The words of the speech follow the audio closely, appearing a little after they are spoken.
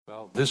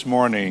Well, this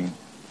morning,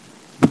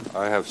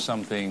 I have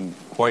something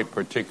quite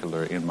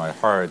particular in my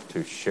heart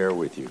to share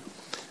with you.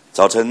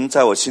 早晨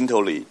在我心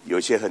头里有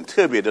一些很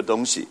特别的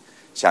东西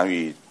想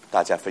与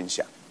大家分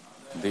享。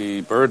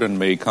 The burden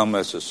may come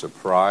as a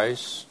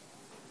surprise,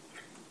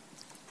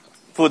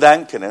 负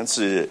担可能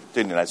是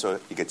对你来说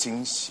一个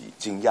惊喜、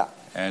惊讶。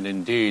 and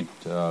indeed,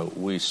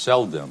 we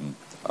seldom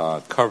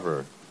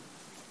cover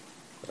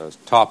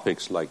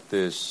topics like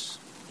this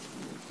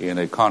in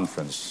a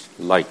conference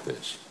like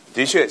this.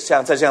 的确，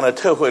像在这样的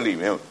特会里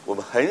面，我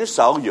们很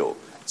少有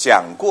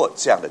讲过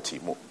这样的题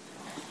目。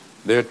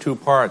 There are two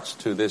parts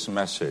to this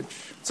message,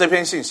 这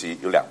篇信息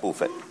有两部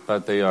分，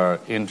 but they are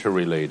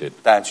interrelated.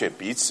 但却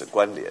彼此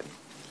关联。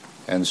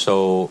 And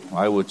so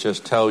I would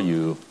just tell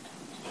you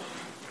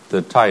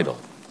the title.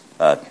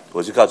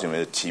 我就告诉你们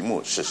的题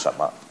目是什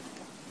么。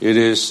 It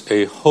is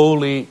a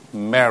holy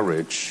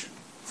marriage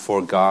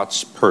for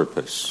God's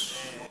purpose.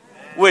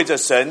 为着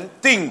神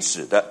定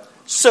旨的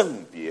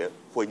圣别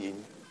婚姻，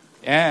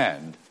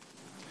 And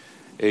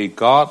a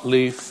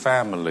godly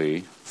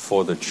family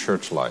for the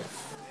church life.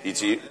 以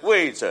及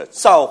为着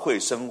教会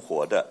生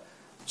活的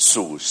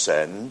属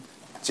神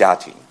家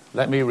庭。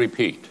 Let me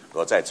repeat.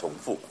 我再重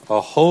复， A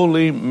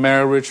holy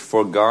marriage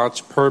for God's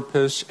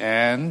purpose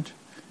and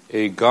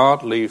a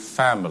godly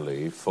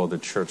family for the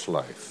church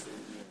life.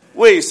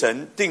 为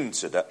神定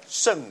旨的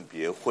圣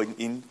别婚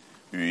姻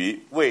与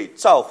为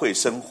教会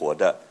生活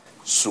的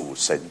属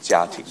神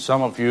家庭。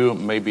 Some of you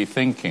may be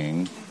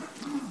thinking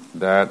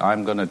that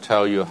I'm going to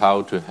tell you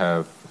how to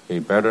have a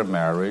better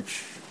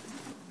marriage,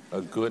 a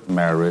good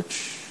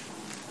marriage,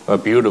 a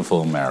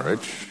beautiful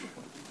marriage.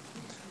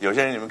 有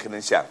些人你们可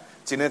能想，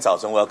今天早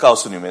晨我要告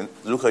诉你们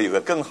如何有个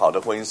更好的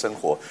婚姻生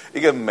活，一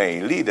个美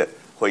丽的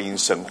婚姻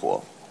生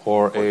活，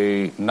 Or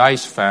a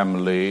nice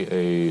family,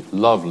 a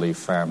lovely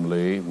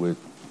family with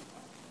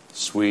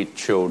sweet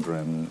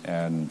children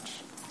and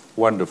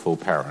wonderful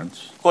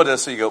parents. 或者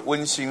是一个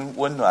温馨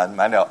温暖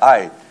满了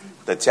爱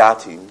的家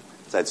庭，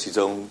在其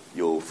中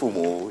有父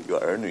母有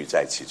儿女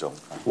在其中，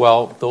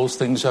 Well, those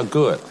things are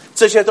good.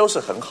 这些都是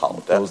很好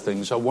的， Those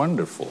things are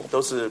wonderful. 都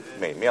是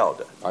美妙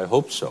的。 I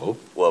hope so.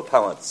 我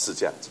盼望是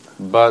这样子的。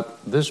 But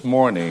this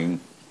morning,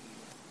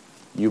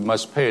 you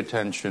must pay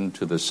attention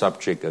to the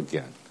subject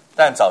again.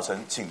 但早晨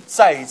请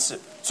再一次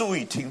注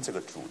意听这个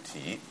主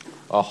题，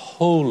 A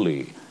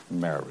holy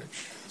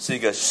marriage, 是一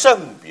个圣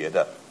别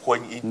的婚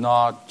姻，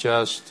 not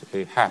just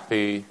a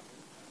happy,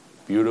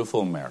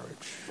 beautiful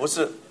marriage, 不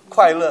是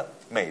快乐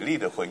美丽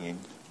的婚姻，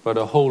 but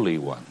a holy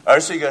one.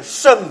 而是一个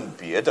圣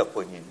别的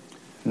婚姻，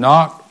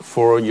 Not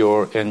for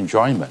your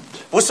enjoyment,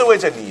 不是为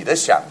着你的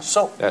享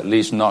受， at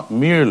least not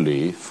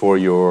merely for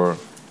your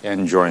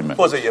enjoyment,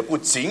 或者也不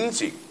仅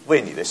仅为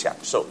你的享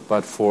受，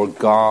 but for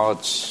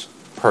God's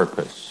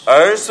purpose,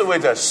 而是为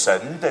着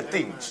神的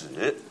定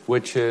旨，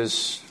 which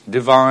is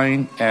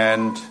divine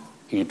and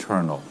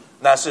eternal.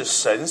 那是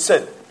神圣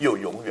又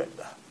永远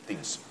的定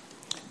旨。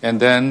 And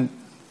then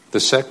the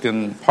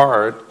second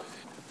part,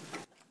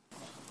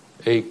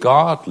 a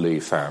godly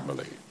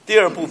family, 第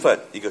二部分，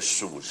一个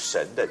属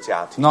神的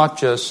家庭， not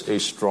just a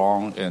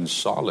strong and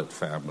solid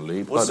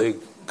family, but a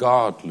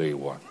godly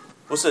one.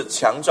 不是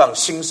强壮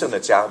兴盛的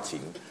家庭，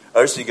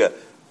而是一个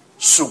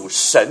属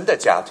神的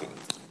家庭。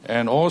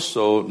 And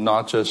also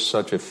not just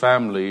such a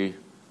family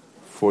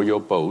for your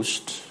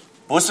boast,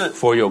 不是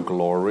for your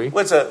glory,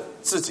 为着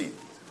自己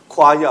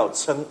夸耀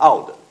称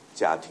傲的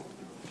家庭，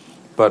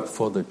 but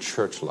for the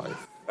church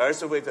life. 而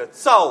是为着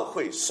教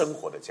会生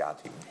活的家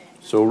庭。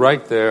 So right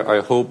there, I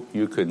hope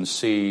you can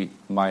see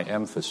my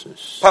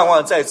emphasis. 盼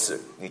望在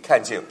此你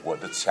看见我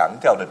的强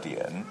调的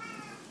点。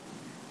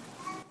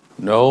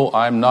 No,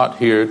 I'm not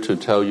here to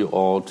tell you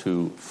all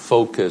to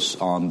focus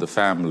on the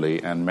family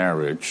and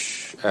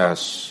marriage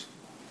as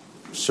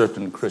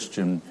certain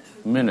Christian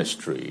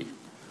ministry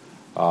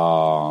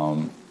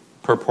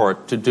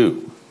purport to do.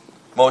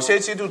 某些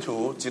基督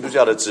徒、基督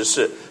教的执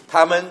事，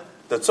他们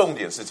的重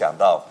点是讲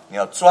到你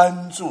要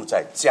专注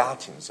在家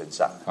庭身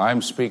上。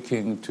 I'm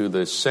speaking to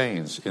the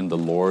saints in the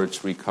Lord's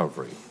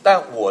recovery.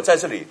 但我在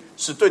这里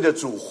是对着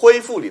主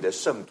恢复里的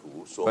圣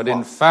徒说 But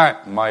in 话。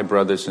 fact, my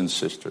brothers and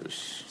sisters,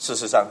 事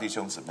实上，弟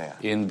兄姊妹啊，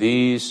 in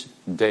these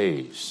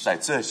days, 在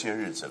这些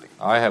日子里，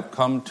 I have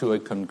come to a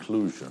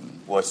conclusion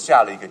我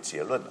下了一个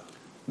结论了，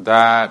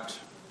 that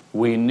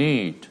we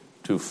need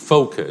to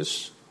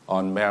focus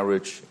on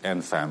marriage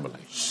and family.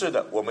 是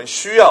的，我们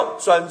需要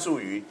专注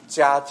于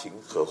家庭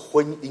和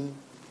婚姻，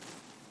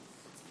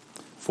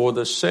 For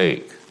the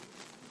sake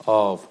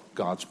of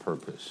God's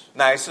purpose,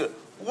 乃是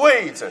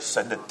为着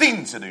神的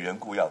定旨的缘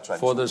故要专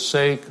for 注， the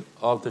sake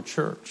of the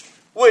church,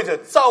 为着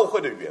教会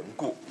的缘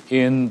故，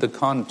 in the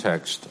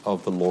context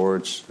of the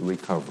Lord's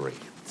recovery.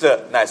 这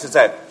乃是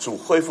在主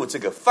恢复这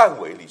个范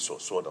围里所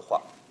说的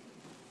话。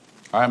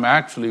 I'm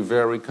actually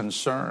very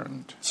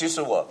concerned 其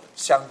实我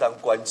相当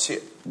关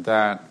切，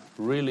 that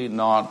really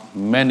not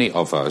many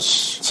of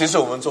us 其实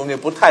我们中间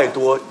不太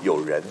多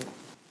有人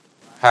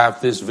have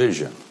this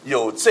vision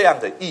有这样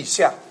的意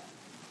向，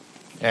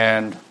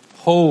 and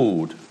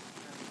hold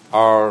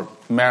our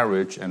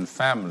marriage and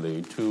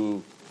family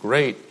to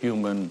great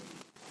human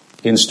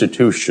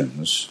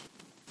institutions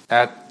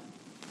at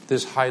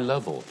this high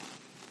level.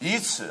 以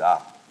此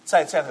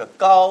在这样的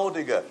高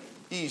的一个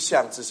意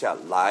象之下，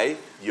来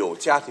有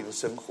家庭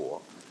生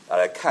活，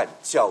来看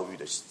教育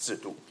的制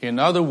度。In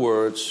other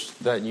words,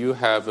 that you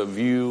have a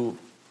view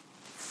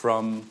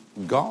from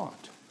God.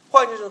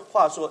 换句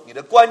话说，你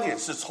的观点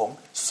是从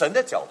神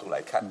的角度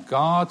来看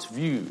God's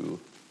view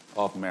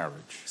of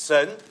marriage.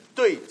 神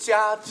对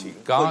家庭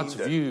婚 God's 姻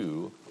的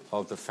view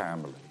of the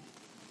family.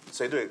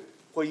 谁对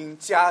婚姻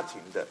家庭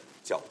的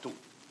角度，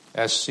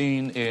 As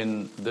seen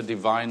in the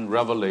divine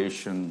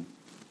revelation,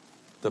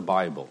 the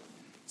Bible.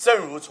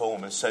 正如从我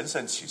们神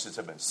圣启示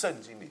这本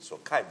圣经里所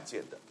看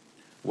见的。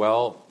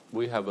 Well,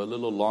 we have a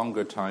little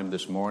longer time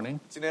this morning,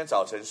 今天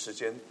早晨时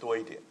间多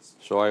一点，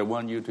 so I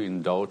want you to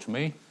indulge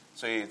me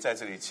所以在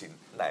这里请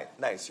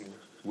耐心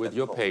with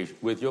your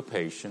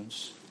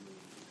patience,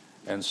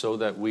 and so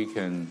that we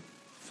can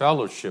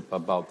fellowship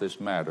about this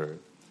matter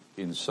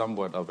in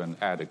somewhat of an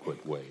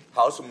adequate way.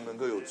 好使我们能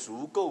够有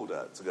足够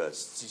的这个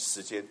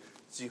时间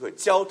机会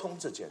交通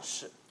这件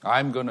事。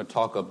 I'm going to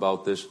talk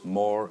about this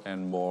more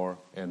and more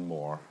and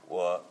more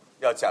我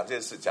要讲这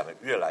件事讲的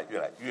越来越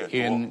多，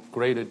 in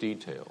greater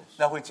details.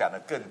 那会讲的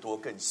更多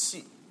更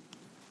细，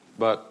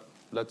 But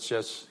let's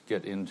just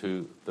get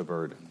into the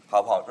burden.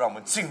 好不好？让我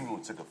们进入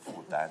这个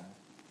负担。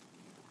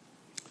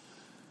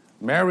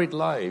 Married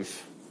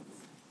life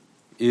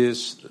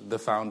is the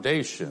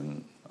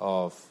foundation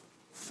of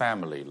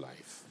family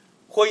life.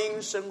 婚姻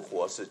生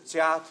活是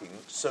家庭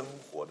生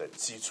活的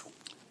基础，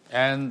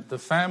 And the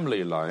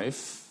family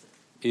life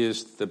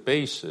is the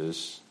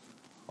basis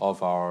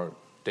of our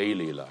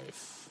daily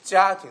life.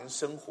 家庭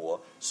生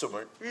活是我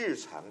们日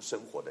常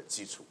生活的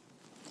基础，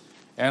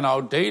 And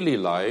our daily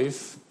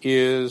life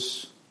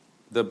is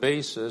the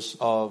basis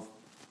of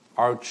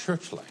our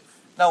church life.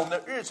 那我们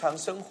的日常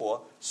生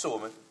活是我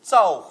们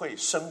教会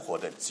生活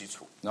的基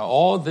础。 Now,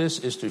 all this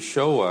is to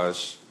show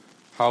us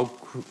how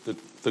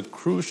the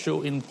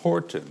crucial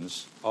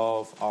importance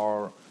of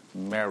our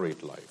married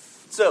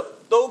life. 这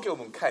都给我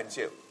们看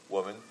见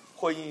我们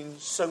婚姻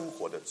生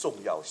活的重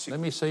要性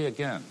Let。me say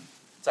again,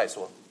 再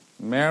说，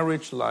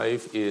 marriage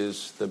life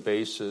is the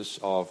basis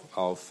of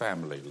our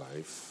family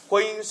life.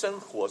 婚姻生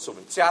活是我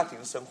们家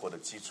庭生活的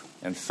基础，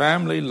 And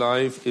family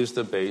life is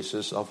the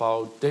basis of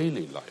our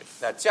daily life.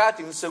 那家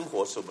庭生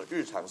活是我们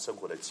日常生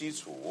活的基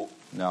础。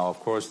 Now, of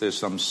course, there's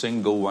some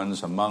single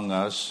ones among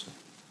us.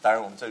 当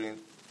然，我们这边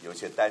有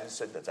些单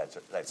身的在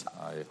场，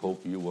 I hope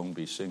you won't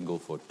be single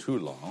for too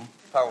long.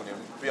 盼望你们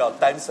不要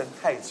单身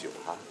太久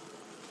哈。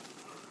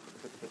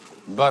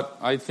 But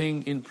I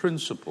think in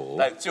principle,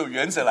 那就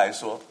原则来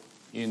说，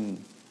 in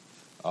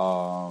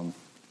our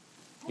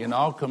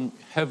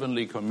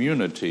heavenly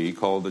community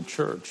called the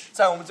church,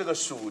 在我们这个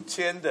属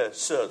天的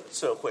社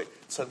会，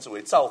称之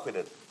为教会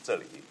的这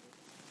里，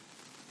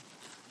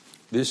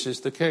 this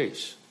is the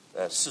case.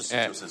 事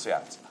实就是这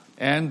样子。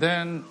 And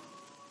then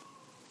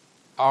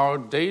our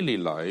daily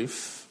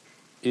life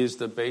is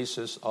the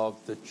basis of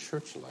the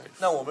church life.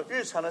 那我们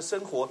日常的生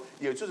活，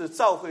也就是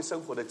教会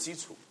生活的基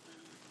础。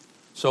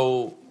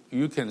 So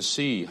you can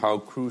see how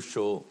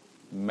crucial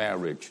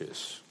marriage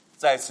is.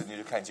 在此你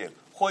就看见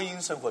婚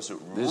姻生活是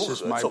如 This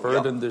is 何 my 重要。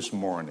 burden this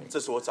morning. 这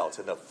是我早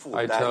晨的负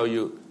I 担。 tell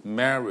you,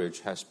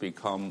 marriage has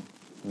become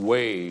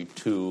way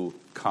too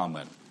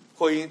common.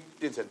 婚姻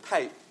变成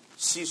太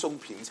稀松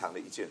平常的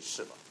一件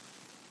事了。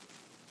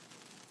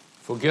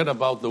 Forget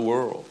about the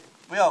world.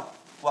 不要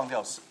忘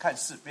掉看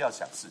事，不要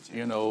想世界。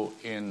 You know,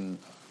 in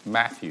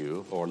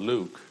Matthew or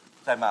Luke,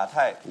 在马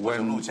太或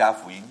者路加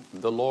福音，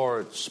 the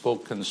Lord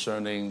spoke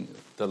concerning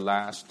the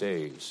last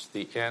days,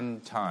 the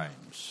end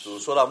times. 主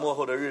说到末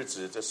后的日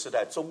子，这世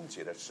代终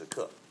结的时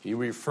刻， He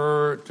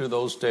referred to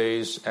those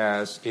days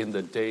as in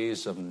the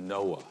days of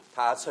Noah,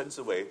 他称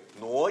之为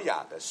挪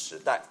亚的时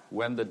代。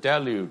 when the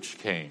deluge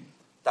came,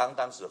 当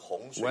时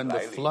洪水 when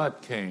来 the 临， flood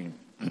came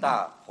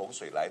大洪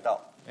水来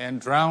到， and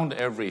drowned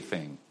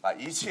everything. 把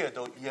一切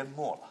都淹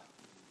没了。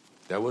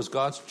 That was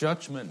God's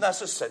judgment. 那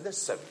是神的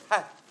审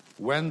判。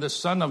 When the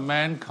Son of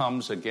Man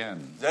comes again,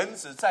 人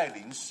子再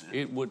临时，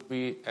 it would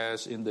be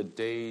as in the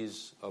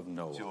days of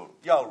Noah. 就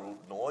要如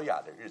挪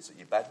亚的日子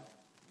一般，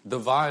 The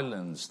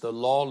violence, the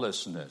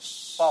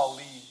lawlessness, 暴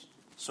力，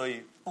所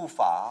以不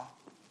法，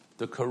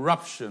 the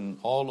corruption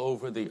all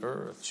over the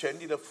earth. 权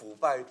力的腐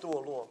败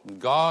堕落，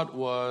 God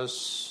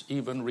was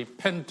even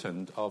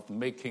repentant of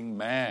making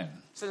man,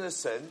 甚至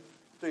神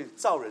对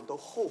造人都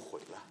后悔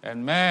了，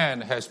 and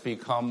man has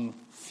become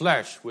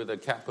flesh with a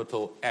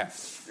capital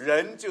F.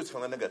 人就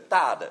成了那个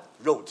大的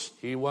肉体。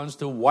 He wants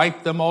to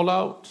wipe them all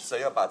out 神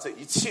要把这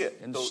一切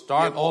and 都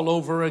start 淹 all 没，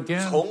 over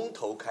again. 从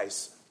头开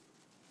始。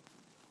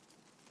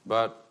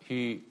 But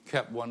he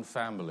kept one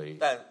family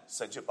但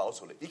神却保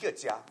守了一个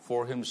家，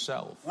 for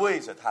himself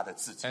为着他的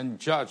自己， and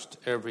judged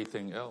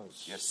everything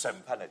else. 也审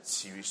判了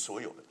其余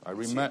所有的 I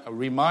一切。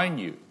 remind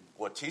you,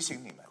 我提醒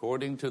你们，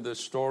 according to the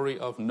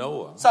story of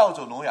Noah, 照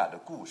着挪亚的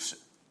故事，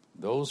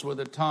 those were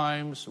the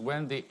times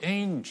when the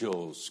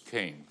angels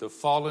came, the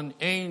fallen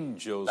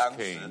angels 当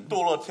时 came,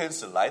 堕落天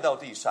使来到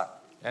地上，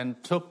 and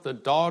took the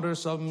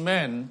daughters of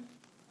men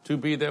to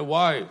be their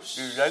wives.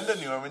 与人的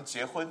女儿们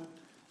结婚。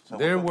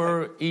 There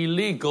were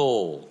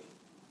illegal,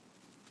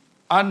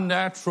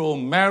 unnatural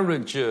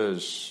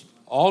marriages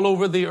all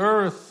over the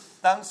earth.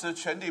 当时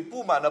全地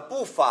布满了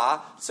不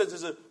法，甚至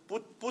是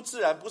不自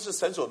然、不是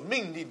神所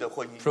命令的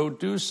婚姻，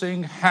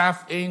 Producing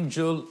half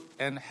angel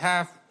and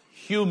half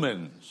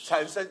humans.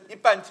 产生一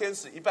半天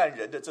使、一半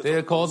人的这 They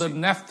are 种 called the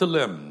关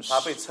系。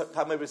 Nephilims,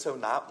 他们被称为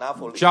拿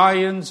佛里，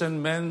 giants and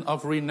men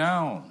of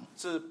renown.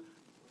 是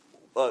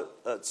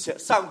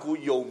上古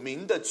有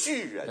名的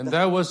巨人 And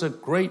that was a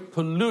great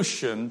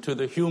pollution to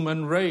the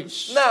human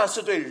race 那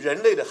是对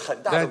人类的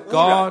很大的 that 污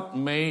染， God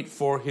made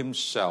for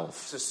himself.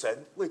 是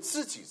神为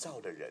自己造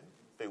的人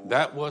被污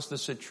染。 That was the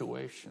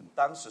situation.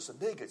 当时是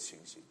那个情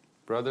形。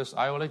 Brothers,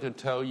 I would like to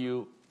tell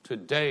you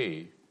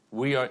today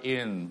we are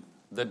in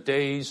the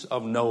days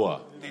of Noah.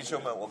 弟兄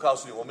们，我告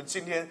诉你，我们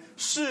今天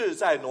是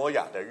在挪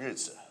亚的日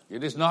子，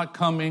 It is not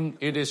coming,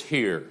 it is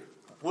here.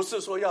 不是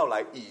说要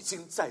来，已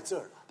经在这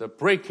儿了。 The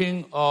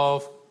breaking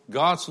of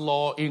God's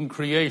law in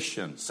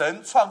creation,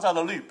 神创造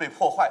的律被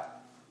破坏，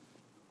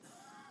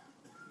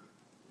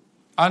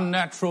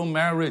 unnatural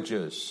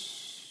marriages,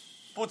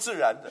 不自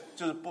然的，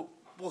就是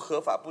不合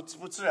法、不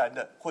自然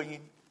的婚姻。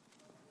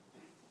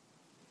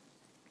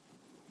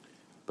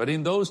 But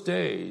in those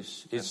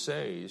days, it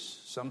says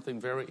something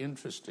very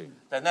interesting.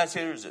 在那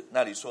些日子，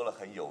那里说了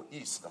很有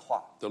意思的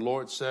话。 The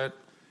Lord said,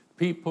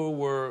 people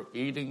were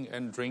eating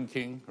and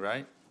drinking,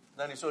 right?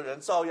 那你说人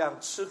照样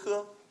吃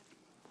喝，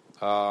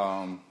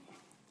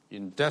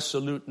 In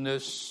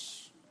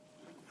dissoluteness,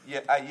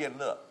 爱宴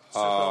乐，吃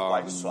喝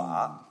玩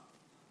耍，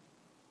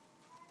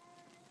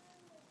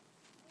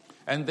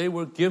 and they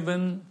were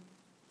given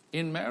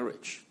in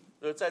marriage.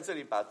 在这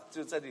里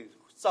就在这里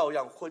照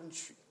样婚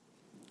娶，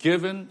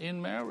 Given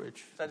in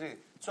marriage. 在这里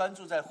专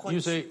注在婚 You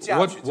娶 say, 嫁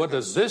what 娶这 does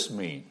件事。 this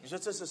mean? 你说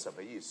这是什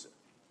么意思？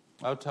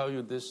 I'll tell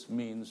you this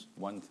means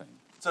one thing,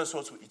 这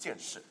说出一件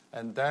事，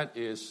 and that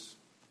is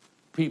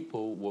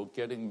people were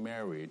getting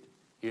married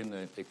in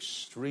an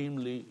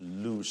extremely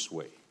loose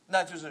way.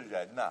 那就是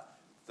人的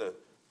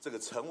这个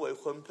成为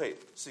婚配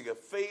是一个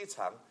非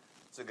常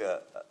这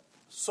个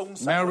松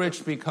散的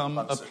Marriage become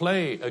a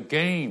play, a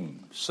game,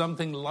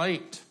 something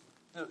light.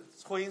 就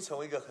婚姻成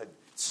为一个很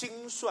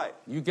轻率，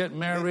 You get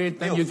married, then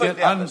没有 you 分 get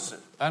量的事。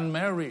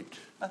 unmarried.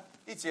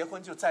 一结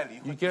婚就再离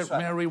You 婚就 get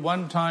算， married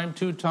 1 time,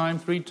 2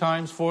 times, 3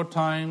 times, 4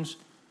 times.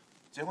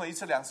 结婚1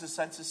次、2次、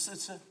3次、4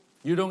次，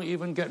 You don't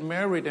even get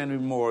married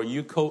anymore.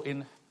 You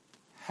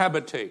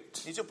cohabitate.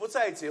 你就不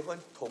再结婚，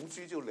同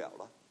居就了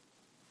了。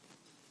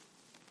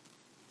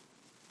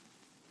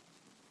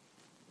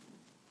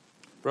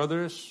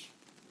 Brothers,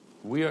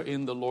 we are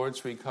in the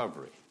Lord's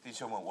recovery, 弟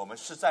兄们，我们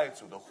是在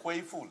主的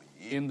恢复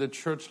里， in the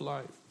church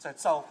life. 在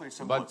教会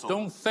生活 But 中，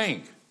 don't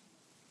think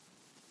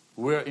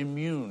we're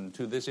immune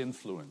to this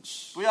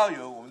influence. 不要以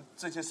为我们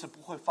这些事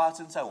不会发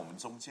生在我们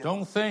中间。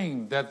 Don't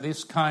think that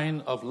this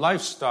kind of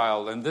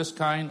lifestyle and this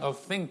kind of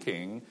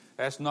thinking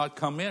has not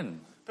come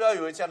in. 不要以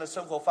为这样的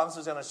生活方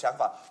式、这样的想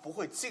法不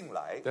会进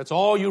来， That's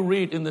all you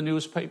read in the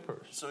newspapers.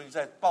 所以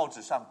在报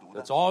纸上读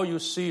的 That's，all you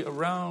see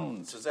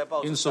around 只在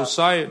报 in 纸上。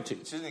 society.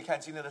 其实你看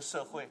今天的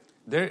社会，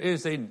 There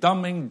is a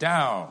dumbing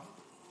down.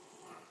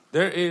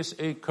 There is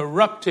a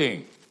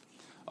corrupting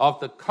of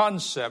the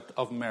concept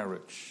of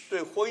marriage.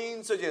 对婚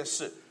姻这件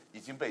事已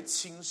经被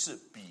轻视、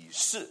鄙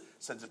视，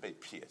甚至被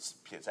撇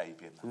在一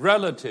边了。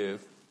 Relative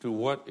to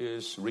what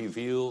is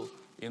revealed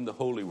in the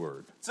Holy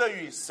Word. 这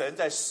与神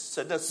在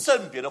神的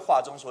圣别的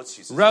话中所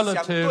启示是相对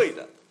Relative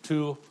的，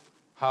 to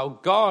how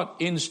God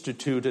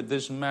instituted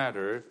this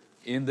matter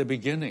in the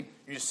beginning.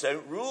 与神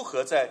如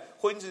何在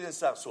婚姻这件事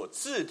上所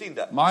制定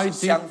的 My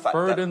是 deep 相反的。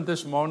 burden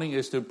this morning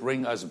is to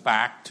bring us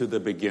back to the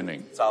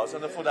beginning. 早晨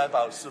的负担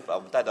是把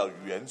我们带到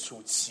原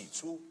初、起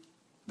初。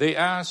 They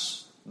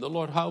asked the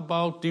Lord, how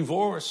about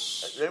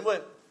divorce? 人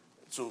问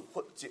主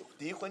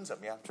离婚怎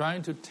么样？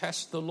 Trying to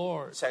test the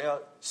Lord, 想要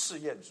试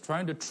验主，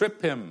 trying to trip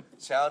him.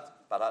 想要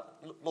把他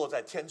落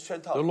在圈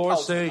套 The 里 Lord 套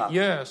住 say, 他。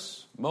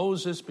 yes,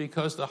 Moses,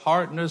 because the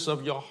hardness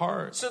of your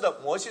heart 是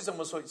的，摩西这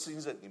么说，是因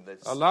着你们的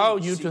allow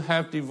you 信 to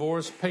have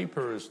divorce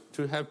papers,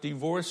 to have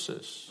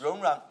divorces. 容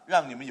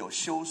让你们有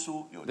休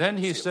书，有 Then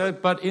he 结婚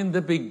said, but in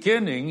the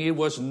beginning it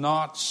was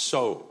not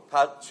so.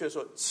 他却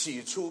说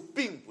起初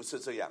并不是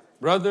这样，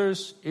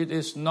 Brothers, it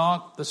is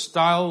not the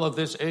style of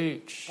this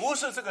age. 不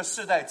是这个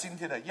世代今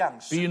天的样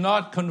Be 式，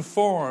 not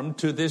conformed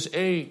to this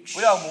age, 不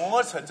要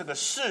磨成这个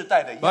世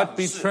代的 but 样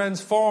be 式，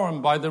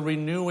 transformed by the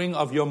renewing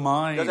of your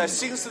要在 mind.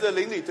 心思的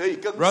灵里得以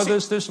更新。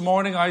 Brothers, this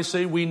morning I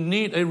say we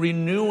need a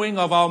renewing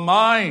of our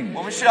mind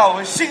我们需要我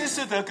们心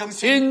思得更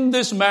新， in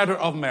this matter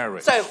of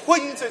marriage. 在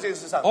婚姻这件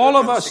事上得 All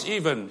of 更 us,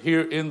 新， even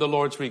here in the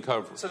Lord's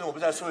recovery, 甚至我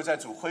们在所有在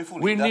主恢复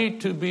we 里的， need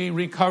to be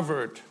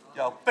recovered,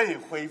 要被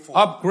恢复、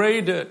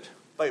 upgraded,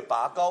 被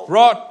拔高，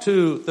 brought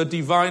to the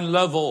divine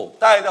level.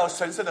 带到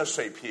神圣的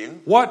水平。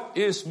 What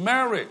is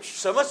marriage?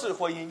 什么是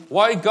婚姻？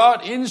 Why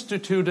God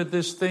instituted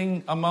this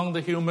thing among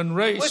the human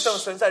为什么 race?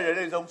 神在人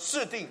类中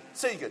制定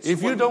这个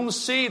If you 婚姻？ don't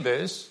see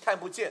this, 看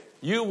不见，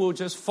 you will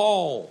just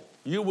fall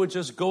You would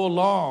just go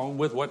along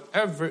with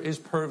whatever is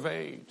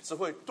pervade 只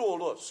会堕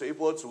落，随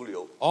波逐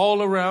流。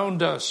 all around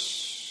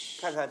us,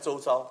 看看周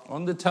遭，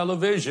 on the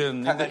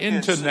television, 看 in the 看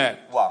电视 internet,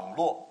 网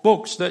络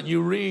books that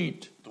you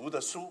read, 读的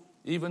书，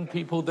 even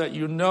people that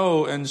you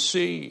know and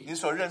see. 你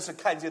所认识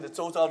看见的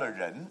周遭的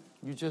人，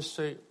 You just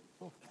say,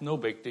 oh, no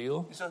big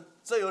deal. 你说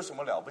这有什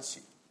么了不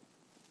起？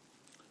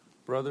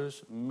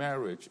 Brothers,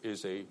 marriage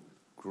is a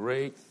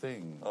great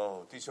thing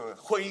哦，弟兄们，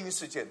婚姻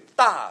是件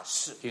大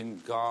事，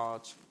 in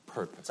God's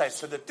purpose. 在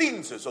神的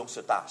定旨中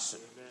是大事。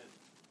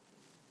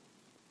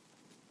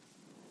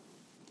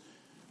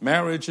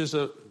 Marriage is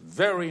a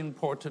very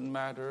important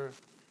matter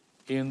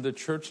in the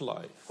church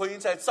life. 婚姻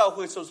在教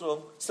会生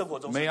活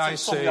中是 May I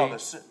最重要的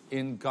say, 事，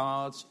 in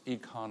God's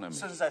economy.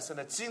 甚至在神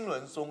的经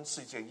纶中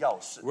是一件要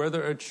事。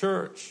 Whether a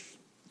church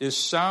is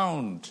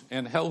sound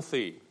and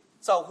healthy,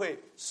 教会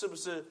是不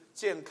是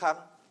健康，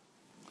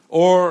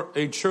 or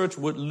a church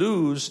would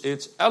lose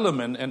its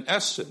element and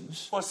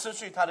essence, 或失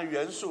去它的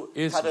元素，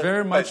 is 它的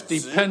very 本 much 质，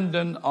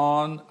 dependent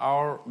on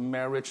our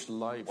marriage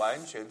life.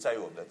 完全在于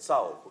我们的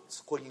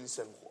婚姻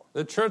生活。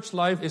 The church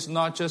life is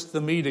not just the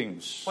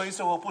meetings. 婚姻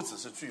生活不只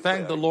是聚会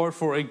Thank 而 the 已。 Lord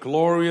for a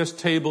glorious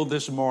table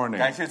this morning.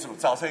 感谢主，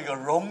早晨一个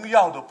荣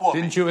耀的擘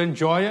饼， Didn't you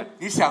enjoy it?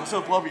 你享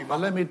受擘饼 But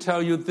吗？ let me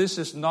tell you, this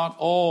is not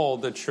all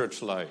the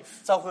church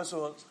life. 教会生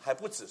活还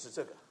不只是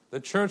这个， The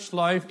church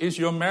life is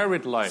your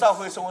married life, 教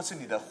会生活是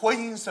你的婚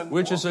姻生活，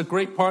 which is a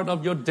great part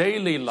of your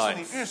daily 是你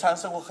life. 日常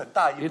生活很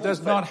大一 It 部 does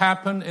分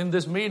not，happen in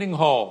this meeting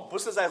hall. 不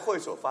是在会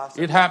所发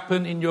生， It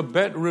happened in your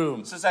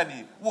bedroom, 是在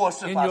你卧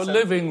室 in 发 your 生，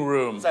 living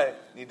room, 在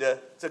你的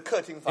这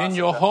客厅发 in 生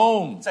your 的，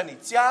 home. 在你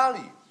家里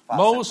发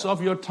Most 生的。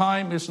 of your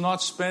time is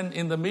not spent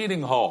in the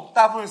meeting hall.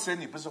 大部分时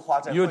间你不是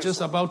花在 You're 会 just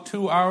所， about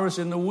 2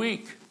 hours in a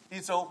week. 一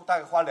周大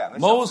概花2个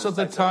小 Most 时 of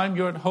the 在这里， time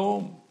you're at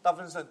home 大部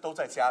分时间都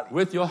在家里，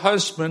 with your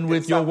husband, 跟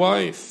with your 丈夫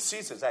wife.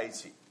 妻子在一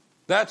起，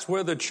 That's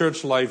where the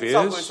church life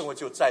教会 is. 生活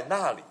就在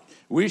那里。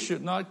 We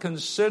should not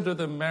consider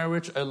the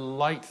marriage a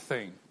light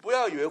thing. 不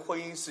要以为婚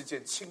姻是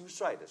件轻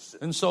率的事。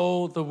 And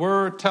so the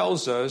word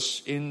tells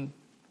us in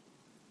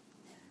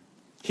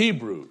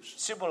Hebrews,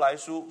 希伯来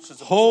书是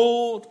这么说，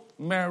 hold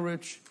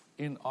marriage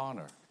in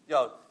honor.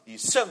 要以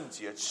圣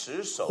洁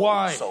持守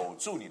Why？守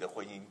住你的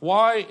婚姻。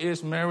 Why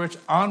is marriage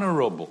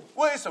honorable?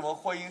 为什么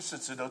婚姻是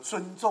值得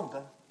尊重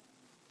的？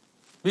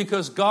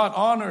 Because God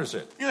honors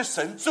it. 因为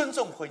神尊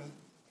重婚姻，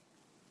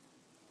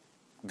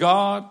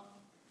 God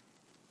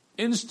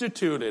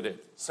instituted it.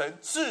 神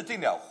制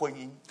定了婚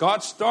姻， God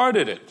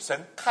started it.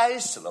 神开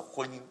始了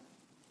婚姻。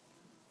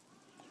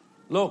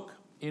 Look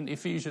in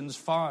Ephesians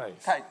 5.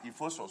 看以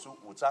弗所书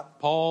5章，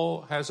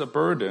 Paul has a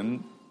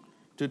burden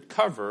to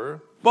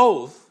cover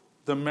both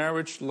the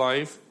marriage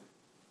life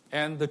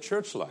and the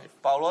church life.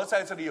 保罗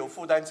在这里有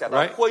负担，讲到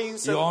Right? 婚姻 You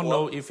生 all 活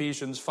know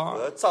Ephesians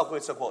和 5. 教会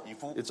生活。以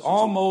弗 It's 所书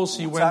almost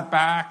he 5 went 章，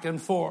 back and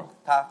forth.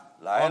 他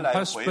来 on 来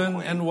回 husband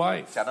回 and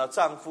wife. 讲到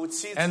丈夫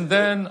妻子， And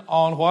then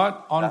on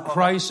what? On 然后呢？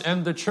 Christ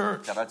and the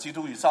church. 讲到基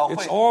督与教会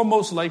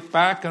It's，almost like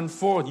back and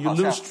forth. You 好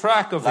像 lose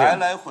track of 来 him.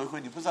 来回回，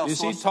你不知道 Is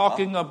说 he 什么。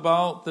 talking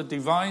about the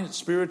divine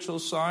spiritual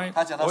side?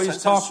 他讲到 Or 神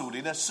is, 圣 talk, 属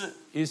灵的事，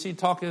 is he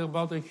talking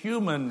about the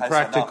human 还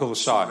讲到 practical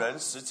属 side? 人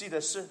实际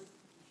的事。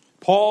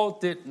 Paul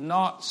did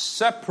not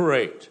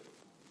separate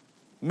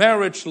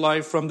marriage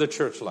life from the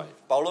church life.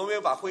 保罗没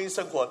有把婚姻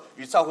生活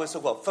与教会生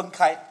活分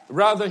开，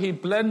 Rather, he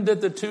blended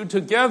the two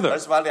together 而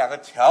是把两个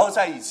调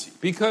在一起。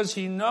 because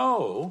he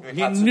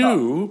Because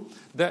knew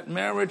that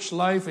marriage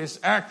life is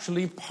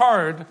actually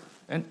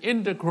an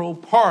integral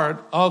part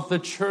of the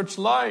church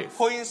life.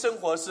 婚姻生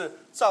活是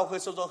教会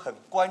生活中很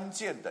关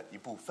键的一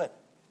部分，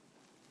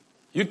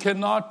 You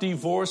cannot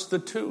divorce the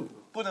two.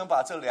 不能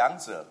把这两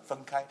者分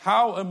开。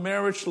 How a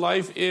marriage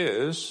life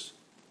is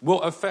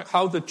will affect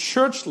how the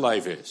church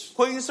life is.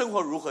 婚姻生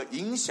活如何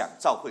影响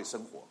教会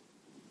生活？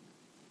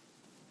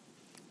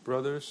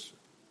 Brothers,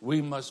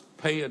 we must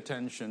pay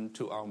attention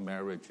to our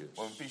marriages.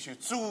 我们必须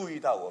注意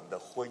到我们的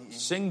婚姻。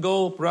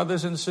 Single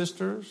brothers and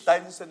sisters,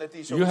 单身的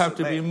弟兄 you have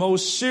to 姊 be 妹，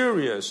 most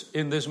serious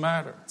in this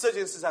matter. 这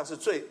件事上是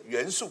最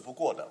严肃不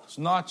过的。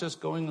 It's not just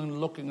going and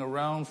looking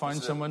around,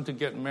 find someone to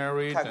get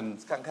married, 看 and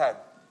看，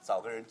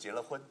找个人结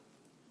了婚，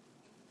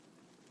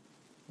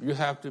 you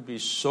have to be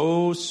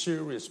so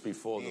serious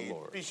before the 你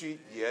Lord. 必须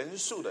严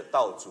肃的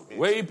到主面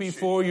Way 前去。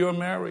 before you're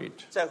married.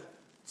 在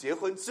结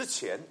婚之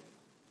前，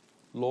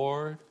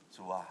 Lord,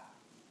 主啊，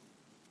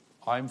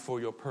 I'm for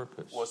your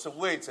purpose, 我是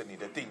为着你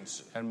的定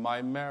旨， and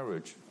my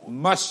marriage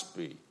must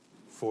be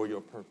for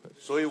your purpose.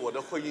 所以我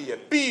的婚姻也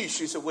必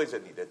须是为着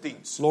你的定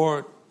旨。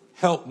 Lord,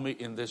 help me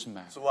in this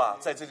matter. 主啊，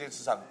在这件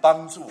事上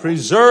帮助我，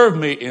 Preserve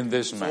me in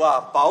this 主 matter.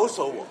 啊，保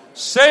守我，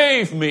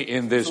 Save me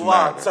in this 主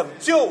啊， matter. 拯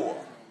救我。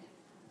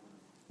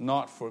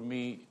 Not for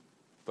me,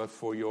 but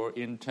for your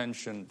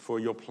intention, for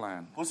your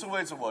plan. 不是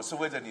为着我，是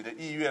为着你的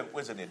意愿，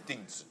为着你的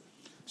定旨。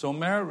 So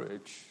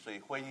marriage, 所以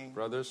婚姻，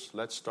 brothers,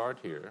 let's start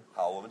here,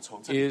 好，我们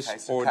从这里 is 开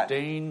始看，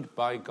 ordained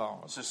by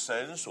God. 是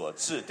神所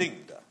制定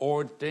的，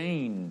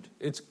 Ordained.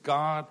 It's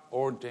God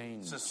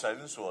ordained. 是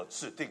神所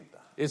制定的，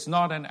 It's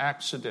not an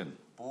accident.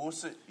 不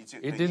是一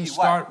件 It 意 didn't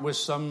外， start with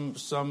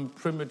some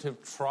primitive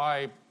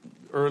tribe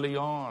early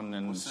on,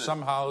 and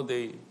somehow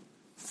they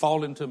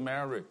fall into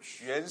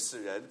marriage. 原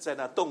始人在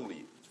那洞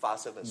里发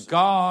生的事，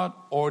 God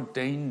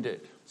ordained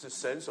it 是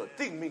神所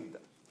定命的，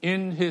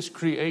 in His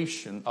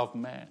creation of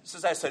man. 是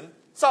在神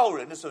造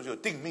人的时候就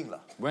定命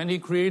了。 When He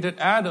created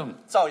Adam,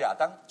 造亚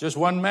当 just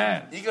one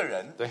man, 一个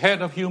人， the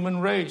head of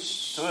human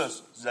race, 所有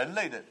人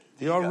类的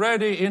第 He 一个，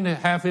 already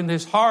have in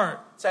His heart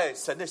在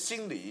神的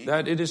心里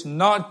that it is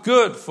not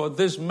good for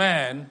this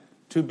man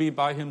to be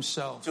by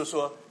himself, 就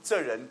说这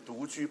人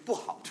独居不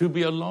好， to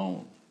be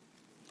alone.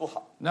 不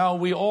好。 Now,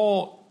 we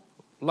all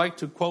like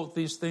to quote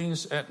these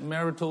things at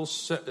marriage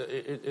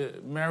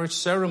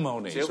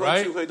ceremonies, 结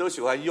婚聚 right? 会都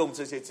喜欢用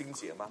这些经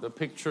节嘛， The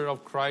picture of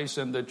Christ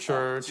and the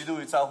church, 基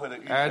督与教会的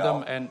预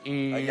Adam 表， and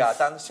Eve. 亚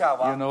当夏 You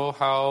娃， know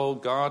how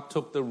God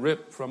took the rib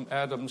from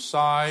Adam's 什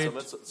side,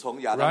 么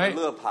从亚当的 right?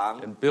 肋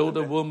旁 And build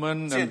a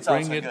woman and 建造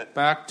bring 成个 it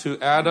back to 女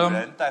Adam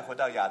人带回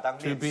到亚当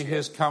to 面 be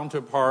前， his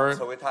counterpart.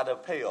 成为他的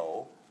配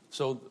偶。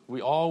 So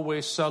we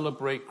always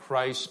celebrate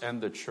Christ and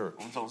the church.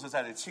 我们总是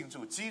在这里庆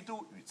祝基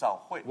督与教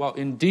会。 Well,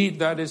 indeed,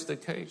 that is the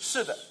case.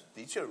 是的，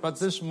的确如 But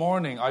此。 this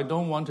morning, I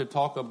don't want to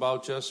talk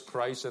about just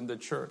Christ and the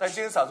church. 但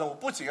今天早上，我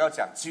不仅要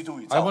讲基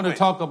督与 I 教 want to 会，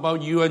 talk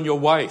about you and your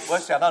wife. 我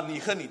想到你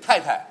和你太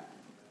太、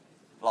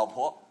老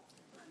婆。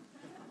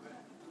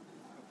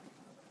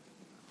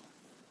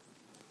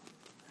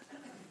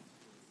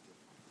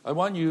 I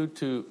want you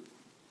to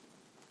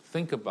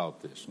think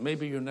about this.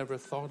 Maybe you never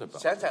thought about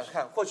想 it. 想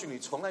看，或许你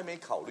从来没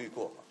考虑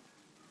过，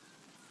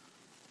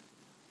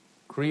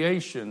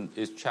 Creation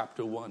is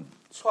chapter 1,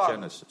 创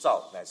Genesis.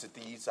 造乃是第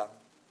一章，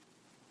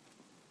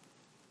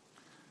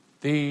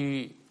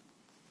 The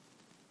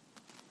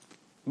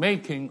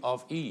making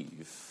of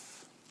Eve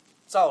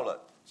造了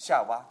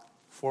夏娃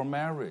for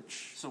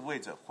marriage, 是为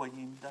着婚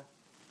姻的，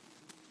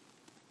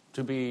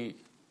 to be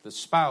the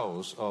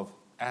spouse of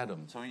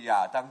Adam, 成为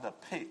亚当的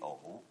配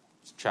偶，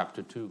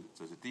 chapter 2.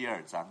 这是第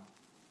二章。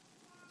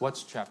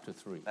 What's chapter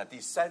 3? 那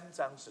第三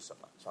章是什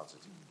么？创世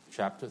纪，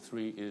 Chapter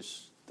 3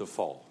 is the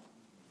fall.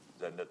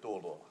 人的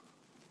堕落，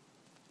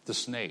 The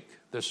snake,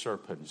 the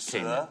serpent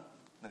came 蛇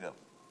那个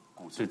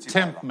骨 to 刺进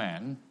来 tempt 了，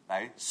 man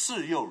来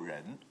试诱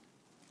人，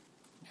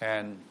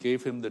 and gave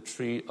him the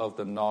tree of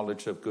the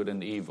knowledge of good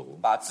and evil,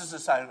 把知识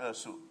善恶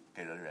树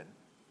给了人，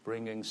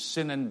 bringing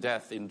sin and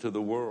death into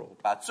the world.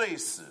 把罪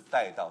死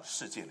带到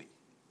世界里。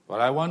 But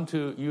I want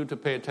you to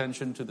pay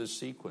attention to the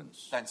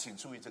sequence. 但请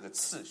注意这个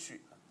次序，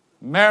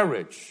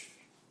 Marriage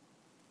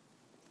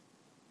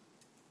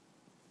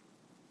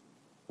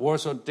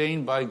was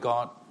ordained by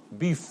God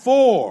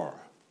before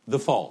the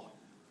fall.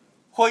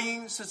 婚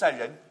姻是在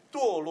人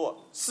堕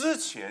落之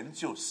前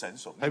就神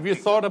所命 Have you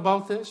定。 thought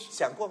about this?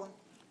 想过吗？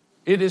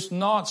 It is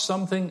not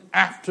something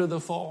after the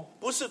fall.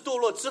 不是堕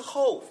落之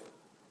后。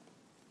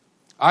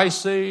 I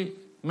say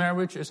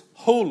marriage is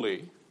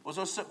holy 我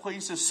说是婚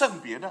姻是圣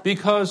别的，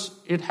 because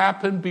it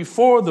happened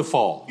before the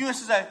fall. 因为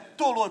是在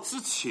堕落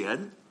之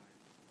前。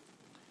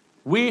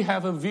 We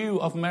have a view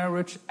of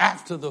marriage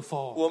after the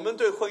fall. 我们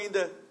对婚姻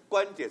的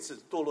观点是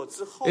堕落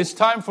之后。 It's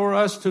time for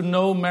us to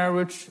know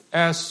marriage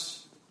as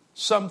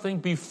something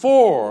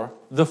before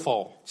the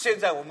fall. 现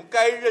在我们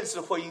该认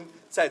识婚姻，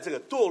在这个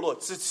堕落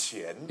之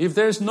前。 If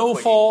there's no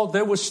fall,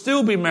 there will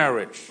still be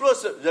marriage. 若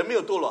是人没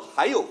有堕落，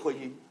还有婚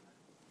姻。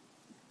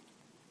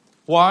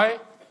 Why?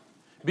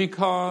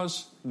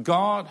 Because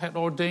God had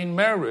ordained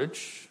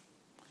marriage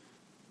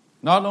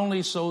not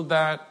only so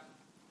that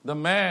the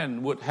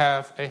man would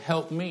have a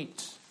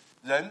helpmeet,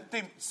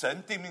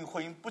 神定命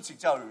婚姻，不仅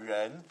叫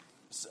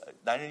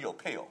男人有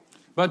配偶，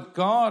 but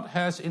God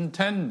has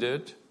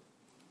intended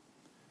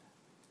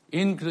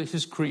in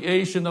his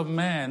creation of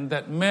man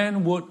that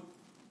man would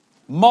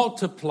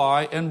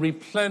multiply and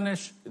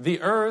replenish the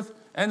earth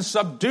and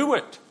subdue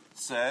it.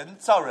 神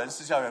造人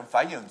是叫人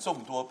繁衍众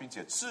多，并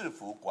且制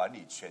服管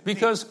理全地。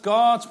 Because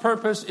God's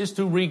purpose is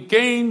to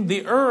regain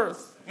the earth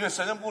因为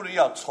神的目的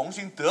要重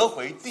新得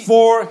回地，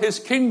 for his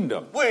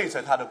kingdom. 为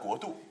着他的国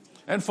度。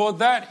 And for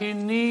that, he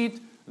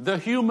needs the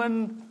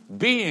human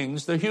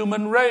beings, the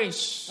human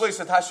race, 为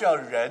此他需要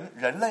人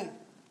类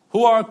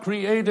who are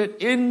created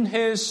in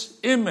his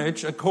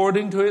image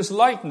according to his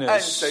按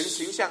神 likeness,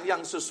 形象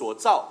样式所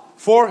造，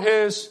 for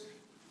his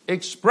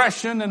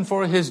expression and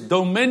for his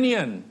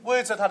dominion,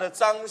 为着他的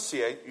彰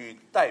显与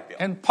代表，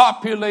 and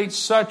populate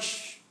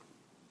such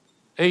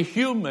a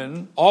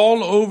human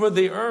all over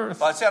the earth,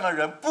 把这样的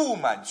人布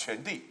满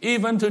全地，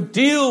 even to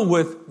deal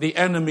with the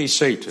enemy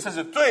Satan. 甚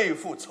至对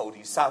付仇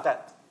敌撒旦。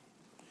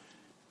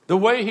 The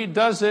way he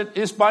does it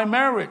is by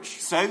marriage.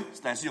 神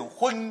乃是用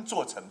婚姻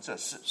做成这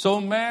事， So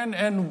man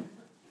and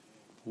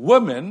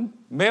woman,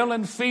 male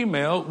and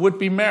female, would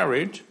be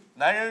married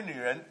男人女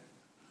人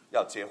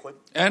要结婚，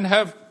 and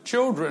have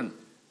children,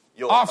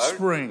 有儿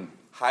offspring,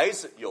 孩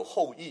子有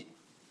后裔，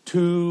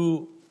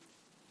 to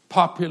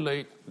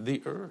populate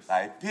the earth.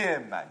 来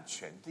遍满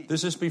全地。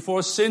 This is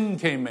before sin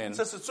came in.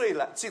 这是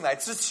进来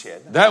之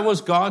前， That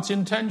was God's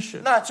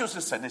intention. 那就是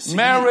神的心意。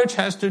 Marriage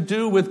has to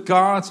do with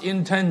God's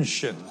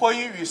intention. 婚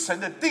姻与神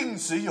的定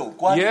旨有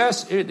关。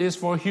 Yes, it is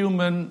for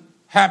human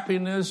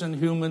happiness and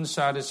human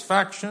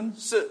satisfaction.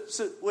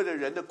 是为了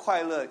人的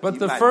快乐 But 以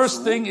the 满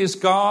first 足。 thing is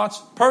God's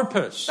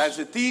purpose. 但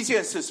是第一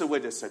件事是为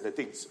了神的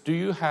定旨。 Do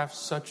you have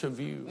such a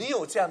view? 你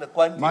有这样的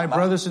观 My 点吗？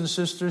 brothers and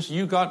sisters,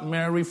 you got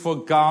married for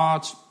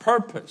God's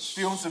purpose.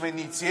 弟兄姊妹，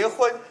你结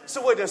婚是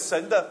为了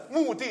神的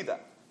目的的。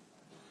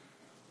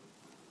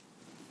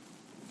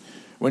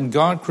 When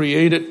God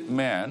created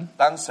man,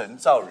 当神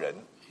造人，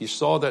 He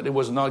saw that it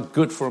was not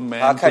good for 他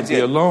man to 看 be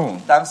见 alone.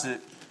 当时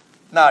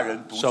那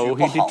人独居 So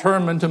不 He 好，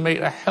 determined to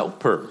make a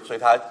helper. 所以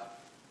他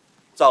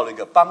造了一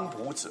个帮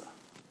补者。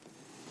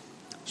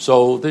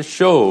 So this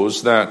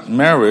shows that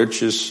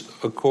marriage is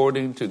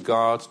according to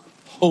God's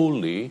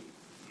holy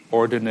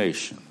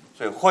ordination.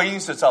 所以婚姻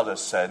是照着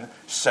神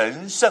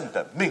神圣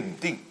的命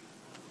定。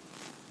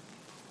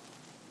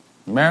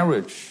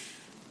 Marriage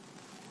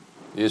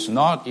is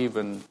not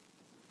even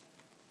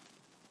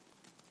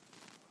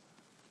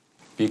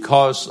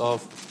because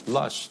of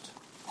lust.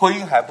 婚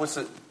姻还不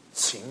是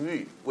情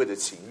欲，为了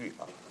情欲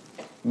啊。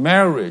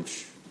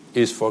 Marriage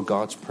is for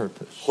God's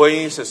purpose. 婚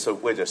姻是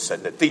为着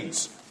神的定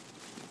旨，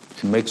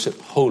 It makes it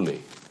holy.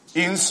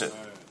 因此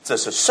这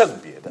是圣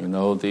别的。 You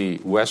know,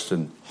 the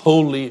Western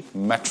holy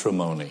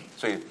matrimony.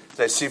 所以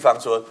在西方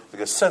说这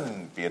个圣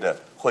别的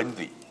婚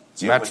礼，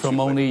结婚聚会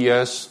Matrimony,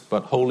 yes,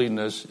 but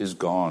holiness is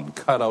gone,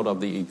 cut out of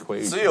the 只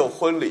equation. 有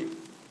婚礼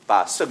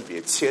把圣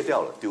别切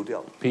掉了，丢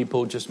掉了。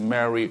 People just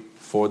marry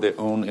for their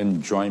own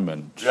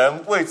enjoyment,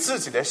 人为自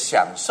己的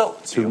享受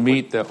结 to 婚，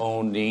 meet their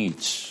own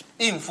needs.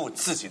 应付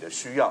自己的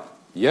需要。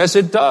 Yes,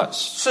 it does.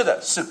 是的，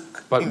是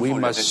But 应 we 付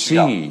人的 must 需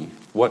要， see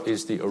what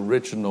is the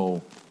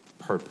original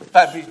purpose.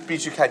 但必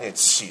须看见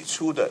起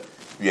初的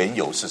缘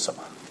由是什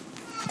么，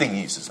定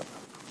义是什么。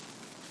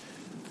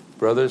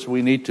 Brothers,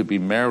 we need to be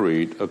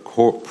married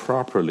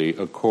properly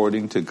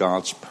according to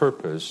God's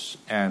purpose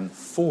and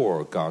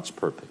for God's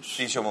purpose.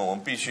 弟兄们，我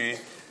们必须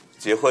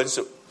结婚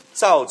是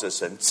照着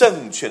神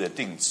正确的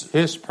定旨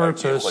His 而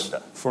结婚 purpose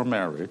的。 for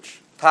marriage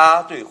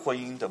他对婚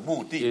姻的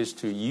目的 is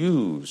to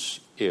use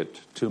it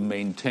to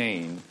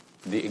maintain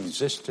the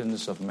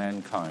existence of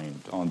mankind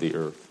on the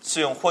earth.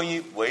 是用婚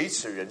姻维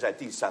持人在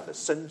地上的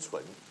生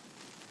存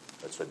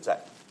和存在。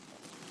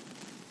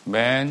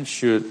 Man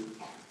should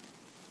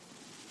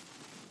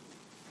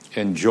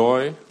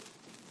enjoy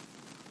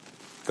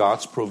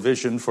God's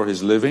provision for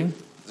his living,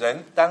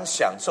 人当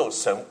享受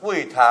神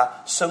为他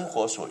生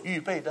活所预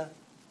备的，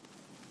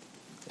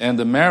 and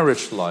the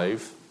marriage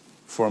life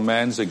for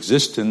man's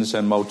existence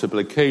and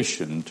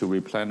multiplication to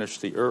replenish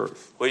the earth,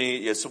 婚姻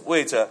也是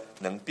为着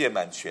能遍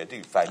满全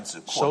地、繁殖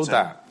扩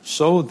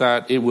so 增，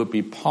 that it would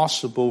be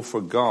possible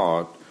for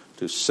God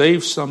to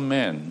save some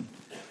men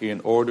in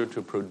order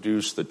to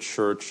produce the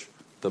church,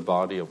 the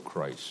body of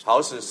Christ.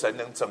 好使神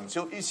能拯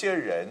救一些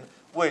人，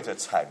为着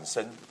产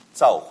生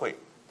造会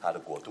他的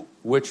国度，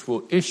 Which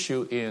will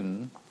issue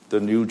in the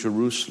New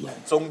Jerusalem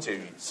终结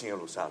于新耶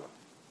路撒冷，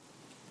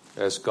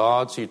 as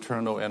God's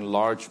eternal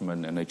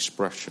enlargement and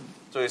expression.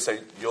 作为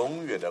神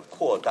永远的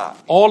扩大。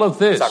 All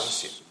of 彰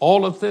显。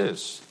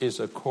 this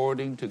is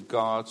according to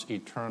God's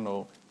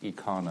eternal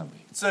economy.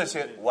 这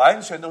些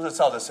完全都是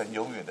照着神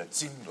永远的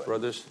经纶。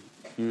 Brothers,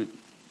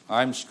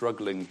 I'm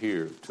struggling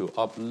here to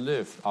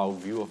uplift our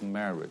view of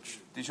marriage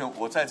弟兄，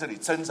我在这里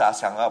挣扎，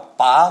想要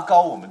拔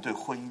高我们对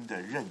婚姻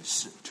的认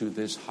识 to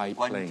this high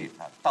观 plane, 点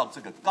啊，到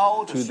这个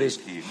高的 to 水 this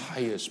平，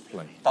 highest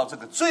plane. 到这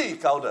个最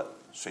高的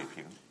水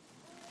平。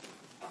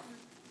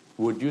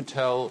 Would you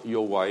tell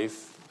your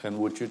wife and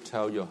would you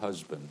tell your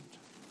husband,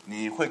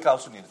 你会告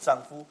诉你的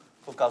丈夫，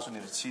或告诉你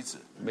的妻子，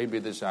 maybe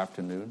this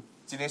afternoon,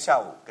 今天下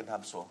午跟他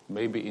们说，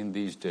 maybe in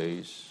these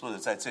days, 或者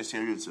在这些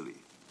日子里，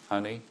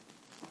 honey,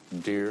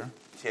 dear,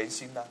 甜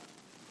心呐、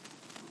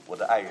我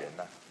的爱人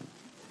呐、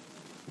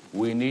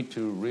 we need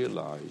to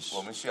realize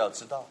我们需要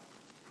知道。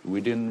 we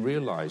didn't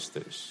realize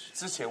this,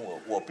 之前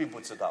我并不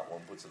知道，我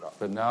们不知道，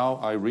 but now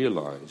I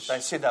realize 但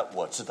现在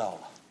我知道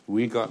了。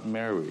 we got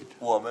married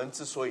我们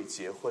之所以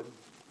结婚，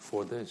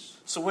 for this,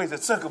 是为着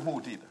这个目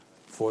的的，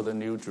 for the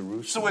New 是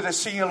Jerusalem. 为了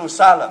新耶路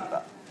撒冷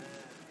的。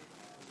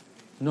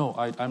 No,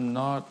 I'm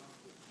not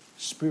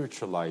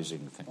spiritualizing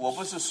我 things.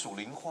 不是属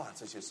灵化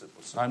这些事，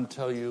不是。 I'm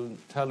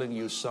telling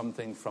you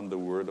something from the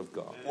Word of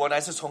God. 我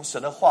乃是从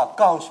神的话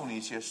告诉你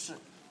一些事。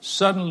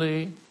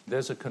 Suddenly,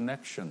 there's a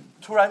connection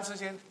突然之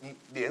间，你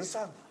连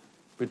上了，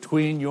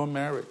 between your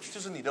marriage 就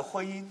是你的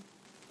婚姻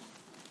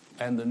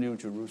and the New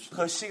Jerusalem.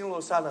 和新耶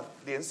路撒冷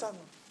连上了。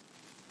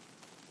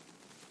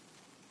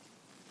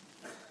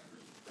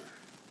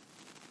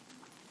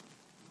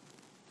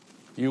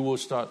 You will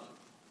start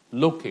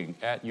looking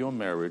at your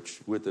marriage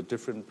with a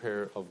different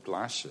pair of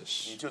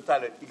glasses. 你就戴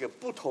了一个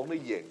不同的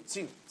眼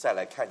镜再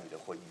来看你的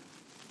婚姻。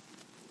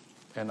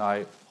 And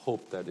I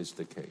hope that is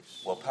the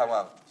case. 我盼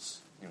望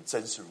你们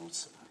真是如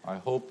此。 I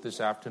hope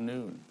this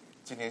afternoon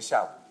今天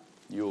下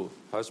午 Your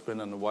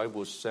husband and wife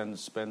will spend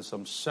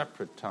some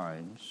separate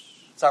times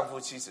丈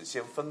夫妻子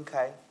先分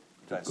开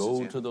一 to 段时 go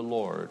间， to the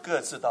Lord 各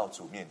自到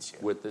主面前，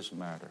 with this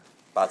matter.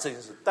 把这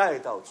件事带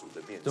到主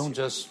的面 Don't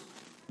前。 just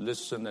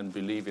listen and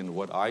believe in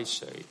what I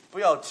say. 不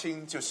要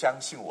听就相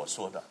信我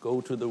说的，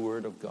 Go to the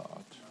Word of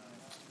God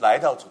来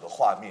到主的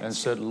话面 and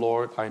前， said,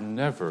 Lord, I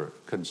never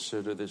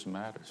consider this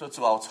matter. 说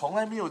主啊，我从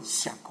来没有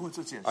想过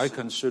这件 I 事，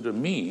 consider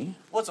me,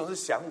 我总是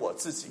想我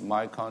自己，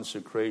 my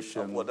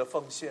consecration, 我的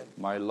奉献，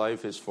 my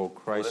life is for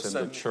Christ and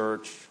the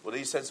church, 我的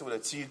一生是为了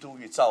基督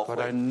与教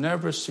but I 会，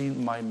 never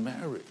seen my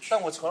marriage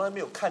但我从来没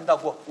有看到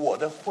过我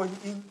的婚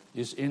姻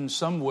is in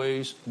some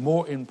ways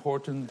more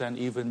important than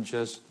even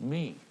just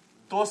me.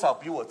 多少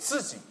比我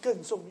自己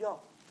更重要。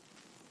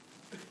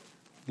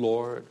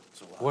 Lord,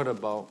 what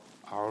about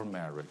our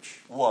marriage?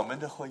 我们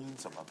的婚姻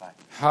怎么办？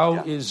 How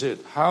is it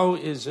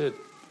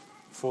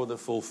for the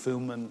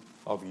fulfillment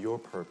of your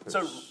这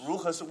purpose? 如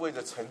何是为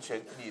了成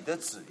全你的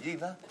旨意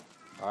呢？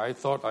 I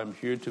thought I'm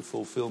here to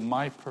fulfill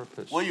my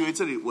purpose. 我以为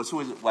这里我是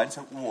为了完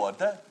成我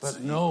的 But 旨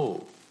意，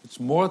 no,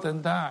 it's more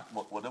than that.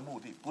 我的目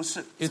的不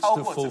是 It's 超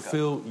to 过这个，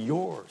 fulfill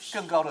yours.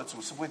 更高的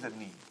主是为了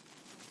你，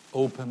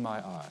 Open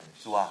my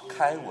eyes. 主啊，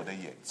开我的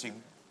眼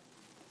睛，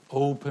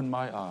 Open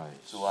my eyes.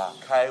 主啊，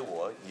开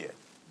我眼，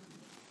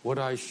 What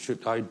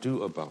should I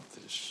do about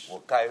this? 我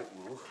该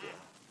如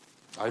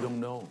何？ I don't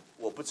know.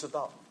 我不知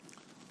道，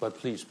 But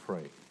please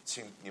pray.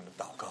 请你们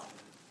祷告，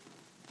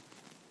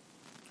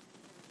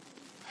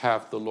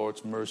 Have the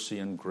Lord's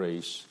mercy and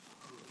grace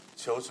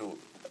求主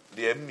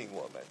怜悯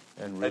我们，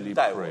 and 恩 really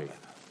待我 pray. 们。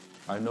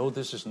 I know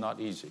this is not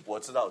easy. 我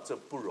知道这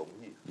不容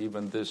易，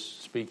 Even this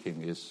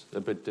speaking is a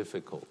bit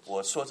difficult.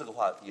 我说这个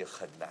话也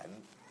很难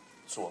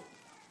说。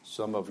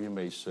 Some of you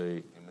may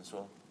say, 你们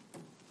说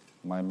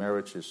my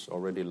marriage is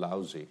already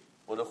lousy.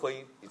 我的婚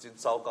姻已经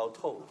糟糕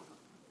透了，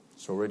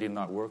 It's already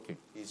not working.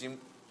 已经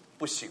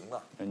不行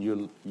了，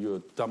 And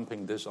you're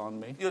dumping this on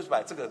me? 又是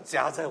把这个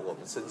加在我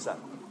们身上。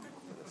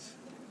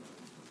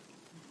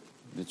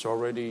 It's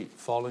already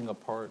falling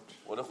apart.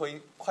 我的婚姻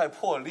快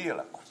破裂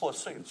了，破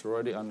碎了， It's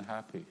already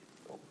unhappy.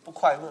 不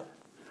快乐。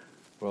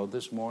 Well,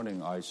 this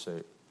morning I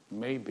say,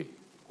 maybe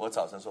我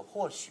早上说，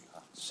或许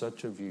啊，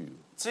 such a view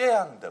这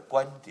样的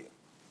观点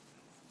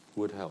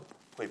would help.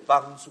 会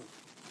帮助。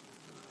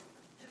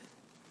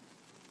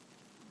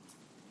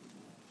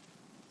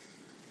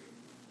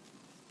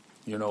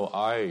 You know,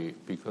 I,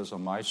 because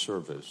of my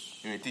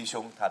service, 因为弟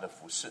兄他的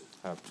服侍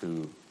have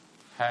to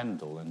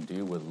handle and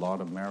deal with a lot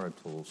of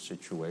marital 必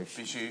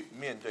situations 须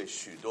面对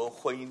许多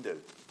婚姻的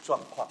状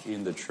况，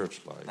 in the church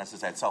那 life. 是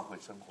在教会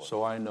生活，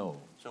 So I know.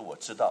 所以我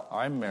知道，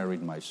 I'm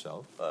married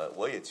myself.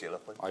 我也结了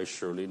婚， I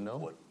surely know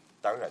我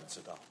当然知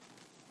道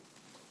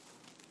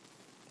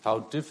how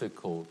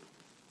difficult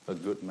a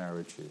good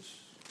marriage is.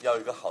 要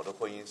有一个好的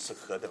婚姻是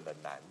何等的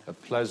难， A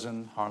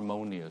pleasant,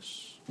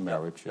 harmonious 要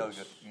marriage 有一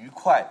个 is. 愉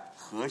快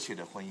和谐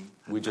的婚姻，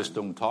 We just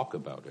don't talk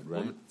about it, 我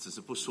right? 们只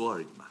是不说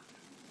而已嘛。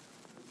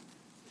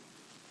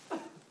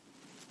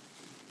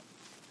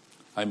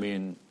 I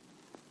mean,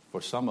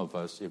 for some of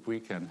us, if we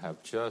can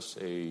have just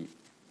a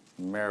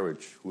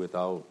marriage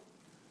without,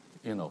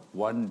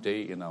 one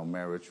day in our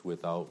marriage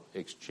without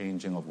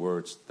exchanging of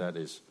words, that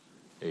is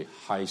a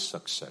high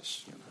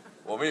success.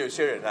 我们有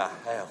些人啊，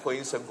婚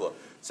姻生活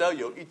只要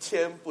有一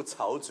天不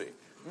吵嘴，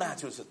那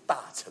就是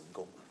大成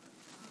功。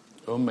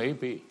 Or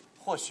maybe,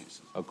 或许是，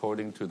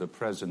 according to the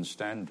present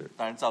standard.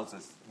 当然照着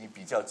你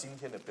比较今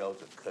天的标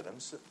准，可能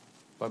是。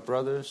 But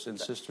brothers and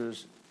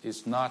sisters,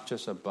 it's not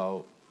just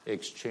about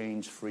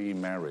exchange-free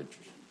marriage.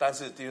 但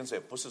是弟兄姊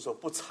妹不是说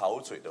不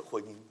吵嘴的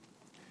婚姻，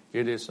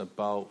 It is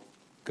about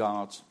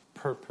God's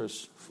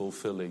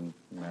purpose-fulfilling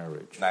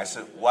marriage. 乃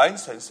是完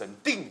成神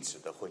定旨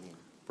的婚姻。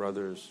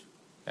 Brothers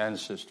and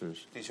sisters,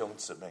 弟兄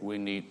姊妹， we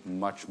need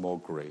much more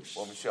grace,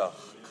 我们需要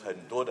很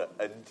多的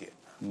恩典，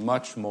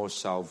 much more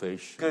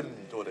salvation, 更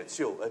多的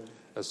救恩。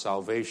 a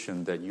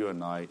salvation that you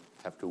and I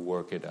have to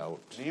work it out.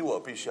 你我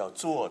必须要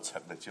做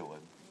成的救恩。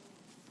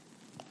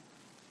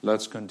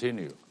 Let's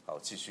continue. 好，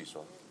继续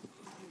说。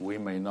 We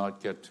may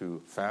not get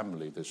to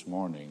family this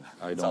morning.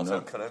 I 早 don't 晨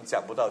know. 可能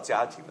讲不到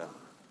家庭了，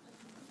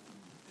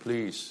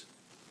 Please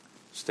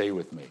stay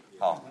with me.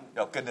 好，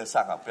要跟得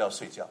上啊，不要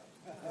睡觉。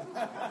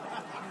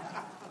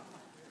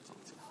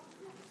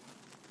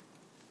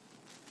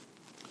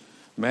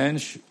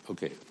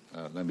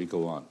 Let me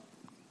go on.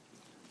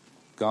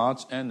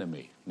 God's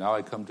enemy, now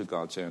I come to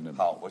God's enemy,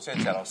 好，我现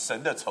在讲到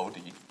神的仇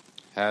敌，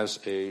 has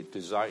a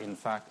desire, in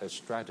fact, a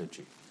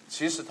strategy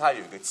其实他有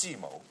一个计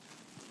谋，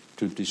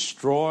 to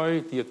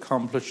destroy the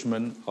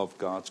accomplishment of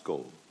God's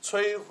goal,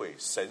 摧毁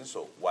神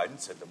所完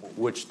成的目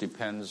的。 which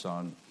depends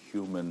on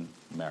human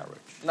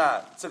marriage. 那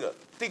这个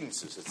定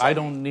旨是 I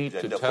在 don't need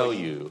人 to 的 tell 婚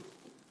姻。 you,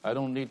 I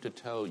don't need to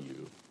tell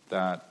you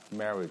that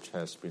marriage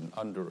has been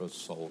under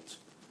assault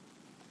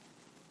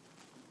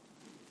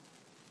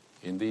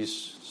in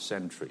these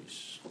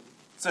centuries.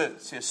 这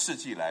些世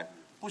纪来，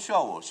不需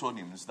要我说，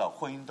你们知道，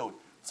婚姻都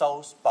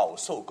饱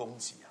受攻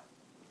击啊。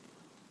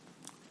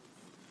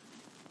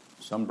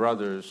 Some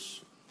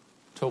brothers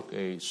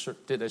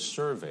did a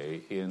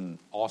survey in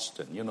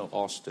Austin. You know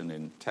Austin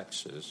in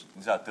Texas.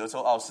 你知道德州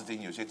奥斯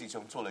汀有些弟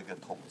兄做了一个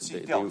统计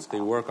调查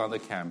They work on the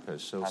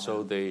campus.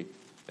 So they,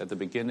 at the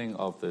beginning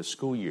of the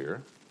school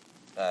year,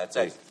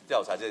 在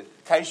调查这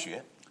开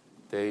学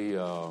they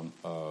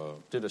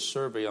did a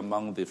survey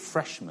among the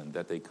freshmen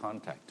that they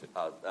contacted.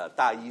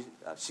 大一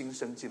新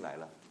生进来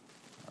了，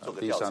做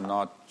个调 These are 查，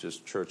 not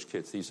just church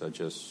kids. These are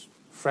just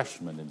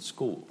freshmen in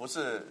school. 不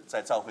是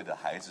在教会的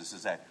孩子，是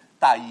在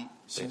大一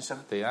新生。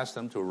 They asked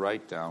them to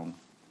write down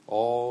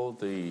all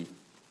the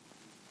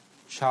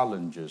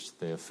challenges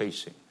they're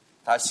facing.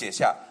 他写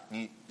下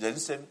你人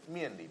生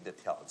面临的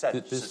挑战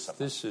是什么？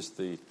 This is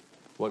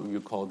what you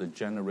call the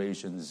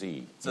Generation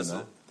Z. 这是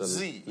the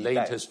Z 一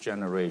代 latest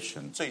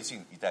generation. 最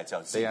近一代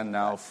叫 They are Z，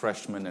 now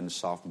freshmen and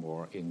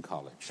sophomore in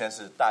college. 现在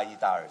是大一、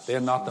大二。 They are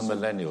not the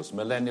millennials.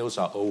 Millennials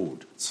are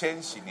old.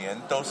 千禧年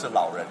都是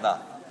老人了，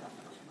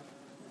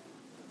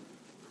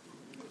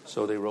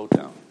 So they wrote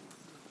down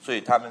所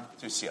以他们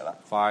就写了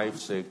 5,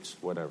 6,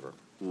 whatever.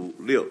 5、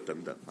6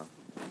等等啊。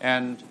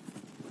 And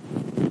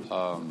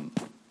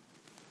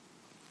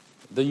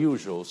the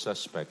usual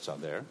suspects are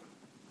there.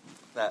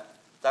 那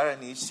当然，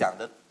你想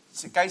的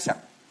是该想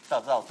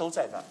到都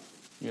在那。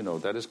 You know,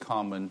 that is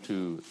common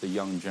to the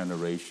young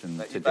generation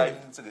那一般 today.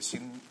 这个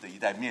新的一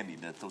代面临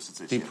的都是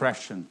这些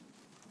Depression,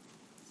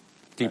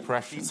 低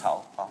depression,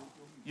 潮啊，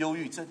忧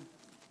郁症、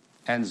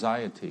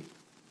 anxiety,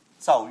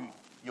 躁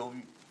郁、忧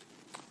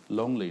郁、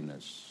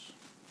 loneliness,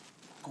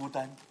 孤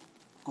单、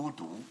孤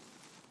独、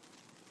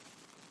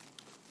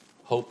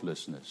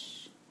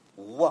 hopelessness.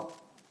 无望、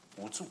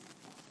无助。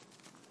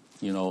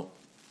 You know,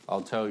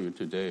 I'll tell you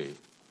today,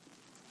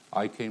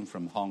 I came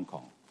from Hong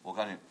Kong. 我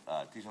告诉你，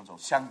弟兄从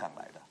香港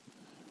来的，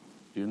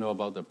 Do you know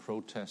about the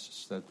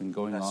protests that have been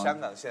going 那 on 香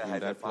港现在还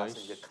in 在 that 发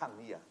生一些 place? 抗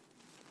议啊。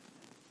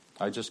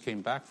 I just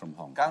came back from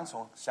Hong Kong. 刚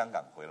从香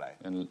港回来，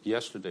 And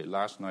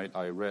last night,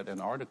 I read an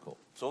article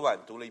昨晚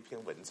读了一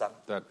篇文章，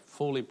 that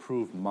fully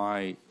proved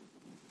my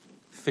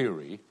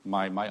theory,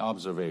 my 完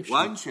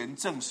observation, 全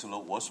证实了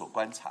我所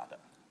观察的，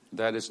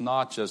 that it's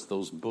not just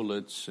those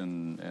bullets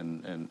and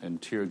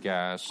tear 不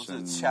gas 是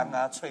and 枪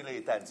啊、催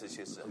泪弹这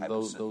些事，还不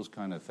those 是，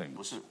 kind of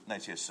不 things. 是那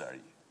些事而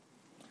已。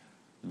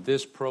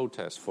 This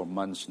protest for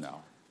months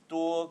now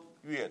多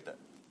月的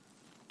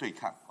对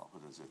抗啊，或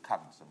者是抗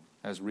争，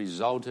 has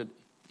resulted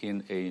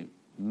in a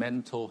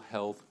mental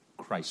health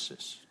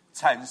crisis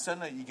产生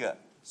了一个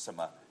什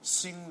么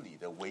心理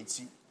的危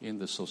机。 in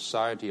the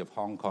society of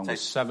Hong Kong with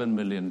 7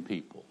 million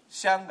people,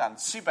 香港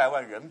700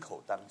万人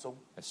口当中，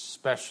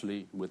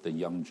 especially with the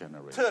young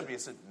generation, 特别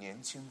是年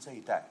轻这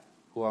一代，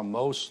 who are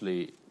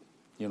mostly,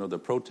 you know, the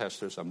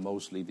protesters are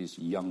mostly these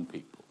young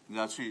people. 你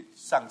要去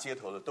上街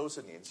头的都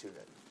是年轻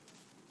人，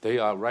 They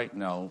are right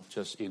now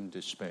just in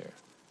despair,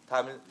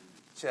 他们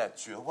现在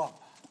绝望、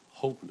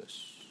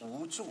 hopeless.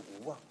 无助、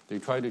无望， They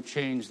try to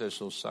change their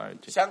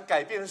society. 想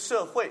改变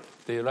社会，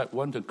 They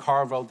want to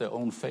carve out their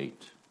own fate.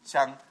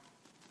 想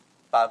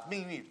把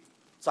命运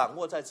掌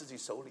握在自己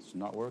手里， It's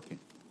not working.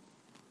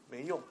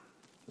 没用，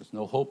 There's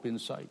no hope in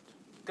sight.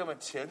 根本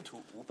前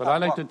途无 But I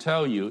盼 like to 望。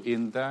 tell you,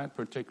 in that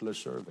particular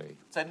survey,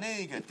 在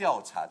那个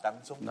调查当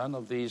中， none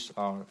of these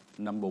are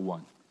number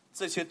one.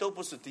 这些都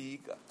不是第一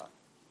个啊。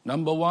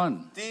 Number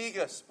one 第一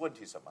个问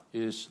题是什么？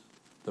 is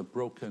the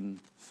broken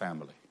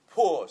family.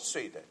 破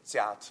碎的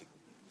家庭，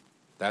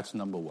 That's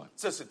number one.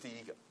 这是第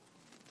一个。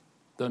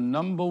 The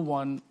number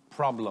one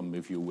problem,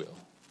 if you will,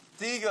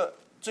 第一个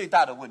最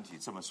大的问题，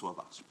这么说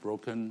吧， is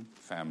broken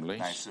乃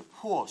families, 是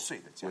破碎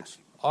的家 which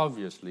庭。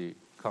 obviously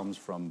comes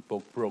from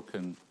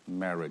broken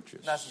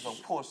marriages. 那是从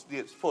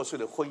破碎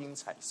的婚姻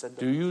产生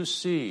Do 的。 you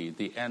see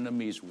the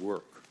enemy's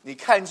work? 你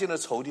看见了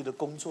仇敌的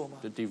工作吗？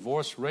 The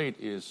divorce rate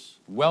is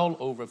well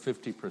over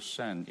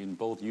 50% in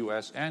both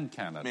U.S. and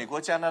美 Canada.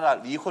 国、加拿大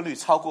离婚率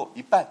超过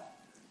一半。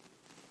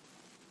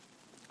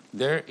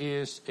 There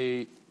is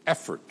a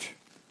effort,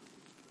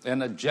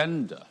 an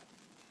agenda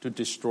to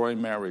destroy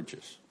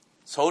marriages.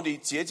 仇敌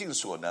竭尽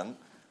所能，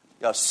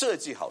要设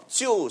计好，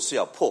就是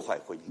要破坏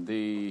婚姻。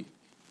 The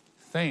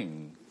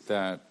thing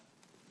that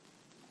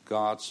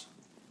God's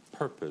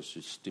purpose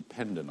is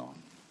dependent on.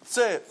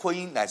 这婚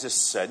姻乃是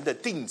神的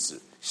定旨，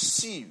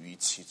系于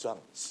其上。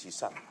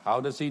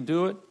 How does he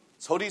do it?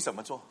 仇敌怎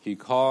么做？ He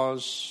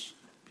calls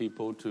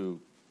people to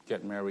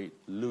get married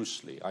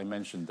loosely. I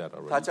mentioned that 他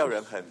already. 叫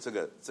人很这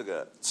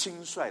个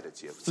轻率的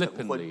结成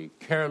婚， Flippantly,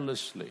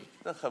 carelessly.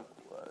 那很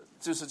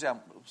就是这样，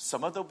什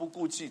么都不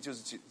顾忌，就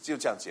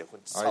这样结婚，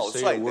 I 草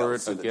say 率 a 了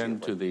word 事的结 again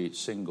to 婚。 the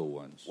single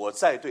ones. 我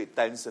在对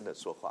单身的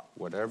说话，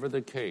 Whatever the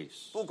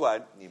case, 不管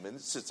你们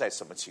是在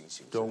什么情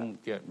形之下， don't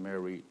get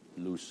married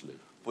loosely.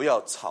 不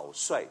要草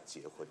率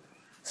结婚，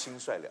轻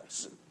率了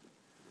事。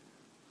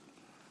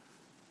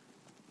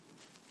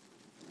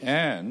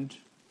 And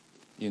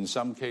in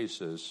some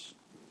cases,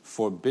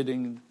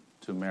 forbidding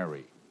to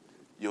marry.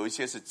 有一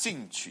些是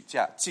禁娶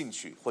嫁、禁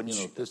娶婚 You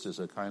娶 know, this is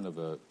a kind of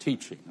a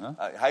teaching. Huh?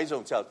 还有一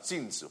种叫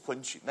禁止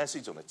婚娶，那是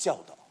一种的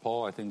教导。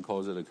 Paul, I think,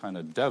 calls it a kind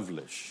of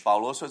devilish, 保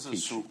罗说是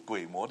属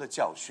鬼魔的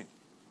教训，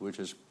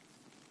 which is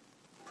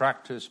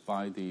practiced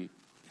by the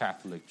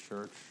Catholic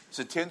Church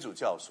是天主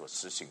教所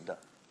实行的，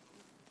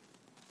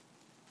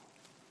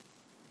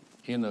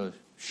 in a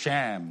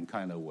sham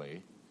kind of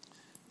way.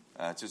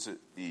 就是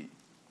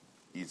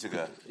以这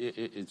个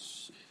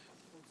It's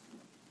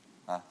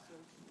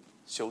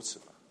羞耻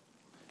嘛，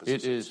不是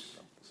It is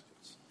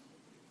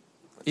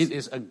it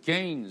is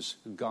against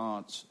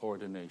God's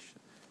ordination.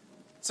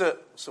 这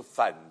是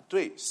反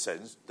对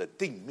神的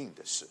定命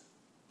的事，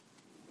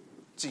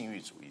禁欲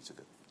主义这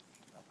个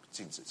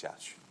禁止嫁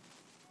娶。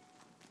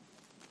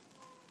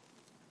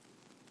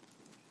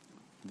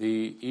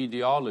 The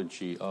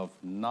ideology of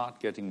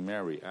not getting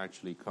married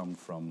actually come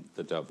from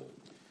the devil,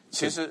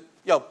 其实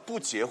要不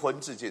结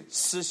婚这件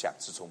思想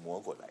是从魔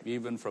鬼来的，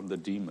 even from the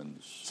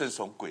demons. 这是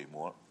从鬼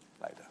魔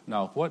来的。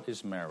 Now, what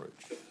is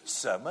marriage?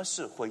 什么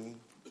是婚姻？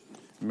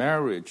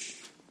 Marriage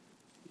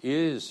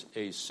is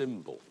a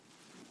symbol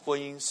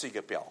婚姻是一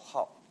个表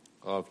号，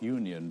 of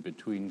union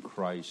between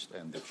Christ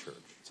and the church.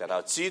 讲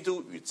到基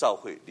督与教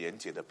会连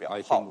结的表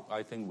I 号，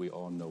 think we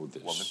all know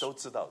我们 this. 都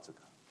知道这个。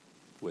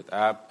 With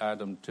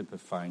Adam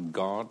typifying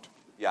God,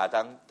 亚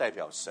当代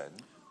表神，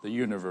 the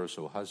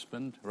universal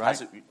husband, 他 right?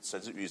 是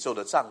神是宇宙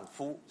的丈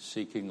夫，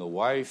 Seeking a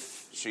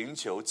wife, 寻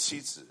求妻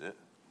子。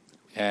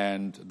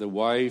 and the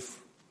wife,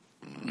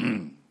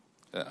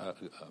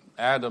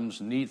 Adam's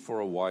need for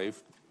a wife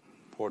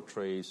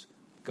portrays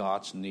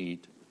God's need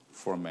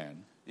for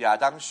man. 亚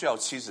当需要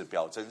妻子，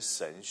表征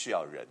神需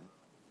要人，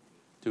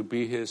 To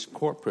be his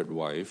corporate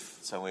wife,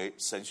 成为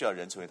神需要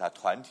人成为他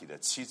团体的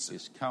妻子，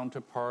 his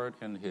counterpart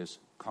and his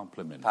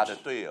complement, 他的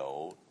队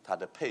友，他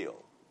的配偶，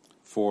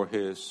 for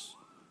his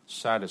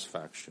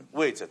satisfaction,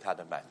 为着他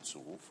的满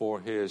足，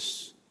 for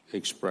his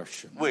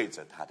expression, 为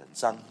着他的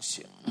彰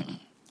显，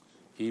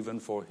 even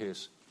for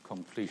his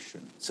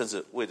completion. 甚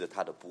至为着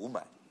他的补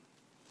满。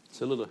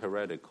 It's a little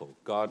heretical.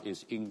 God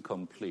is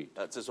incomplete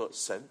这说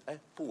神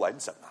不完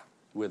整啊，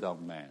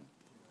 without man,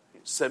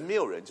 神没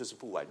有人就是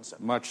不完整，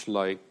 much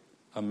like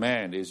a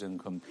man is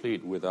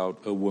incomplete without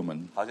a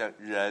woman. 好像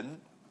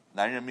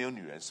男人没有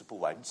女人是不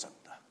完整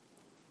的。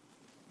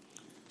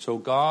 So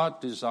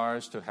God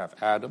desires to have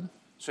Adam,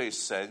 所以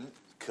神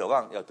渴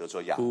望要得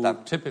着亚 who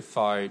当，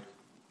 typified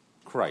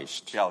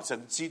Christ, 表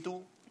征基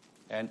督；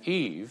 and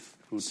Eve,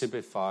 who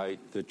typified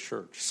the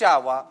church. 夏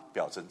娃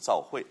表征教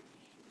会。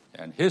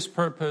 And his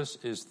purpose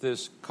is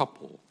this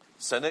couple.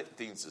 神的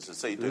定旨是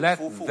这一对 Let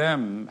夫妇，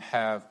 them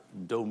have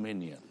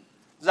dominion.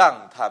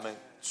 让他们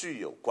具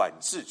有管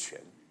制权，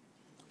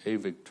 A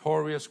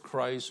victorious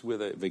Christ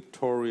with a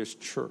victorious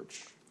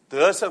church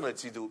得胜的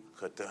基督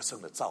和得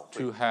胜的教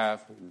会， to have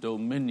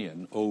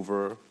dominion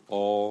over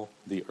all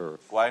the earth.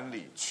 管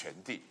理全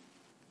地。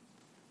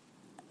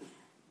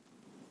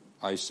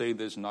 I say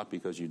this not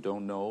because you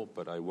don't know,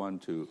 but I want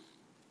to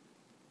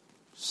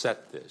set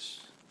this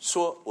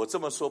我这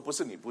么说不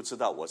是你不知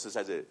道，我是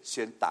在这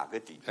先打个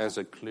底， as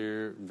a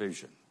clear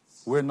vision.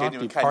 We're 给 not 你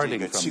们看见一 departing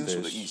个 from 清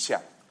楚的意 this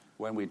象。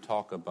 when we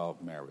talk about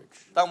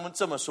marriage. 当我们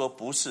这么说，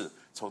不是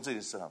从这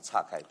件事上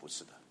岔开，不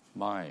是的。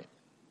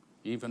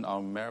 Even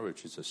our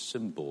marriage is a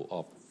symbol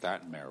of that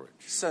marriage.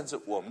 甚至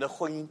我们的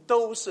婚姻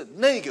都是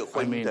那个 I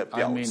婚姻 mean, 的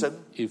表征。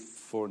 if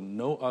for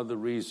no other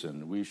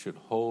reason, we should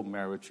hold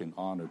marriage in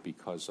honor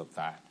because of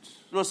that.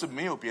 若是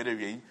没有别的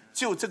原因，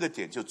就这个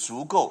点就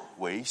足够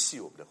维系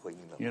我们的婚姻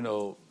了。 You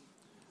know,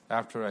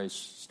 after I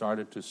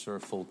started to serve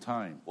full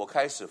time, 我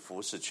开始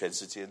服侍全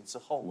时间之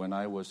后， when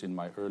I was in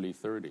my early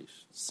 30s,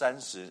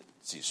 30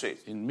几岁，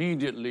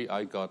 immediately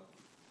I got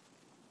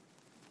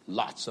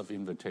lots of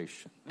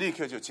invitation 立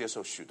刻就接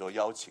受许多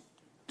邀请，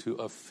 to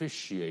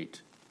officiate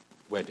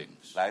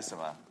weddings. 来什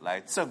么？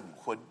来证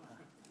婚。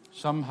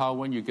 Somehow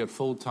when you get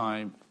full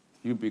time,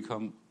 you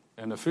become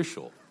an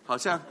official 好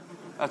像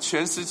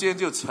全时间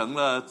就成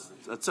了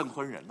证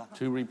婚人了，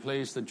 to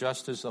replace the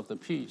justice of the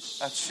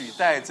peace 取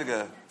代这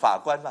个法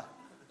官了，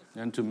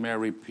 and to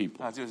marry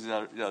people. 就是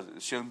要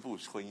宣布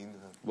婚姻。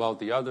 Well,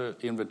 the other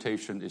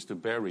invitation is to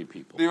bury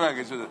people. 另外一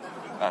个就是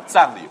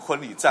葬礼、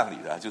婚礼葬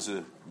礼的，就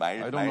是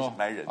埋 I don't know.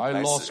 人、 I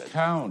埋 lost 死人。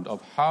 count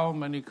of how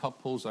many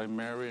couples I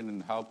married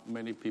and how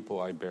many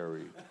people I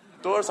buried.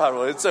 多少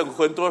人证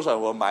婚，多少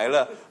我埋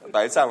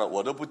葬了，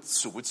我都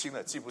数不清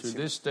了，记不 To 清。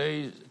 this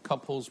day,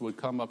 couples would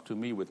come up to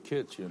me with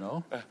kids, you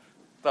know.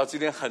 到今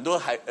天，很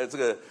多这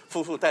个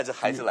夫妇带着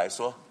孩子来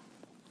说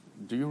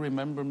Do you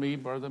remember me,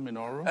 Brother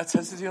Minoru?：“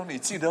 陈师兄，你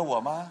记得我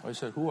吗 I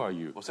said, Who are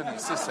you?？” 我说：“你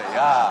是谁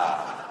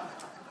呀？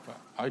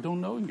 I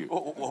don't know you.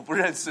 我不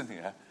认识你。”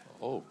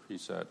 Oh, he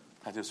said,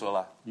 他就说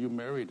了 You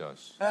married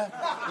us.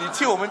 你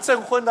替我们证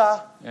婚的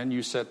啊， And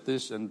you said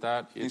this and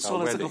that 你 in 说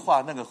our 了这个 wedding.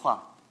 话那个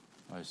话。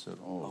 I said,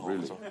 Oh, 我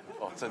really? 说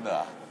真的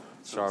啊，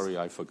 Sorry,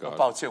 I forgot.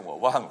 抱歉，我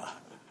忘了。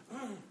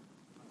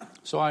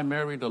 So I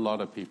married a lot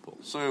of people.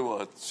 所以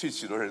我去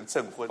许多人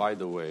证婚， By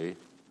the way,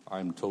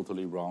 I'm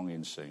totally wrong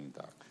in saying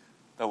that.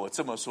 但我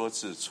这么说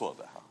是错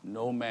的哈。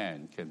 No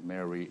man can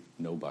marry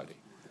nobody.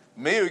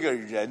 没有一个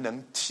人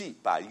能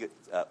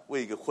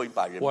为一个婚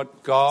把人 What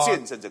God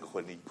见证这个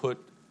婚礼， put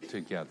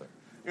together,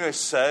 因为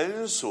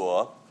神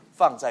所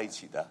放在一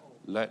起的，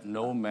 let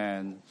no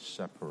man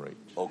separate.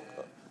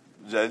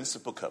 人是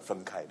不可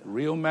分开的。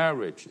 Real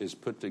marriage is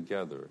put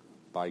together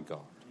by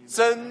God.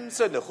 真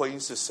正的婚姻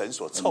是神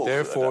所 And 凑合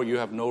therefore, 的， you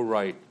have no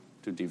right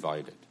to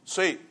divide it.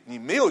 所以你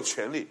没有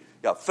权利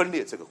要分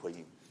裂这个婚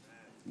姻。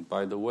 And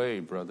by the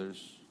way, brothers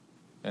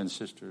and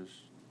sisters,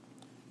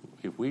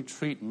 if we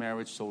treat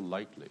marriage so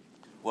lightly,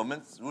 我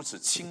们如此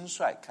轻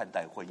率看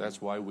待婚姻， that's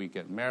why we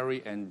get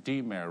married and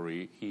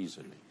demarry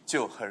easily.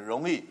 就很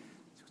容易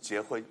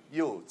结婚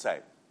又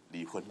再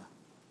离婚了。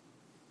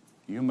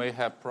 You may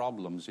have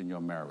problems in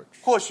your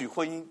marriage. 或许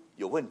婚姻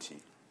有问题，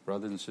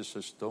 Brothers and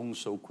sisters, don't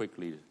so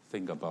quickly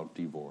think about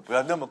divorce. 不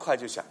要那么快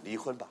就想离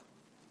婚吧。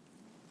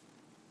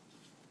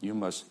 You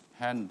must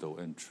handle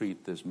and treat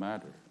this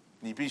matter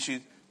你必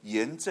须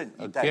严正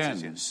以待这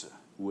件 again 事，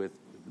 with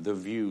the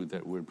view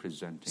that we're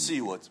presenting. 是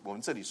以我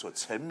们这里所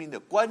陈明的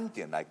观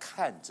点来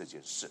看这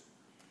件事。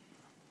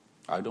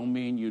 I don't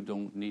mean you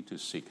don't need to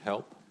seek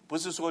help. 不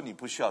是说你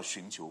不需要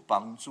寻求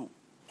帮助，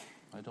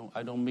 I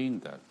don't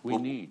mean that. We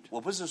need 我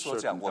不是说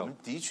这样， certain 我们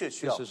help. 的确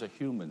需要 This is a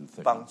human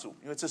thing. 帮助，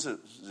因为这是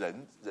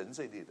人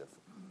这类的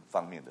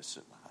方面的事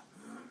嘛。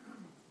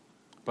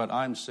 But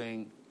I'm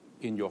saying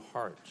in your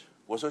heart,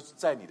 我说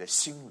在你的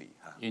心里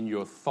哈， in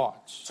your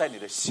thoughts, 在你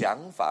的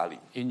想法里，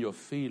 in your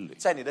feelings,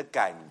 在你的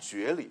感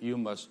觉里， you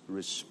must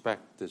respect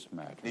this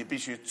matter 你必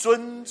须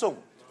尊重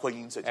婚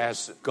姻这件 as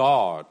事，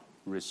 God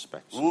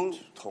respects 如 it.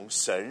 同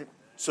神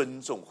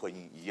尊重婚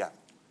姻一样。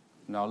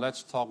 Now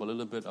let's talk a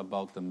little bit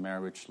about the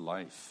marriage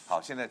life.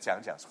 好，现在讲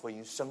讲婚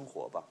姻生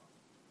活吧。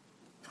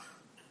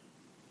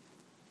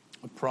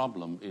 The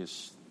problem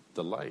is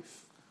the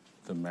life,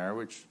 the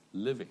marriage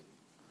living.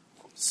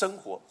 生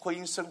活，婚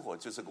姻生活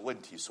就是个问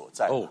题所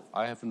在。 Oh,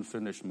 I haven't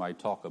finished my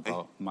talk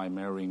about my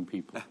marrying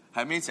people.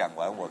 还没讲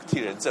完，我替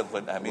人证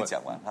婚还没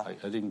讲完哈。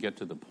 I didn't get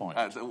to the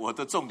point. 我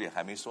的重点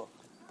还没说。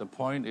 The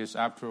point is,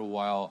 after a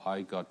while,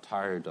 I got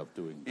tired of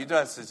doing 一 that.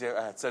 段时间，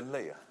哎，真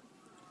累啊。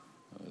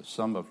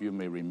 Some of you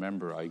may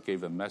remember I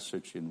gave a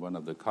message in one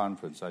of the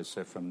conference. I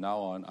said, from now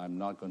on, I'm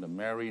not going to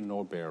marry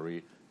nor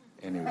bury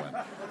anyone.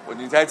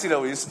 你还记得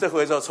我一次这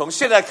回说，从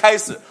现在开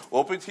始，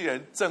我不替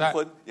人证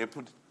婚，也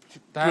不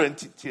人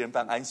替人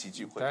办安息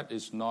聚会。 That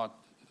is not,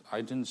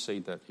 I didn't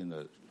say that in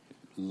a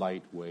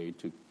light way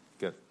to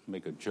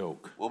make a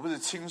joke, 我不是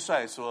轻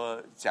率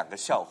说讲个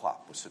笑话，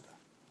不是的，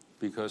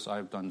 because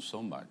I've done so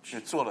much. 你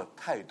做了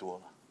太多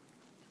了。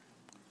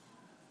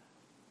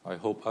 I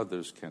hope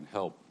others can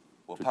help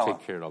我 to 盼望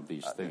take care of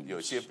these 有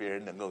things. 些别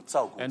人能够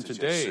照顾 And 这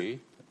件事。 today,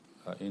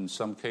 in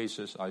some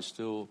cases, I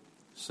still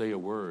say a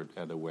word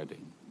at a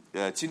wedding.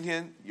 今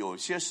天有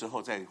些时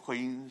候在婚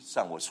姻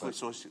上，我会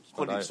说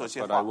婚 But 礼说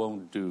些 I 话，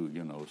 won't do,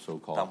 当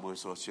so-called 不会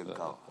说宣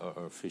告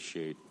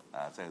officiate.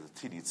 在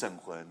替你证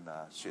婚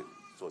啊，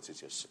做这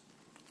些事。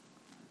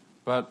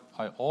 But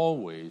I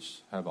always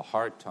have a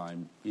hard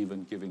time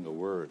even giving a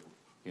word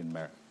in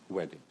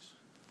weddings.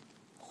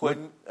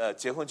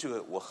 结婚聚会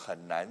我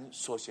很难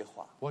说些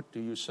话， What do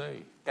you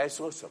say? 该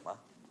说什么？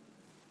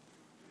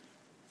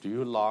 Do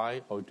you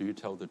lie or do you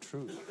tell the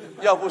truth?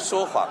 要不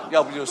说谎，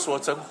要不就说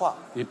真话，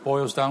 It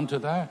boils down to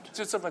that.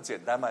 就这么简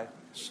单吗？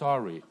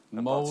 Sorry,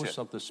 most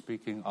of the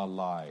speaking are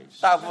lies.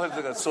 大部分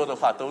这个说的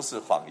话都是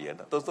谎言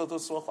的，都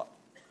说谎，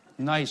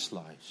 Nice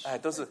lies. 哎，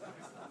都是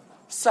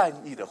善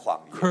意的谎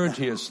言，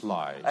 Courteous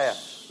哎呀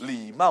lies.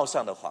 礼貌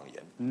上的谎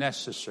言，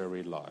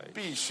 Necessary lies.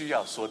 必须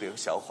要说点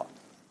小谎。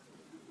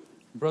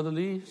 Brother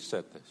Lee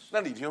said this.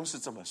 那李平庸是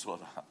这么说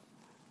的。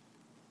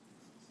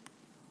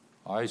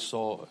 I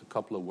saw a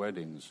couple of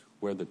weddings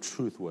where the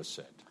truth was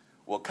said.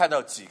 我看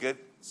到几个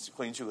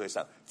婚姻聚会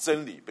上，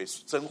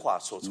真话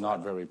说出来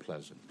Not 了， very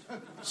pleasant.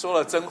 说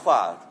了真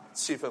话，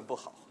气氛不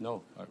好。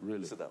 No,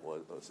 really. 是的，我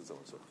是这么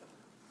说的。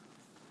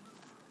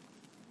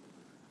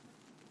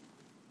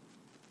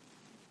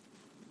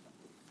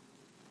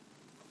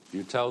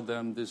 You tell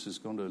them this is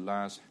going to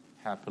last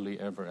happily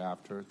ever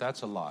after.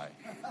 That's a lie.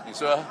 你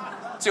说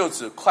就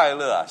此快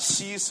乐啊，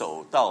携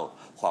手到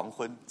黄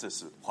昏，这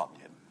是谎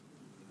言。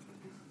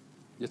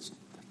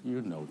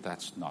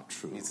 That's not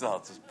true. 你知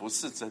道这不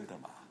是真的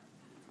吗？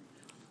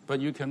 But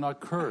you cannot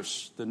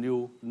curse the 那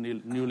又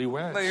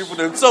newlyweds. 不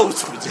能咒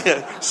诅这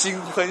些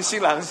新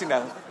郎新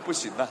娘，不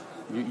行啊。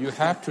 You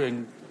have to,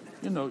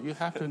 you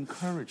have to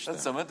encourage 那 them.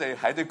 怎么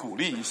还得鼓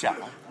励一下？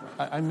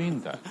 I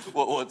mean that.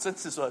 我真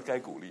是说该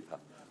鼓励啊，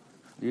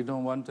 You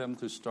don't want them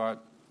to start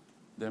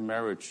their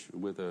marriage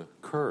with a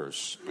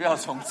curse. 不要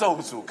从咒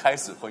诅开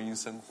始婚姻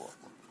生活，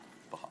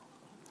不好。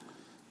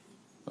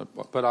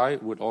 But I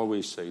would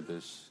always say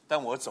this.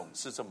 但我总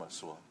是这么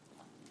说，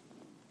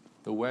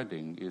 The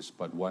wedding is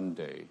but one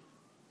day.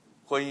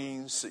 婚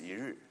姻是一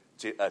日，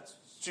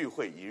聚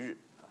会一日，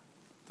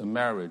 The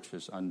marriage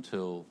is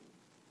until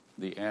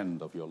the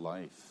end of your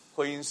life.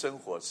 婚姻生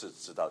活是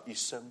直到一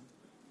生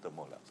的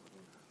末了。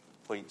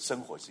婚姻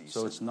生活是一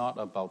So 生， it's not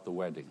about the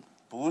wedding.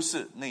 不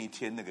是那一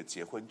天那个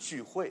结婚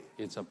聚会，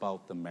 It's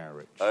about the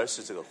marriage. 而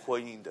是这个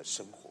婚姻的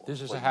生活。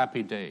 This is 婚 a 姻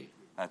happy day,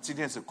 今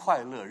天是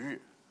快乐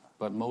日，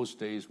 but most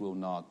days will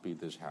not be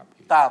this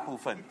happy. 大部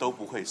分都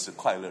不会是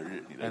快乐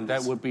日。你的 And 日 that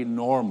子 would be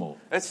normal.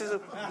 其实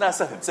那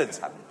是很正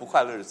常，不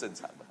快乐是正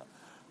常的。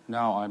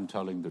Now I'm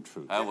telling the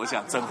truth. 我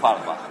讲真话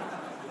了吧？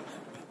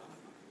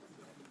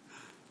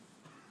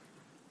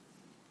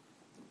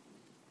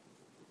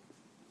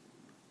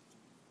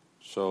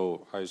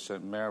 So I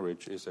said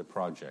marriage is a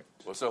project.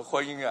 我说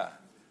婚姻啊，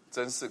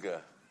真是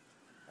个，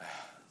哎呀，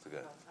这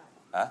个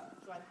啊，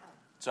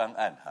专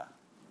案哈，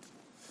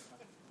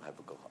还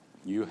不够好。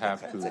 You have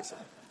再想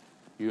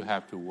you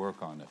have to work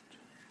on it.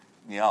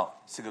 你要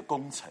是个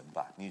工程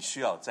吧，你需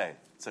要在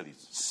这里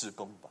施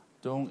工吧。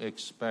 Don't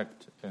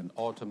expect an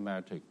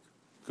automatic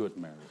good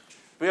marriage.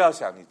 不要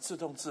想你自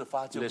动自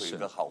发就会有一 Listen,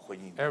 个好婚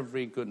姻。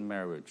 every good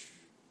marriage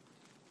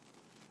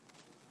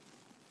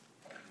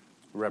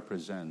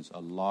represents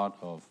a lot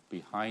of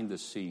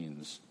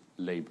behind-the-scenes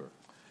labor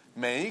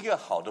每一个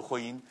好的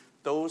婚姻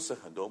都是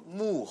很多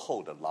幕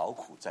后的劳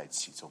苦在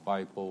其中，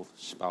 by both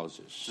是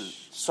spouses.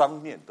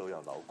 双面都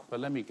要劳苦。 But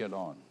let me get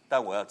on.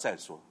 但我要再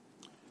说，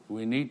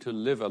 We need to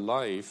live a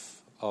life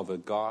of a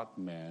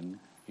God-man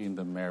in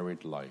the married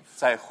life.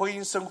 在婚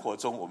姻生活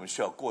中，我们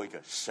需要过一个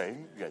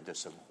神人的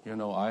生活。 You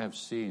know, I have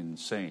seen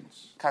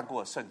saints. 看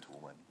过圣徒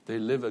们 They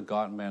live a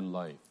God-man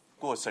life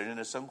过神人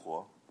的生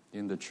活，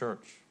 in the church,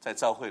 在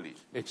教会里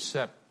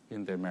except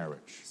in their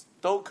marriage.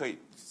 都可以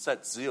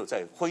只有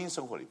在婚姻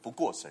生活里不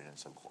过神人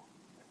生活。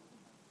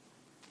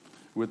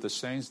 With the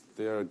saints,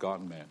 they're a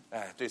God-man.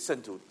 哎，对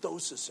圣徒都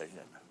是神人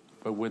了，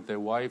 But with their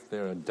wife,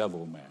 they're a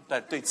devil man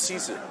但对妻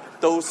子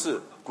都是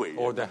鬼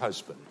or 人， their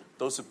husband.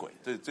 都是鬼。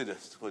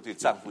或对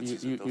丈夫其 You,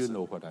 实 you, 都 you 是。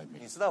 know what I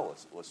mean. 你知道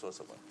我说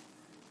什么？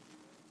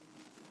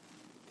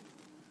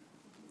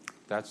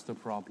 That's the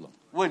problem.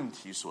 问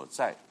题所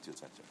在就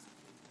在这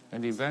儿。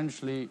 And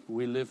eventually,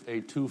 we live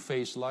a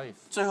two-faced life.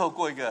 最后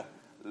过一个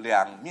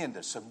两面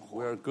的生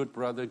活。 We're a good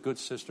brother, good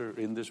sister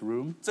in this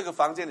room. 这个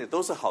房间里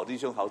都是好弟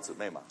兄好姊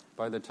妹嘛，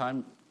 By the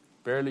time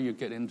barely you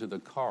get into the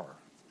car,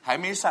 还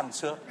没上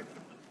车，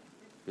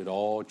 it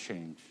all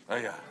changed. 哎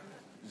呀，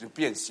你就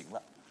变形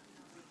了。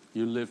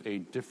 You live a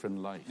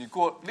different life. 你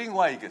过另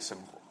外一个生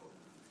活，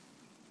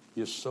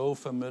 You're so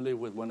familiar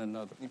with one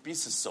another. 你彼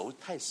此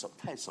太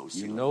熟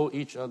悉 You 了。 know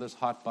each other's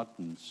hot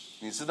buttons.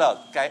 你知道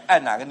该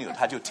按哪个钮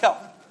他就跳，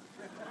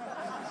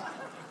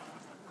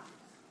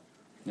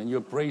 And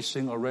you're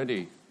bracing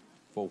already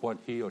for what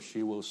he or she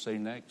will say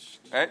next.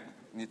 哎，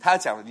他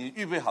讲了，你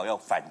预备好要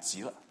反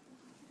击了，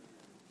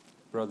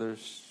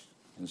 Brothers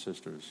and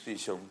sisters, 弟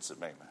兄姊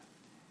妹们，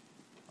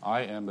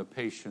 I am a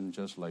patient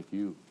just like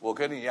you. 我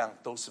跟你一样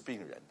都是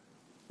病人。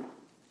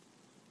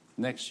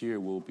 Next year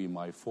will be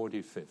my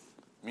 45th.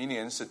 明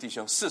年是弟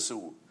兄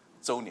45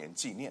周年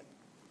纪念，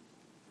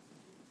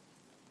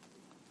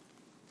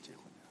结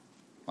婚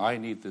了， I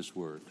need this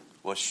word,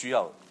 我需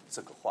要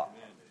这个话，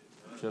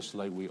 just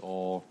like we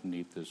all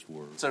need this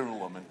word. 正如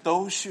我们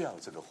都需要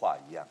这个话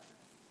一样。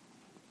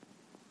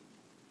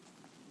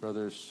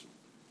 Brothers,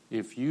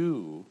 if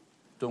you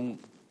don't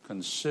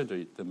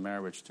consider the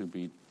marriage to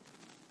be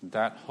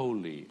that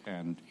holy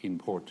and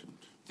important,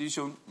 弟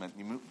兄们，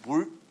你们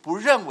不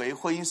认为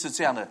婚姻是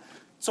这样的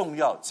重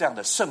要、这样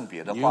的圣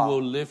别的 you 话，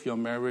 will live your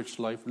marriage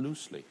life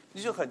loosely,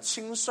 你就很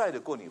轻率的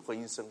过你婚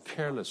姻生活。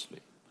 carelessly.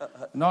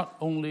 Not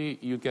only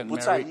you get 不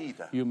在意 married,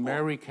 的。 you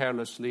marry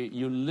carelessly,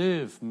 you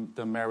live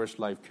the marriage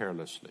life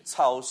carelessly.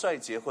 草率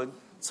结婚，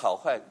草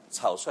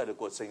率的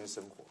过婚姻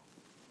生活，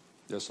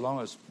 As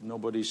long as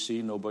nobody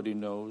see, nobody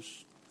knows.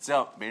 只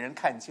要没人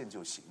看见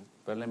就行，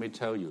 But let me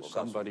tell you,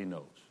 somebody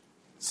knows.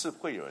 是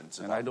会有人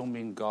知 And 道 I。don't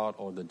mean God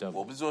or the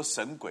我 devil. 不是说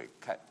神鬼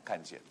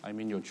看见， I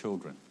mean your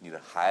children. 你的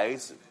孩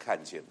子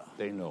看见了，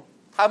 They know.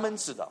 他们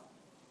知道，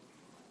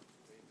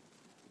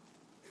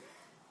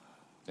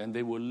 And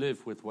they will live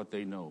with what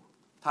they know.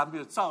 他们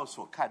就照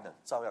所看的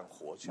照样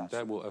活下 And 去，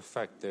 that will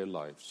affect their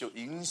lives. 就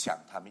影响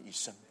他们一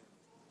生。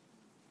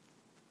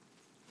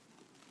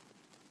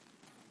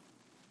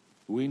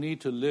 We need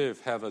to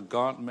have a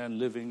God-man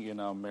living in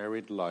our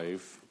married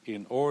life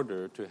in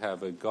order to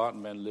have a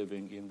God-man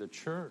living in the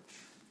church.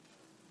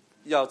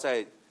 要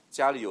在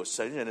家里有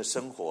神人的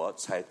生活，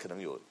才可能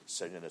有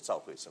神人的教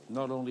会生活。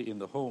 Not only in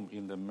the home,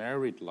 in the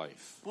married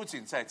life. 不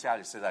仅在家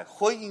里，是在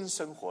婚姻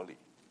生活里。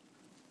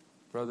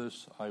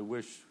 Brothers, I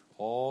wish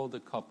all the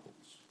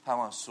couples 盼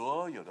望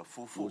所有的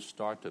夫妇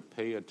will，start to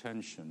pay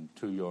attention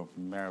to your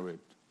married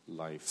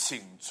life.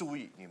 请注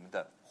意你们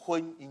的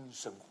婚姻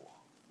生活。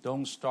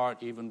 Don't start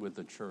even with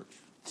the church.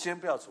 先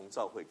不要从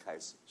教会开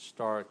始，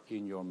 Start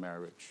in your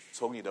marriage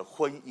从你的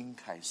婚姻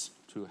开始，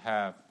 to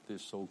have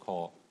this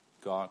so-called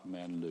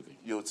God-man living.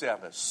 有这样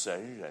的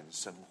神人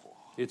生活，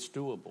 It's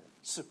doable.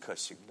 是可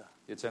行的，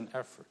 It's an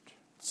effort.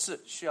 是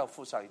需要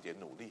付上一点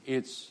努力，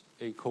 It's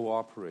a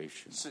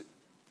cooperation. 是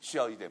需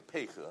要一点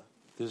配合，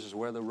 This is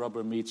where the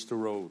rubber meets the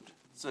road.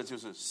 这就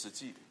是实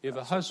际。 If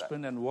a 所在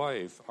husband and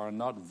wife are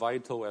not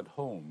vital at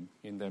home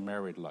in their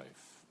married life,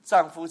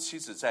 丈夫妻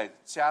子在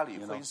家里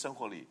婚姻生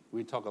活里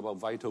we talk about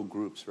vital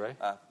groups, right?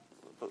 啊，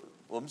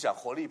我们讲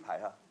活力牌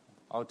啊，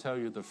 I'll tell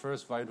you the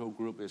first vital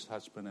group is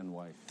husband and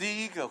wife.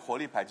 第一个活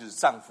力牌就是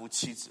丈夫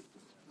妻子，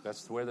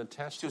 That's where the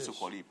test 就是 is.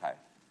 活力牌，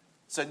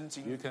真 You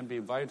金 can be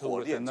vital with 火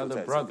炼就 another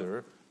在这里。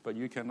 brother, but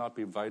you cannot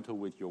be vital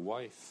with your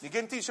wife. 你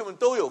跟弟兄们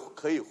都有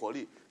可以活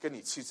力，跟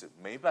你妻子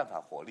没办法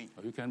活力。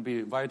 You can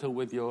be vital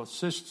with your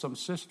some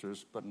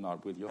sisters, but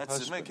not with your 那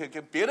姊妹 husband. 可以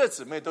跟别的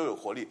姊妹都有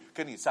活力，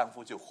跟你丈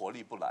夫就活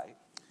力不来。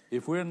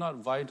 If we're not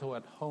vital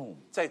at home,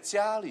 在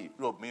家里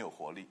若没有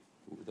活力，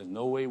 there's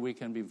no way we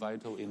can be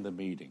vital in the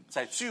meeting.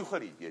 在聚会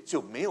里也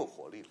就没有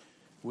活力了。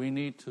 We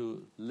need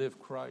to live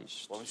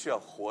Christ 我们需要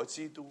活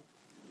基督，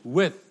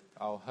 with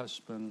our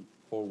husband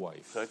or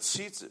wife 和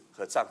妻子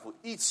和丈夫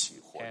一起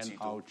活基 and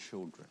督， our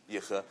children. 也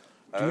和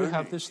Do you 儿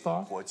have 女 this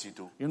thought? 活基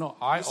督。 You know,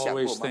 I 你想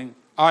过 always 吗？ think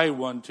I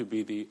want to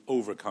be the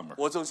overcomer.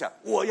 我总想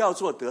我要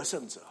做得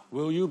胜者。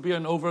 Will you be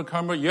an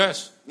overcomer?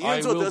 Yes, 你愿 I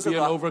意做 will 得胜 be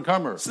吗 an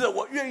overcomer. 是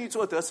我愿意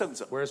做得胜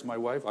者。 Where's my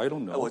wife? I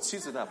don't 我 know. 妻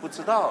子呢？不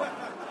知道。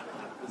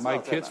 My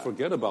不知道在 kids 哪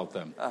forget about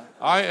them.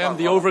 I am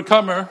the 忘了。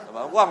 overcomer.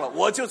 忘了，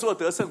我就做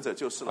得胜者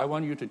就是了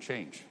I。want you to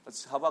change.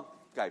 好不好？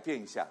改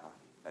变一下啊，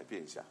改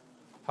变一下，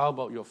 How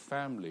about your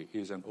family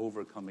is an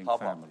overcoming 好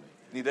不好 family?？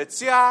你的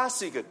家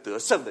是一个得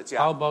胜的 How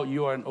家， about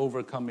you are an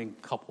overcoming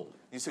couple?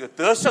 你是个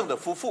得胜的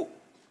夫妇。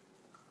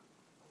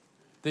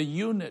 The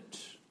unit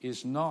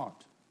is not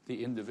the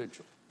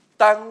individual.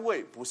 单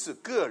位不是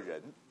个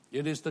人，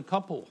 It is the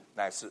couple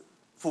乃是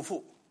夫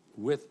妇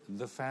with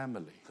the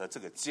family. 和这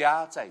个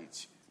家在一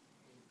起。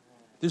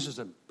 This is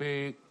a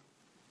big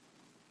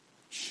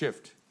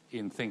shift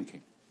in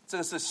thinking. 这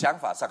个是想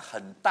法上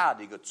很大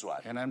的一个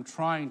转， And I'm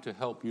trying to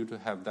help you to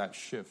have that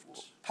shift.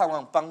 盼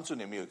望帮助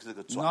你们有这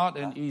个转。 Not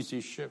an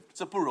easy shift.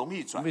 这不容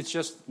易转 If，it's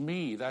just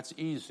me, that's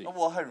easy.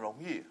 我很容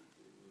易。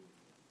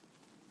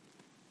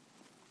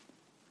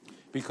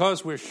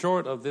 Because we're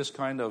short of this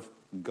kind of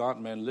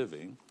God-man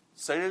living,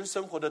 神人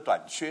生活的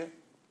短缺，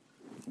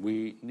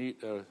 we need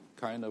a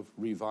kind of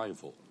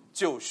revival.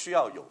 就需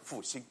要有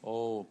复兴。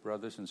 Oh,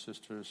 brothers and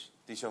sisters,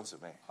 弟兄姊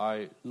妹，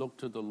 I look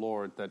to the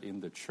Lord that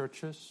in the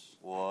churches,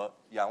 我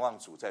仰望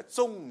主在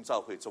众教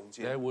会中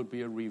there 间， would be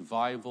a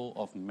revival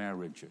of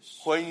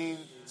marriages. 婚姻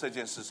这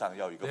件事上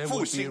要有一个 There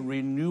复 would be a 兴，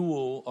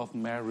 renewal of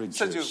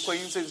甚至 marriages. 婚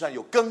姻这件事上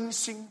有更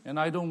新。 And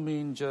I don't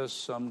mean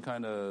just some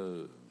kind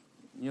of,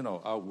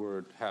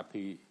 outward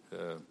happy,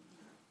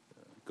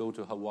 go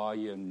to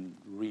Hawaii and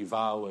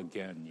revow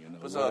again,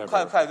 不是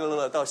快 whatever. 快乐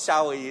乐到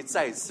夏威夷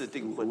再次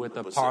订婚， With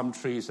the 不是 palm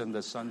trees and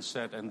the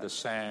sunset and the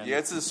sand.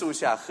 椰子树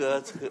下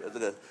喝这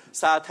个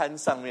沙滩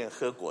上面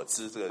喝果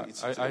汁，这个一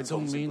起 I 这个 don't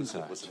冲击 mean 不是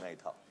that. 不是那一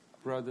套。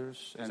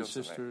 Brothers and 弟兄姊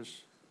妹。 sisters,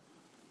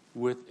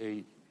 with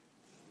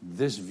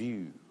this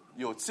view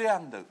有这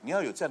样的，你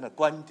要有这样的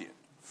观点，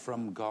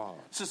 from God,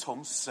 是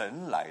从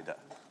神来的。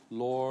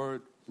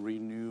 Lord,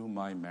 renew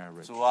my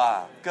marriage. 主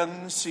啊，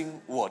更新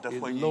我的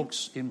It 婚姻，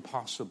 looks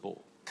impossible.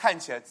 看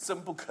起来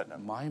真不可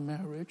能。 My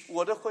marriage?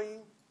 我的婚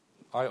姻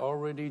I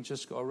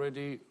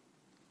already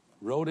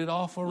wrote it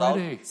off 老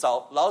already.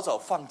 早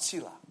放弃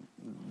了。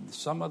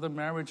 Some other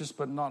marriages,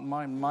 but not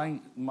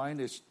mine.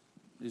 Mine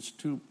is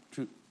too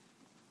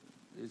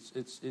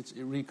it's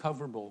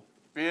irrecoverable.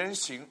 别人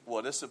行，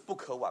我的是不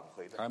可挽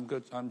回的，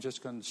 I'm just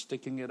going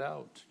sticking it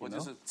out. 我 You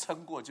就 know, 是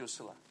撑过就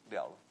是了，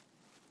了了。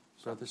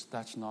 brothers,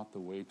 that's not the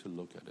way to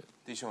look at it.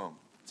 弟兄们，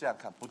这样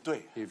看不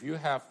对。 If you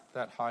have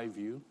that high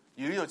view,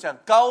 有这样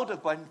高的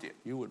观点，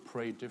 you would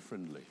pray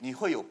differently. 你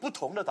会有不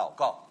同的祷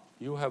告，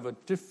 You have a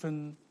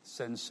different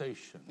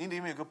sensation. 你里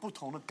面有个不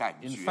同的感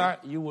In 觉，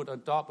 fact, you would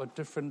adopt a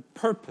different 你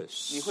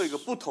purpose 会有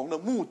个不同的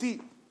目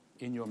的，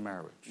 in your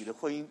marriage. 你的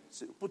婚姻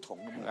是有不同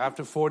的目的。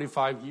 After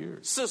 45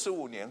 years,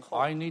 45年后，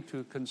 I need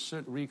to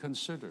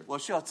reconsider. 我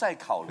需要再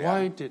考 Why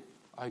量， did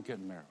I get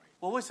married?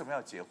 我为什么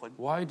要结婚？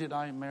 Why did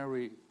I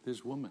marry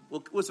this woman?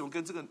 我为什么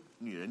跟这个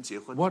女人结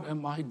婚？ What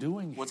am I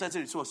doing 我 here? 在这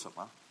里做什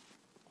么？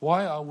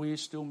 Why are we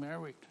still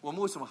married? 我们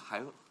为什么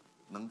还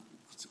能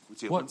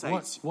结婚 What, 在一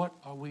what, 起？ what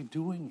are we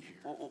doing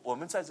here? 我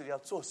们在这里要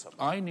做什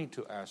么？ I need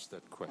to ask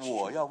that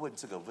我 question. 要问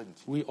这个问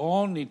题， We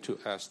all need to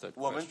ask that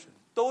我们 question.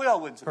 都要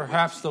问这个问题。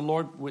 Perhaps the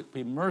Lord would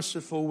be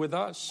merciful with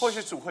us. 或许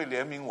主会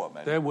怜悯我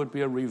们， There would be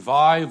a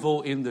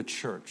revival in the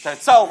church, 在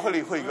教会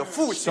里会有一个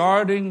复兴，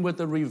 starting with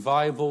the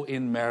revival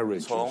in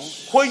从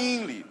marriages. 婚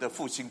姻里的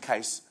复兴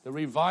开始。 The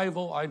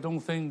revival, I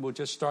don't think, will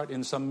just start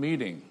in some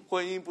meeting.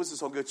 婚姻不是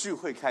从个聚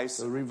会开 The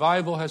始，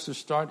 revival has to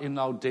start in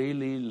our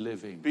daily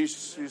living, 必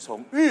须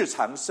从日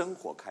常生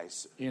活开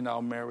始， in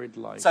our married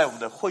life. 在我们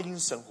的婚姻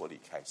生活里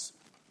开始。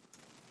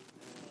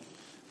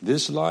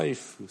 This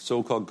life,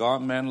 so-called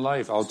God-man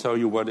life, I'll tell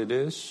you what it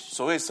is.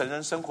 所谓神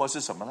人生活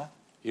是什么呢？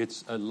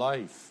 It's a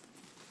life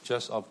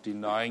just of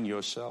denying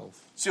yourself,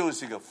 就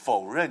是一个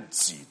否认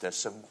己的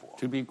生活，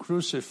 to be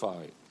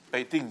crucified,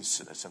 被钉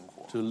死的生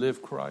活， to live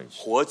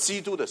Christ. 活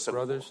基督的生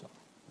活。 Brothers,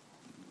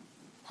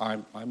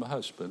 I'm a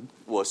husband.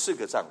 我是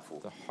个丈夫，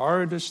 The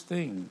hardest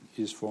thing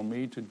is for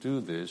me to do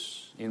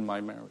this in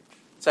my marriage,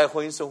 在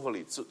婚姻生活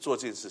里做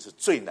这件事是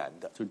最难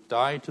的， to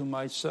die to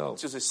myself,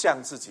 就是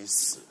向自己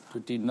死， to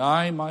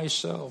deny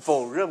myself,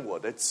 否认我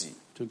的己，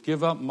 to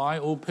give up my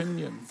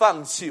opinion,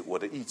 放弃我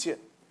的意见，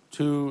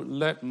 to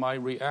let my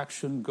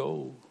reaction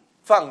go,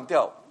 放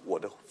掉我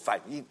的反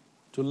应，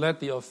 to let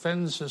the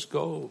offenses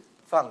go,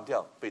 放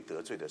掉被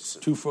得罪的事，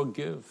 to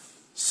forgive,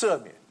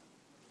 赦免，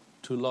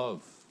 to love.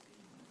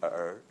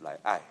 而来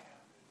爱，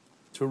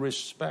 to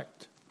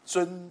respect,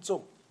 尊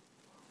重、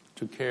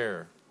 to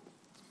care,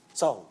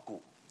 照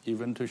顾，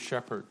 even to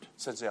shepherd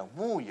甚至要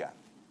牧养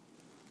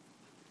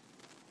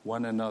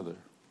one another.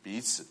 彼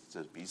此，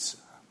这是彼此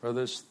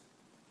Brothers,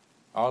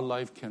 our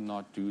life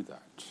cannot do that.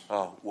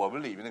 啊！我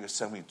们里面那个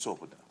生命做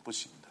不得，不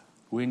行的。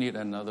 We need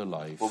another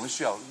life, 我们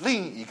需要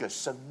另一个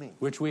生命，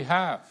 which we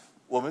have.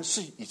 我们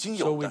是已经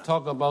So 有 we 的。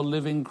 talk about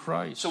living 所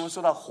Christ. 以我们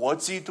说到活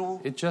基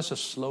督， It's just a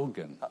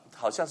slogan.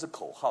 好像是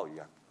口号一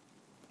样，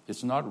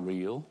 It's not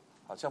real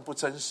好像不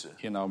真实。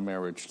 in our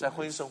marriage 在 life.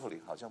 婚姻生活里，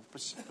好像不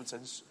行，不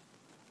真实。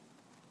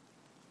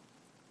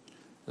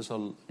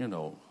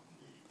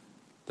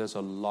 There's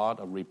a lot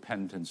of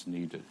repentance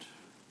needed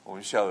我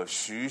们需要有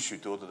许许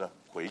多多的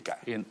悔改，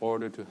 in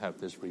order to have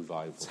this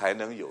revival 才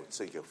能有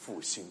这个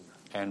复兴，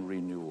 and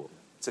renewal.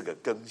 这个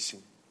更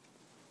新。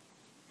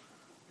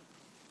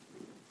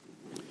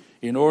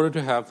 In order to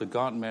have the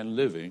God-man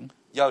living,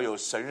 要有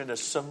神人的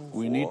生活，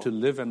 we need to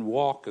live and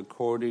walk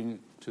according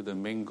to the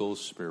mingled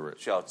spirit.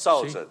 需要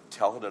照着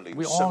调和的灵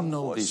We all 生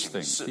know 活 these 行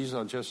things. 事。 These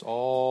are just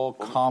all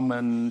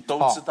common 都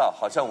知 talk. 道，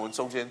好像我们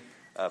中间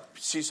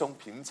稀松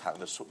平常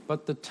的说， But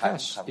the 谈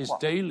test 谈 is 话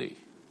daily.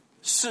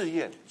 试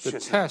验 The 却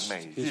是 test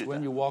每 is 日 when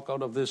的。 you walk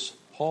out of this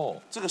hall.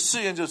 这个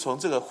试验就从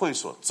这个会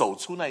所走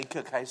出那一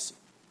刻开始。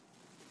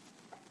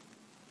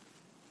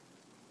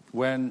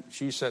 When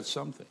she said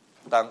something,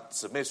 当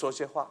姊妹说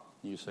些话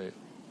you say,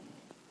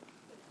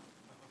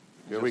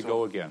 here we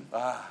go again.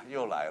 啊，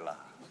又来了，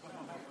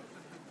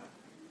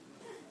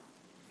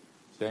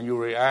 Then you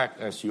react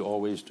as you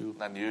always do.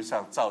 那你就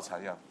像照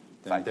常一样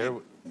Then 反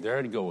there 应，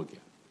 they go again.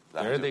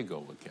 There they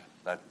go again.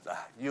 那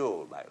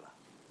又来了，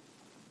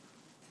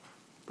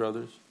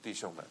 Brothers, 弟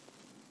兄们，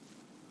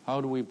 how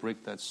do we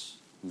break that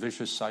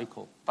vicious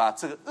cycle? 把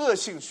这个恶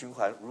性循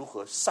环如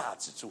何刹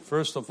止住？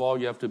 First of all,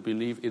 you have to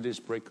believe it is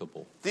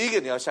breakable. 第一个，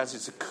你要相信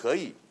是可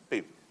以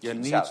被 It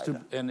停下 needs 来 to, 的；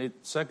 and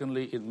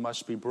secondly, it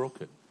must be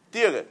broken.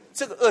 第二个，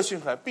这个恶性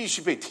循环必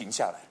须被停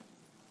下来。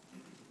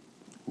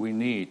 We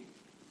need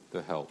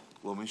the help.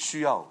 我们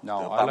需要得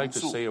Now, I 帮 like to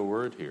助。 say a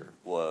word here.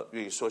 我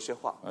愿意说些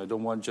话， I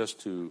don't want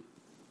just to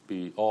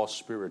be all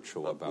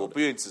spiritual 我 about 不 it.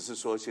 愿意只是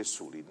说一些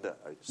属灵的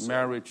而已。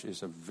 Marriage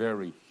is a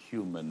very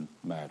human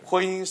matter.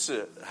 婚姻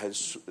是很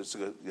属这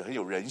个很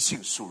有人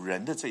性、属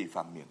人的这一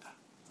方面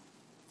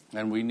的，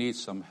 And we need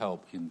some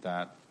help in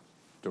that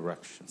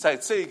direction. 在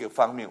这个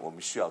方面，我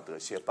们需要得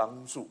些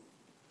帮助。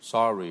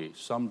 Sorry,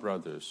 some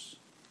brothers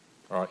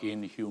are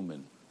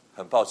inhuman.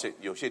 很抱歉，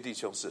有些弟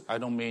兄是 I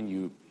don't mean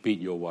you beat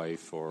your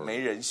wife or 没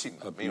人性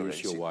的，没有人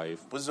abuse your 性。 wife.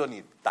 不是说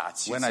你打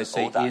妻 When I 子、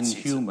 say 殴打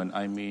妻子。 inhuman,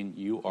 I mean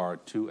you are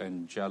too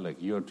angelic.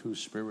 You are too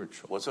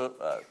spiritual. 我说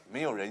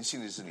没有人性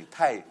的是你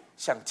太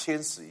像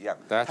天使一样，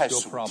 That's 太 your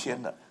属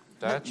天了。 problem.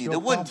 那 That's 你 your 的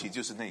问 problem. 题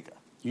就是那个，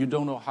 You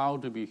don't know how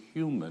to be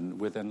human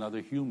with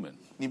another human.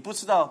 你不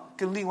知道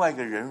跟另外一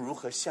个人如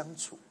何相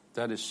处。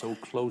 That is so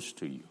close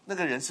to you. 那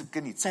个人是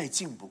跟你再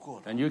近不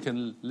过的， And you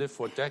can live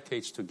for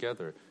decades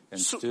together and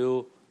So-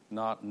 still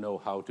not know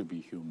how to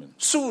be human.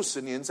 数十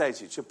年在一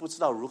起却不知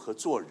道如何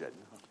做人。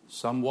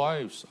 Some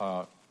wives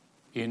are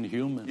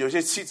inhuman 有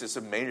些妻子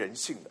是没人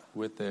性的，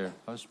 with their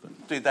husband.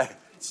 对待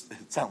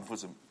丈夫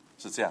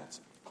是这样子。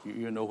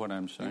 You know what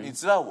I'm 你 saying?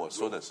 知道我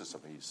说的是什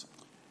么意思？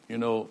 You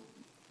know,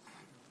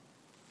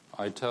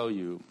 I tell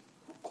you,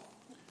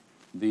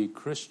 the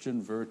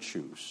Christian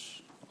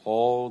virtues,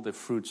 all the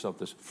fruit of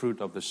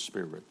the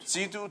Spirit,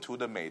 基督徒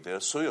的美德，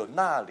所有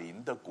纳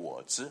灵的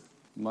果子，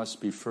 must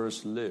be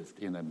first lived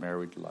in a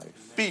married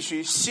life. 必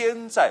须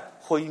先在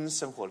婚姻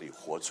生活里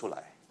活出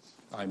来。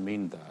 I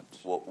mean that.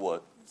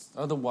 我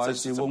Otherwise, it 这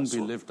是怎么 won't be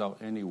说？ lived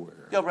out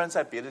anywhere. 要不然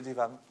在别的地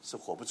方是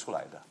活不出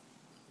来的。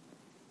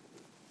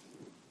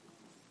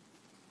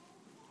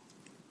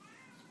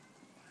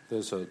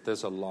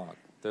 There's a lot.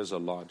 There's a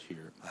lot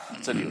here.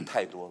 这里有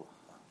太多了。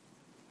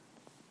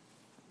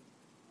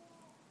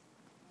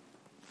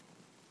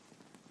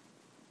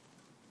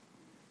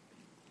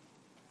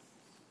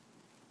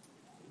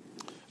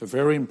 A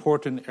very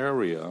important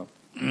area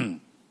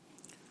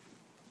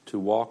to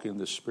walk in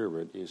the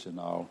Spirit is in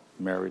our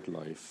married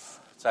life.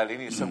 在邻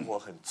里生活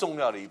很重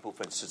要的一部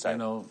分是在 You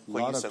know, a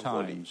婚姻 lot of 生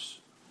活里。 times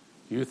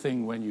you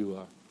think when you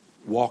are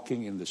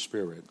walking in the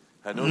Spirit,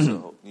 很多时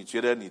候，你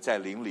觉得你在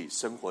邻里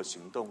生活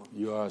行动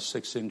you are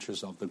 6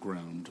 inches off the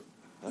ground.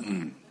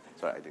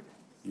 Sorry, I didn't.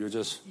 You're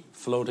just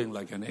floating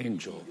like an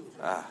angel.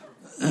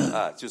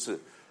 就是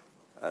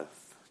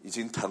已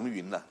经腾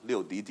云了，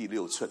离地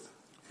6寸，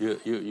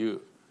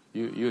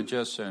 You're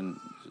just an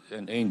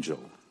angel.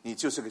 你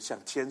就是个像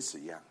天使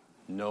一样。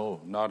 No,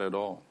 not at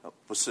all.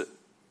 不是，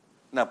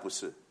那不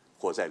是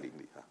活在邻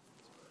里啊，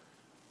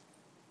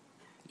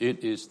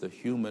 It is the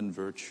human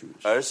virtues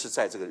而是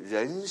在这个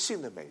人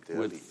性的美德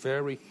with 里，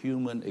 very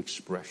human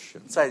expression.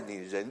 在你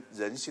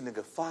人性那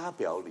个发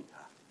表里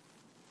啊，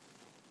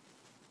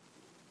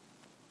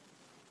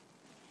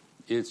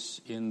 It's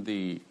in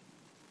the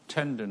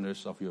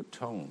tenderness of your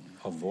tone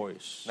of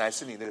voice. 乃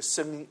是你那个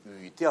声音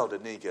语调的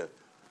那个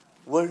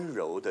温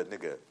柔的那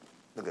个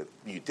那个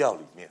语调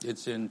里面。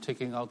 It's in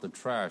taking out the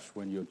trash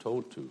when you're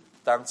told to.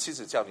 当妻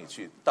子叫你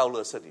去倒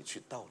垃圾，你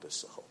去倒的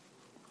时候，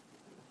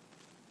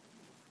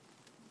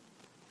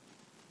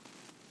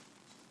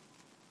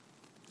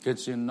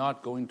 It's in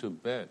not going to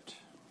bed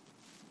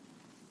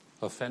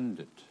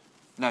offended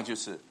那就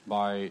是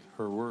by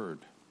her word.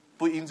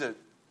 不因着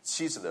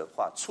妻子的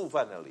话触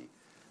犯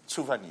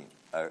你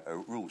而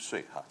入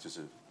睡哈，就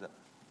是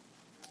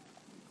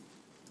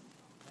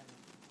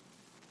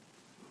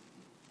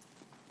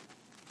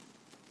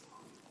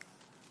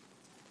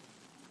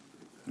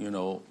You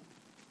know,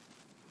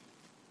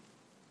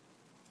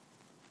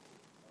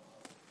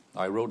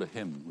 I wrote a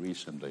hymn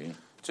recently.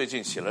 最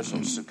近写了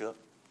首诗歌，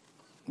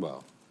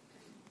 Well,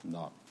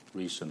 not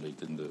recently,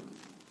 in the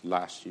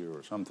last year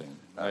or something.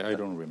 I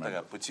don't 大概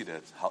remember. 不记得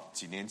好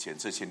几年前，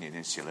这些年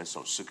前写了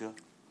首诗歌，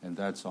 And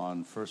that's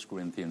on 1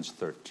 Corinthians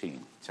 13,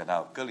 讲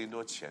到哥林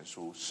多前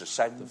书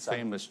13 the 章，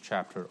 famous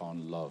chapter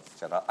on love.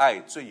 讲到爱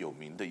最有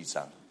名的一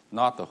章，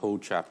 Not the whole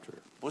chapter,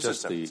 不是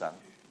just 整章，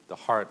 the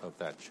heart of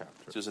that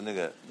chapter. 就是那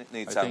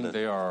一 I 章 think 的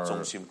they are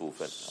中心部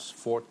分，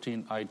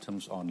 14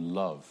 items on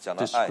love, 讲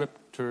到爱。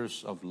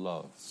 descriptors of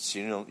love.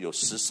 形容有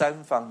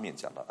13方面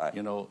讲到爱。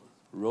 You know,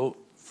 1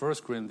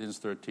 Corinthians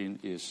 13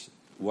 is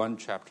one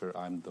chapter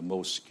I'm the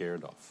most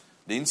scared of.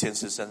 林前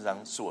13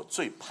章是我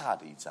最怕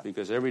的一章，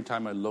 Because every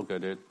time I look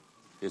at it,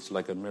 it's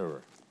like a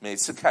mirror. 每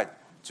次看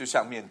就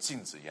像面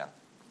镜子一样。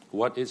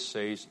 What it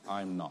says,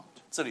 I'm not.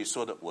 这里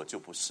说的我就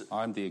不是，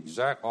 I'm the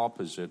exact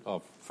opposite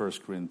of 1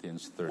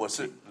 Corinthians 我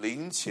是 13.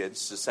 林前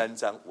13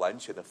章完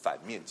全的反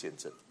面见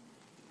证，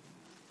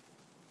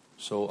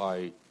 So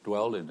I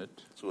dwell in it.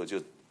 所以我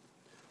就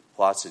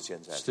花时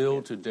间在里 Still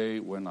面。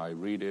 today, when I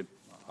read it,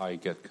 I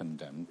get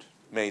condemned.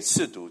 每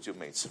次读就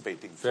每次被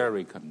定罪，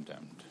 Very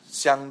condemned.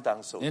 相当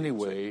受定罪。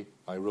 Anyway,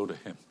 I wrote a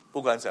hymn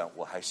不管怎样，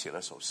我还写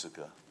了首诗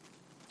歌，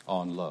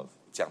 on love,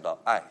 讲到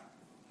爱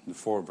in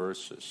 4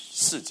 verses.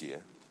 4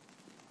节。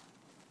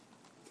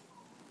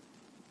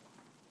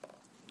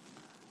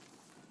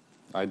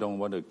 I don't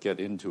want to get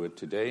into it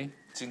today,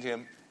 今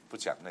天不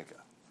讲那个，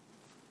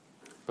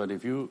 but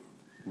if you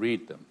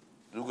read them,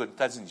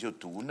 但是你就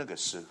读那个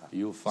诗哈，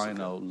 you'll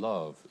find out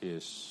love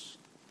is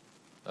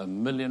a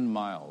million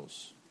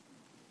miles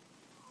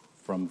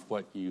from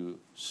what you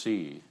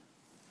see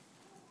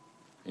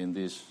in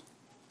these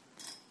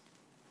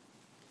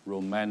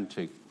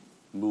romantic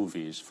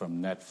movies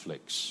from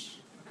Netflix.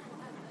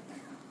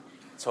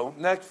 从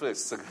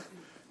Netflix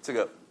这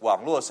个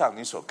网络上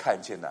你所看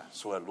见的，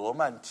所谓罗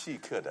曼蒂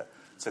克的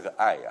这个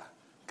爱啊，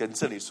跟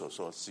这里所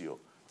说是有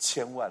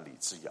千万里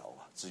之遥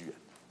啊之远。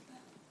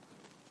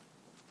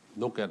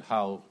 Look at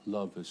how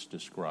love is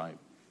described.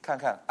 看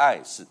看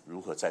爱是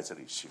如何在这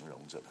里形容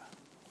着的。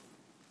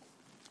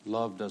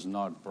 Love does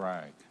not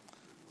brag.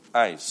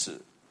 爱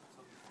是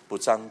不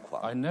张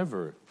狂。 I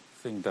never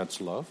think that's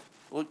love.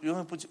 我永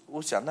远不，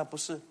我想那不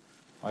是，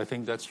 I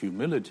think that's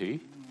humility,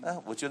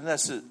 我觉得那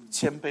是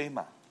谦卑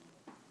嘛。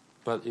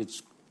 but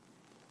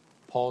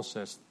Paul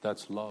says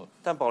that's love.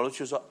 但保罗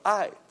却说，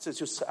爱这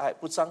就是爱，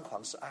不张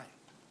狂是爱。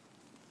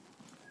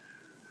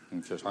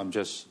 I'm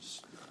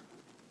just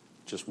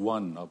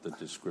one of the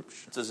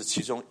descriptions. 这是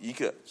其中一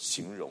个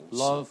形容词。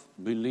 Love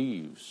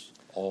believes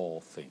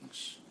all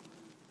things.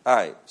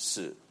 爱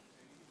是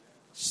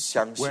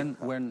相信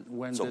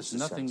When 总 there's 是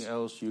相 nothing 信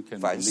else you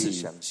can 凡事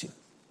believe, 相信。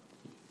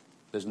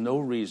 there's no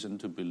reason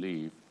to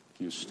believe,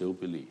 you still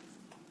believe.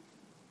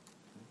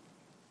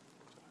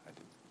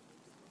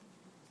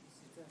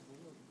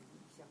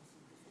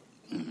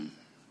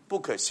 不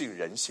可信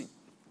人性。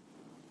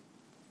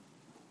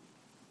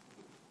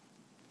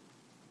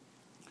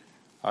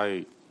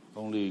 I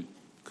only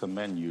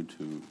commend you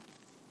to,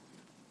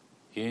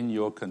 in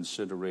your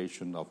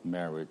consideration of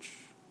marriage,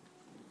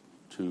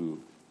 to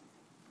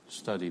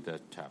study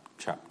that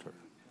chapter.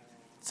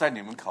 在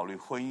你们考虑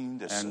婚姻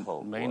的时 And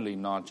候， mainly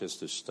not just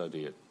to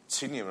study it,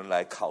 请你们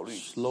来考虑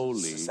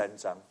Slowly 13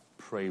章，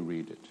 pray,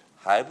 read it,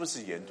 还不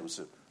是研读，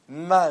是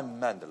慢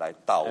慢的来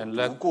导 and 读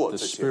let 过 the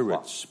这些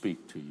话 Spirit，speak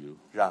to you,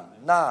 让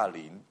那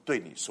灵对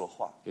你说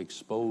话，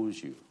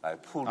 expose you. 来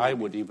铺 I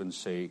路 would even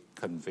say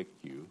convict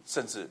you,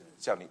 甚至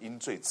叫你因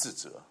罪自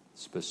责，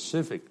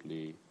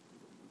 specifically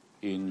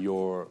in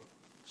your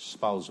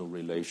spousal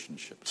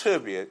relationships. 特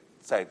别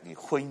在你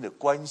婚姻的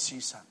关系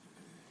上。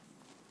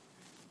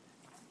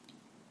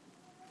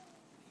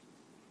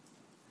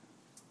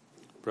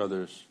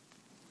 Brothers,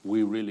 we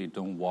really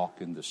don't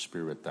walk in the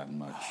Spirit that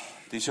much.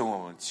 弟兄们，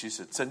我们其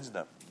实真正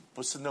的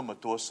不是那么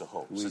多时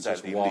候 We 是在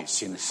just 灵里 walk in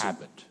行事，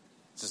 habit.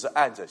 只是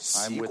按着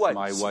I'm 习 with 惯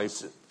my 行 wife,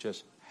 事。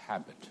 just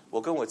habit,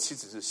 我跟我妻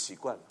子是习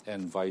惯了，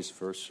 and vice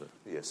versa.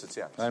 也是这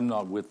样子。 I'm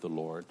not with the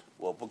Lord,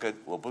 我不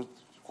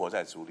活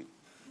在主里，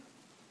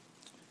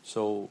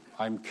 so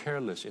I'm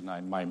careless in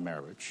my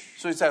marriage.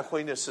 所以在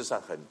婚姻的事上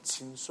很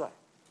轻率，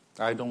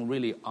 I don't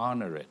really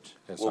honor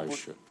it as 我 I 不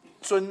should.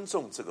 尊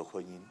重这个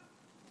婚姻。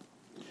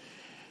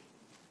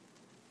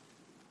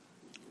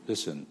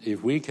 Listen,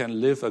 if we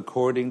can live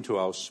according to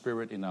our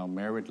spirit in our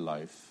married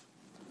life,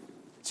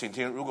 请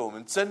听，如果我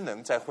们真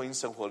能在婚姻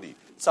生活里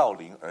照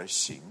灵而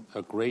行，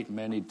 a great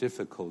many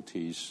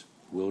difficulties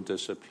will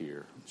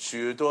disappear.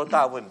 许多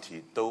大问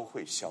题都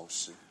会消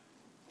失。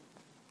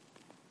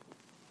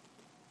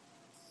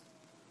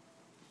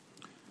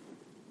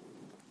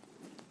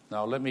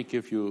Now, let me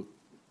give you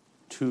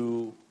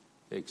 2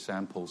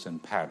 examples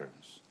and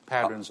patterns.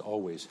 Patterns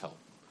always help.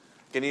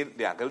 给你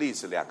2个例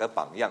子2个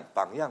榜样，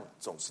榜样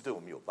总是对我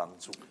们有帮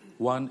助。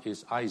 One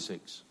is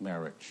Isaac's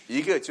marriage.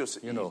 一个就是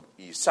You know,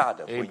 以撒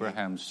的婚姻，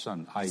 Abraham's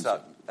son, 以撒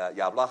Isaac.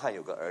 亚伯拉罕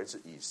有个儿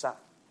子以撒。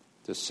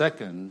 The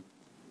second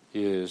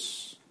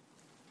is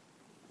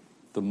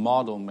the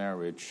model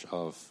marriage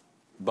of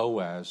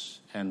Boaz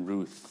and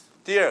Ruth.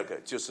 第二个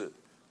就是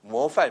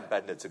模范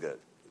般的这个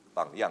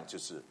榜样，就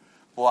是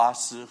波阿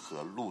斯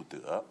和路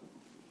德。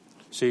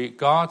 See,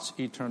 God's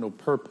eternal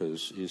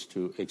purpose is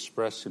to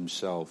express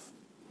himself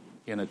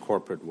in a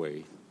corporate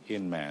way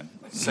in man.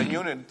 神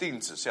永远定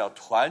旨是要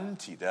团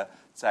体的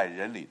在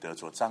人里得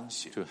着彰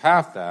显， To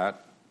have that,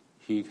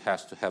 he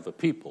has to have a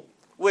people.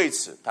 为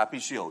此他必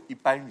须有一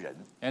般人。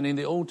 And in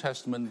the Old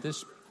Testament,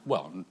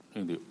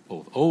 in the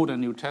both Old and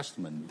New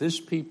Testament,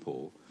 this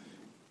people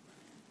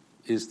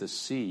is the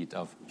seed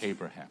of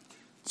Abraham.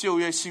 旧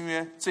约新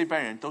约这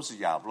班人都是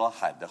亚伯拉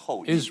罕的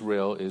后裔。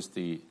 Israel is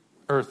the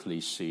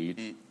earthly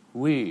seed.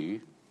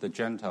 We, the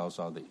Gentiles,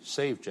 are the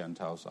saved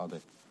Gentiles, are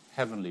the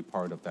heavenly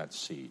part of that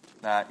seed.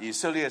 那以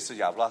色列是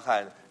亚伯拉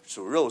罕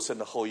属肉身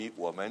的后裔，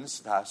我们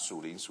是他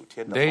属灵属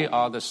天的后 They 裔。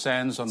 are the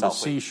sands on the 教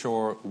会。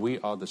 seashore. We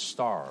are the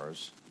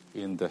stars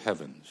in the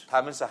heavens.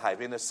 他们是海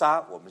边的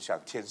沙，我们像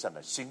天上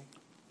的星。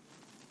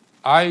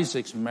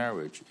 Isaac's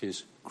marriage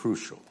is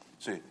crucial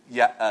所以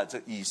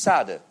这以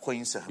撒的婚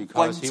姻是很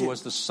关 because he 键，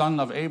 was the son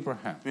of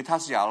Abraham. 因为他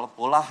是亚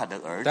伯拉罕的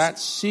儿 That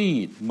子。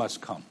 seed must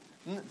come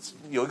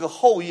有一个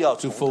后裔要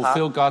to 从他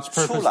fulfill God's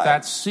出 purpose. 来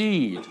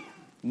That，seed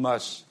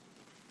must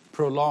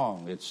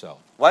prolong itself.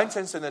 完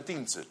成神的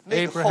定旨。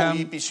那个后 Abraham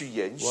裔必须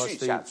延续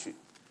下去。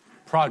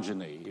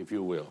 Progeny, if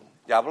you will.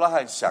 亚伯拉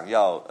罕想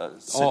要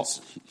生 Oh,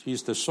 子，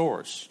 he's the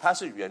source. 他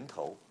是源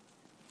头，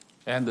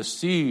 And the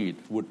seed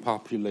would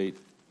populate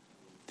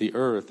the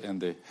earth and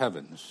the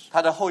heavens.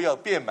 他的后裔要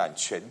遍满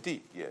全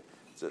地，也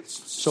充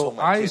So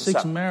满天 Isaac's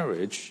上。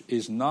 marriage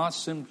is not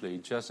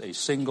simply just a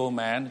single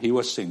man. He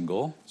was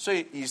single, 所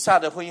以以撒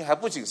的婚姻还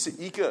不仅是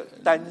一个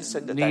单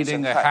身的单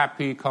身 leading a 汉，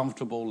 happy,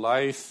 comfortable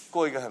life.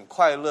 过一个很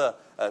快乐、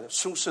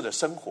舒适的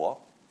生活。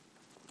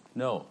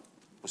 No.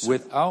 不是。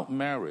 Without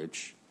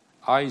marriage,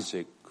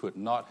 Isaac could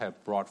not have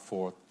brought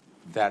forth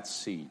that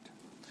seed.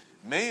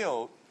 没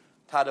有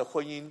他的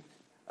婚姻，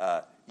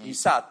以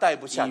撒带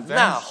不下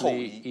那后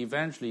裔。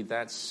 Eventually,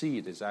 that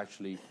seed is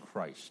actually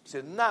Christ,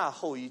 这那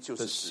后裔就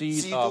the 是指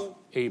基 seed of 督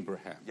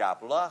Abraham. 亚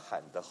伯拉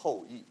罕的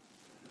后裔。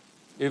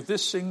 If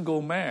this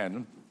single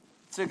man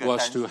这个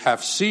was to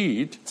have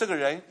seed 这个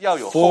人要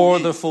有 for 后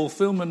the 裔，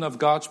 fulfillment of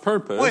God's 为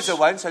purpose 着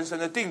完成神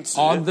的定旨，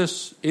 in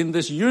this 在这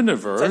个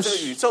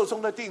universe, 宇宙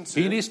中的定 he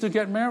旨， needs to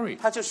get married.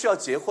 他就需要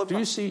结婚 Do 嘛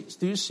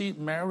you？see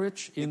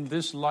marriage in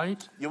this light?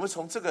 有没有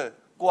从这个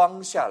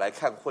光下来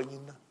看婚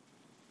姻呢？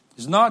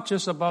 It's not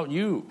just about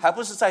you, 还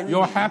不是在于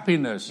your 你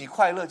happiness.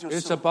 快乐就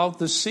It's 是， about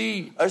the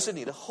seed, 而是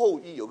你的后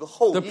裔有个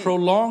后 the 裔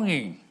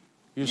prolonging,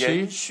 you see,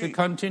 延续。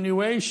 the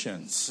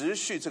continuation 持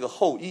续这个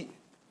后裔，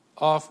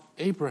 of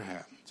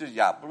Abraham. 就是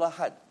亚伯拉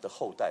罕的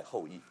后代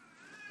后裔。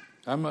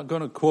 I'm going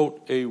to quote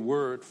a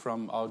word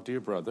from our dear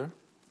brother,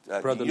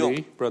 Brother 引用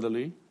Brother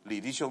Lee, 李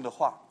弟兄的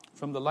话，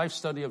 from the life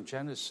study of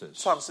Genesis,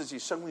 创世纪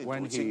生命 when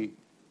读经， he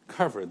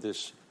covered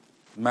this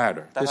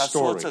matter, 当 this 他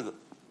说 story. 这个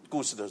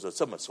故事的时候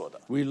这么说的。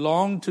 We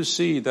long to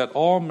see that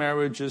all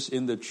marriages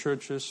in the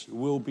churches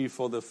will be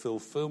for the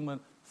fulfillment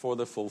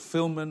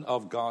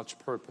of God's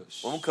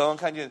purpose. 我们渴望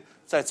看见，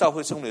在教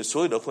会中的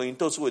所有的婚姻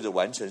都是为了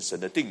完成神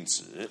的定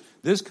旨。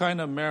 This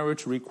kind of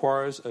marriage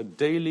requires a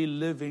daily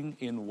living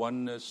in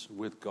oneness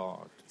with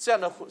God. 这样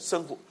的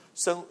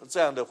这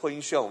样的婚姻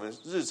需要我们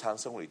日常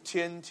生活里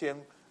天天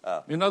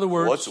In other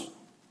活 words, 主。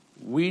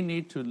 we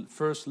need to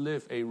first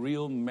live a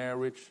real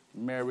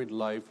married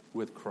life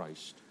with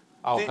Christ,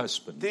 our 第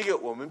husband. 一个，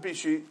我们必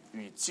须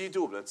与基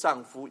督我们的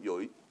丈夫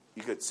有一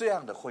个这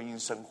样的婚姻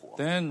生活，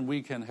 Then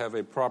we can have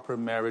a proper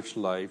marriage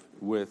life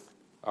with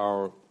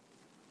our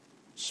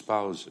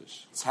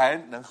spouses. 才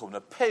能和我们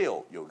的配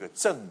偶有个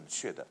正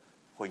确的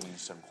婚姻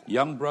生活。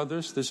 Young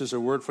brothers, this is a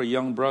word for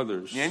young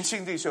brothers. 年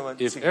轻弟兄们，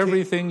 If 请听，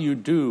 everything you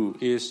do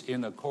is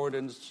in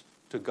accordance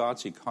to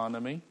God's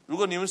economy, 如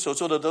果你们所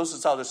做的都是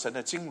照着神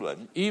的经纶，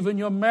 even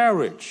your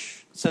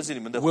marriage 甚至你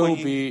们的婚 will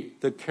姻 be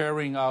the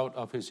carrying out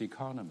of His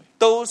economy.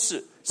 都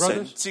是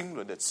神 Brothers 经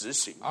纶的执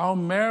行。 Our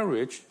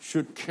marriage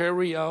should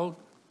carry out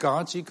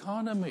God's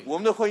economy 我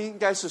们的婚姻应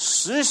该是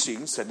实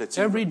行神的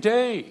经纶， every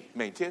day.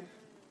 每天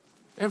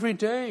Every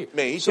day.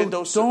 每一 So 天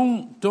都是。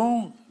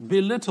 don't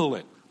belittle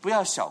it. 不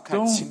要小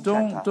看轻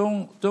看它，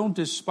 Don't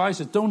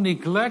despise it. Don't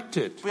neglect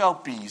it. 不要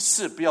鄙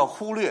视，不要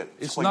忽略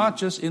It's 婚 not 姻。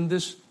 just in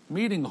this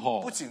meeting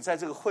hall. 不仅在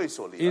这个会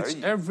所里而 It's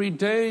已， every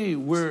day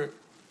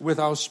with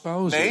our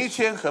每一 spouses.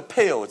 天和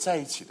配偶在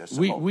一起的时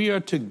We 候， we are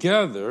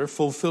together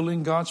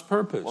fulfilling God's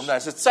我 purpose, 们乃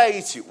是在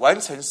一起完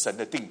成神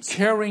的定旨，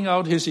 carrying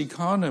out His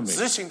economy.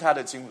 执行他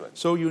的经纶。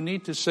 So you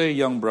need to say,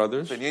 young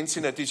brothers, 所以年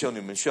轻的弟兄，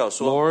你们需要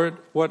说， Lord,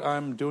 what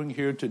I'm doing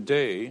here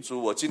today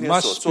主，我今天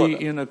所 must 做 be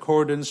的 in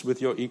accordance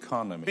with your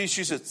economy. 必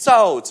须是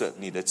照着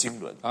你的经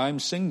纶。 I'm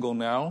single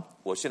now,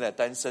 我现在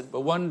单身，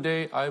 but one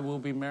day I will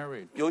be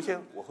married. 有一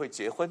天我会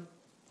结婚，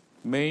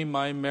 May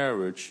my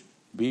marriage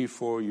be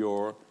for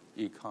your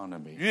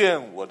economy.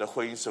 愿我的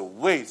婚姻是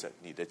为着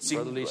你的经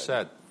Brother Lee 纶。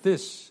 said,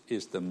 this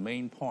is the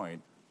main point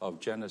of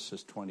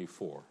Genesis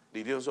 24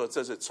李弟兄说，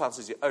这是创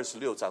世纪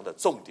26章的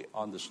重点，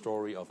 on the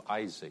story of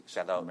Isaac's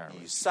讲到以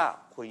marriage. 撒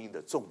婚姻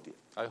的重点。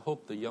 I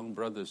hope the young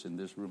brothers in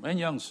this room and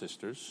young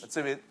sisters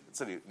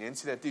这里年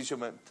轻的弟兄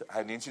们还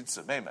有年轻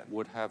姊妹们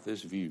would have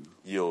this view.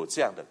 有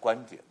这样的观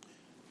点。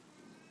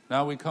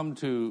 Now we come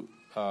to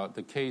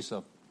the case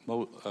of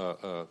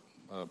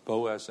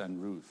Boaz and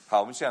Ruth.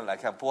 好，我们现在来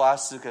看波阿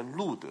斯跟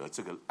路德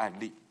这个案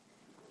例。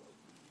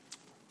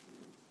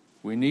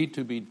 We need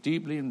to be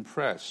deeply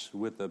impressed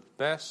with the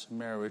best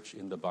marriage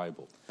in the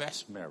Bible.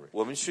 Best marriage.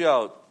 我们需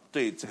要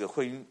对这个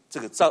婚姻，这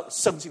个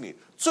圣经里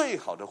最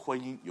好的婚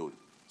姻有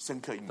深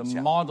刻印 The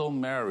象， model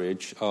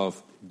marriage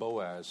of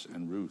Boaz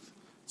and Ruth.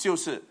 就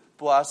是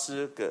波阿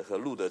斯和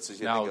路德之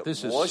间那 Now, 个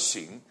this is- 模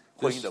型，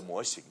婚姻的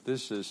模型。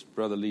 This is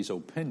Brother Lee's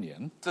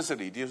opinion. 这是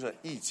李弟兄的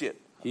意见，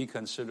 He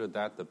considered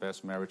that the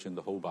best marriage in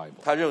the whole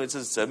Bible. 他认为这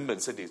是整本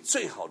圣经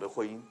最好的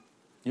婚姻。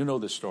 You know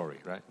the story,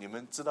 right? 你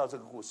们知道这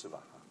个故事吧？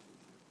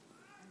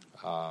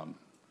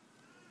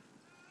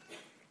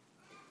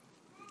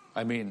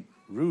 I mean,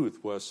 Ruth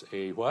was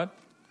a what?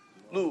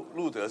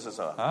 路德是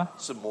什么？啊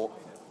是摩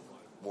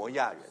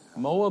亚人。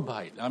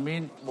 Moabite. I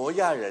mean, 摩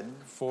亚人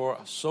for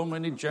so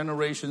many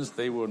generations,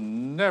 they will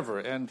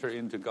never enter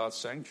into God's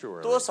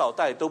sanctuary. 多少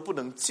代都不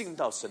能进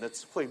到神的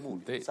会幕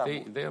They, 帐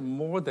they, 幕， they are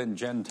more than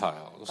他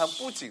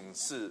Gentiles. 不仅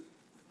是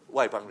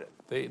外邦人，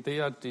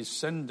 They are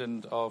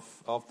descendant of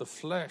the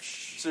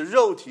flesh. 是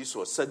肉体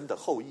所生的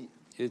后裔，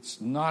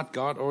 It's not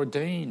God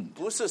ordained.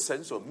 不是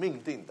神所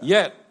命定的。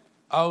 Yet,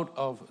 out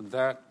of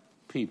that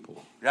people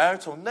然而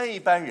从那一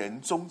班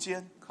人中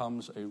间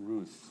comes a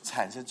Ruth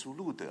产生出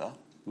路德，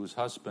 whose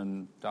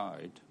husband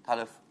died 她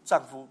的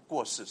丈夫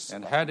过世死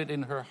and 了， had it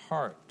in her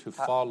heart to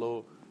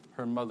follow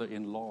her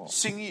mother-in-law.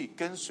 心意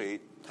跟随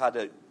她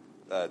的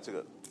这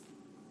个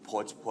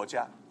婆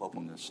家婆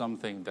婆。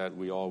 Something that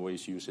we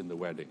always use in the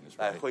weddings,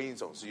 哎， right? 婚姻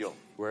总是用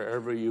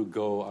Wherever you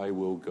go, I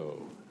will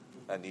go.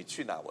 你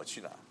去哪我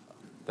去哪，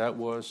 That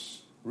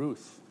was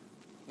Ruth.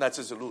 那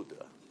这是路德。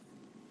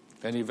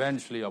 And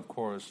eventually, of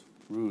course,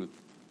 Ruth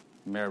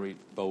married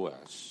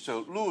Boaz.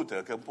 就路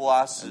德跟波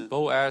阿斯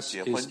Boaz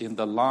结 is 婚， in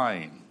the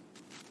line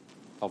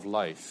of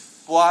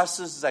life 波阿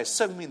斯是在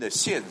生命的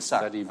线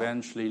上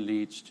that，eventually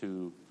leads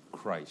to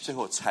Christ. 最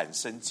后产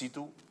生基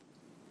督。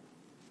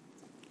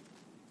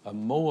 A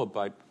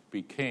Moabite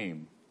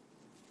became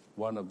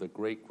one of the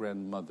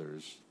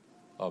great-grandmothers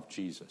of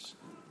Jesus.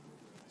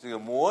 这个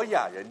摩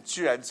亚人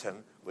居然成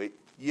为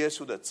耶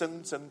稣的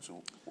曾曾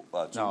祖祖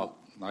Now,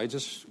 I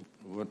just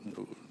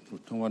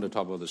don't want to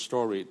talk about the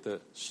story.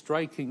 The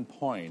striking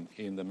point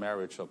in the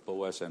marriage of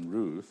Boaz and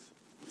Ruth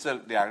这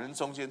两人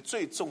中间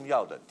最重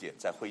要的点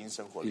在婚姻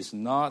生活里， is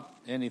not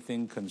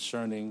anything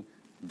concerning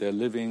their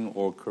living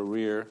or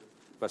career,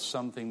 but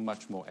something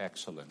much more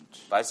excellent.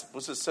 不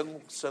是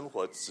生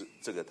活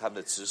这个他们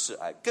的执事，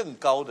更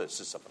高的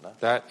是什么呢？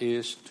 That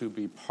is to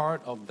be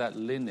part of that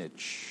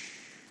lineage,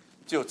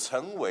 就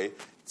成为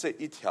这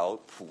一条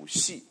谱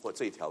系或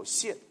这一条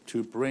线， to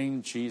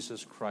bring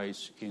Jesus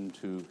Christ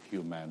into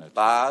humanity.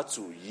 把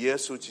主耶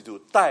稣基督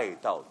带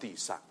到地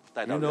上，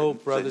带到 You 人 know, 人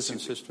brothers 性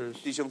and 里。 sisters,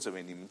 弟兄姊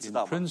妹，你们知 in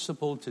道吗？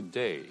 principle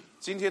today,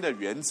 今天的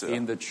原则，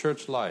 in the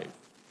church life,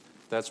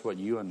 that's what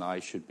you and I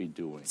should be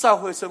doing. 教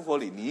会生活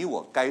里，你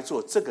我该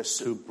做这个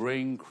事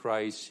To，bring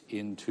Christ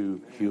into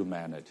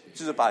humanity.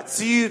 就是把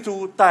基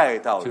督带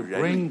到 To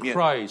人里 bring 面，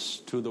 Christ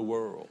to the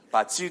world.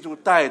 把基督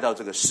带到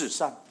这个世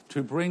上， To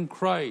bring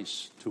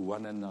Christ to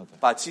one another.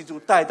 把基督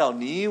带到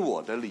你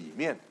我的里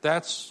面。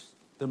 That's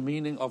the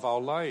meaning of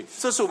our life.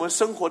 这是我们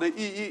生活的意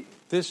义，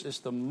 This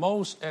is the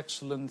most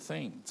excellent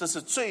thing. 这是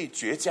最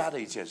绝佳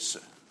的一件事。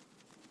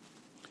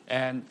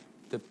 And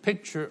the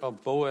picture of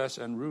Boaz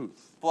and Ruth,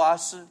 波阿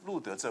斯、路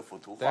德这幅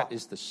图画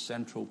that，is the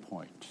central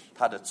point.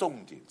 它的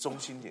重点、中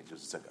心点就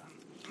是这个。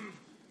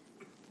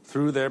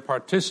 Through their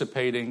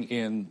participating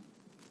in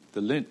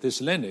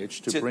this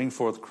lineage to Je- bring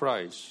forth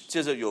Christ,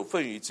 接着有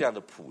份于这样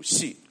的谱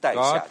系带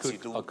下 God 基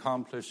could 督，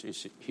 accomplish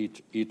his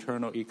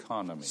eternal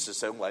economy, 使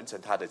神完成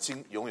他的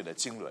永远的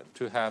经纶，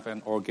 to have an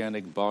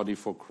organic body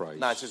for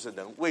那 Christ, 就是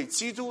能为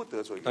基督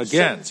得出一个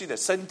Again 生机的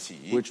身体。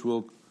 which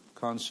will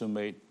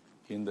consummate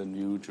in the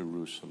New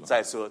Jerusalem.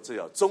 再说，这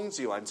要终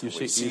极完成 You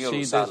为 see, 新 you 耶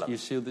路 see 撒 this, 冷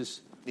you。see this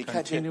你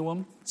看见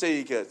continuum, 这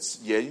一个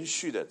延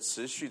续的、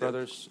持续的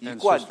brothers 一 and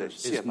贯的 sisters.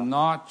 线 It's 吗？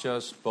 not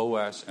just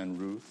Boaz and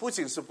Ruth. 不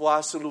仅是波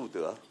阿斯、路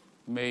德，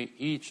 May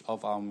each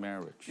of our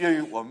marriage 愿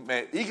于我们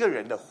每一个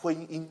人的婚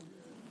姻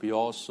be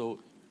also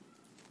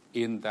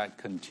in that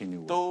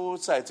continuum 都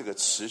在这个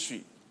持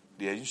续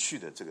连续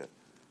的这个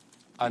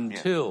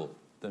until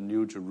the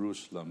New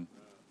Jerusalem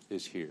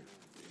is here.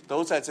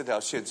 都在这条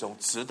线中，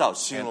直到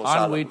新耶 And 路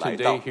撒 aren't we 冷来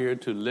today 到。 here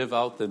to live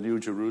out the New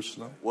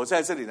Jerusalem? 我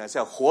在这里呢，是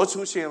要活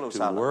出新耶路 To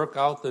撒冷， work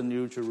out the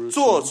New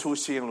做 Jerusalem? 出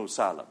新耶路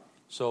撒冷。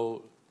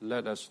 So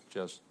let us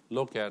just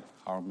look at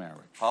our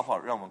marriage. 好好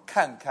让我们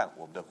看看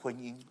我们的婚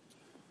姻。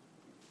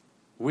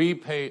 We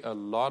pay a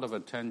lot of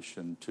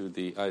attention to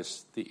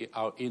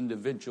our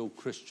individual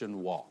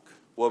Christian walk.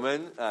 我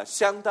们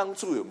相当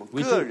注意我们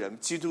We do. 个人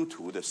基督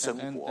徒的生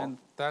And, 活， and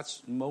that's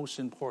most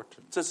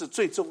important. 这是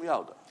最重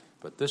要的。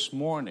 But this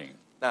morning,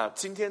 那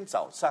今天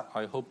早上，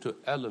 I hope to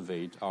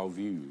elevate our 我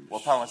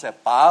views 盼望在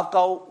拔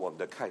高我们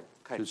的看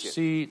to 见，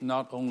 see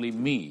not only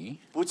me,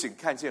 不仅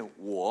看见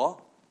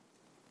我，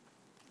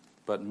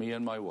 but me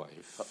and my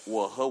wife,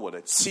 我和我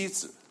的妻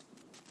子，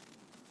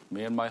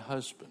 me and my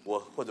husband,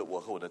 或者我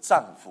和我的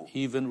丈夫，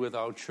 even with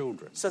our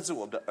children. 甚至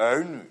我们的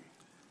儿女，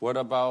 What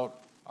about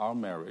our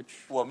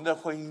marriage, 我们的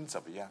婚姻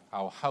怎么样？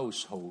 our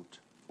household,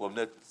 我们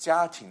的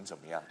家庭怎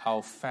么样？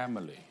 our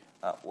family?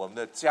 我们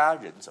的家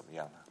人怎么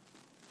样呢？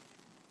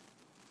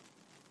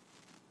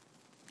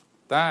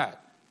 That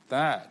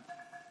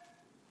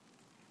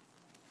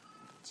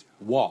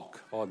walk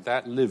or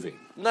that living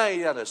那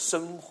样的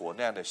生活，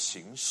那样的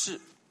形式，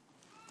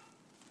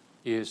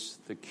 is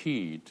the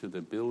key to the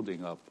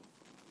building up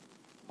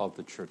of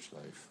the church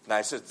life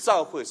乃是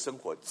教会生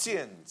活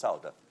建造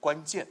的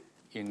关键。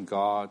 in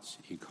God's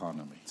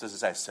economy. 这是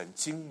在神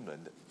经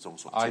纶的中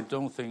所 I 见。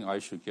 don't think I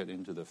should get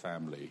into the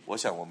family 我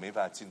想我没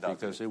办法进到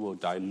这个 because it will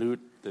dilute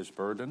this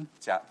burden,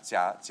 家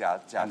and 庭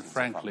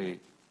这方面， frankly,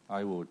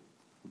 I would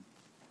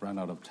run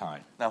out of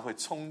time. 那会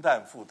冲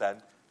淡负担，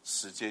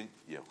时间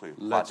也会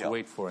花 Let's 掉。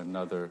 wait for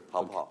another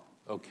好不好？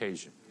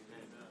 occasion.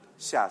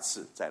 下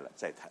次再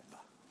谈吧。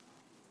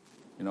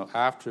 You know,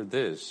 after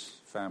this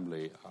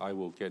family, I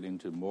will get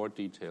into more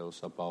details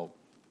about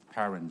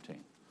parenting.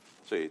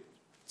 所以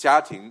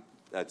家庭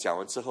讲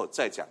完之后，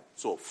再讲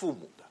做父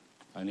母的。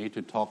 I need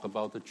to talk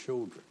about the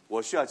children.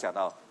 我需要讲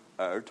到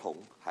儿童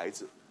孩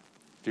子。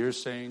 Dear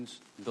saints,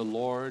 the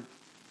Lord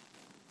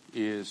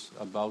is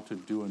about to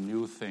do a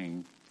new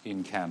thing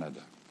in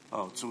Canada.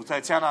 主在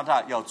加拿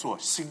大要做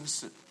新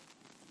事。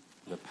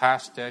 The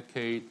past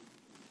decade,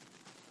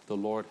 the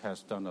Lord has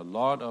done a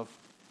lot of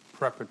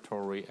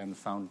preparatory and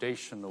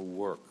foundational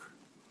work.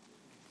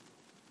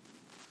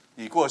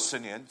 已过10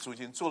年，主已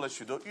经做了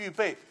许多预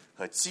备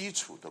和基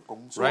础的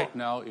工作。 Right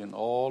now, in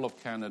all of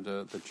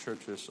Canada, the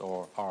churches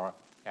are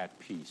at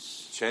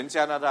peace. 全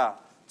加拿大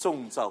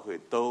众教会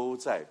都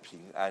在平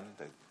安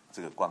的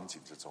这个光景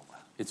之中啊。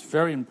 It's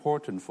very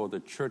important for the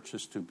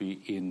churches to be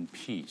in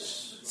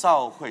peace.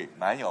 教会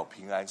满有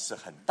平安是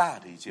很大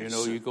的一 You 件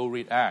know, you 事。 go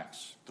read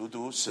Acts.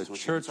 读使 The 徒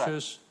行传，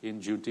 churches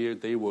in Judea,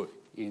 they were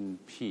in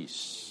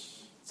peace.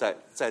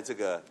 在这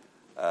个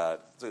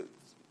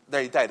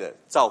那一带的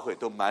教会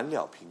都满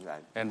了平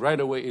安。 And right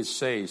away it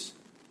says,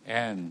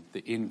 and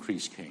the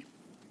increase came.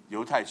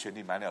 犹太全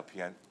地满了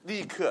平安，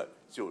立刻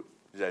就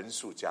人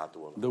数加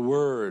多了。 The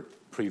word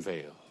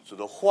prevailed. 主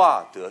的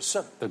话得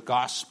胜， The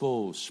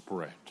gospel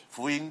spread.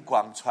 福音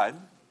广传，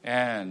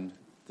 And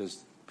the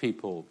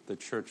people, the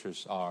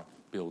churches are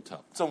built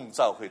up. 众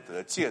教会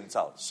得建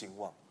造兴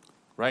旺。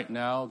 Right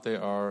now,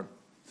 there are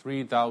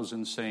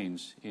 3,000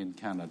 saints in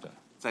Canada,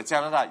 在加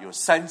拿大有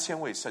3000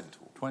位圣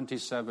徒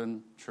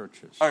27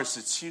 churches.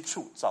 ，27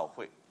处教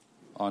会，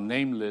 On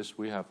name list,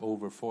 we have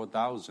over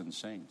 4,000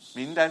 saints.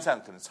 名单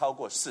上可能超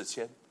过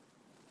4000。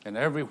 And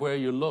everywhere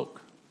you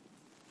look,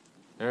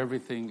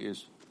 everything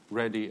is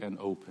ready and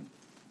open.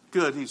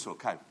 各地所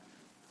看，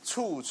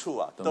处处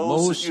啊 The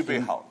都是预备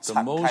好、 the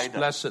敞开 most 的。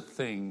 blessed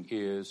thing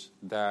is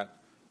that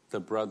the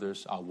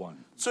brothers are one.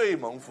 最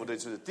蒙福的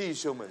就是弟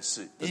兄们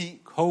是一，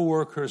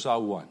 Co-workers are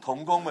one.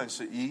 同工们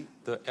是一，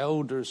 The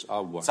elders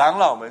are one. 长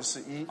老们是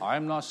一。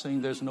 I'm not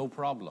saying there's no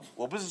problem,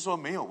 我不是说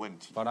没有问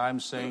题， but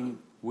I'm saying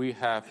we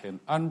have an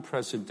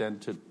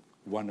unprecedented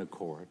one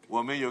accord.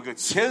 我们有个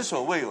前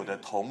所未有的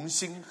同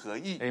心合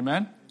意。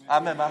 Amen? 阿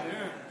门吗？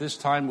 This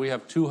time we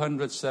have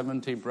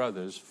 270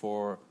 brothers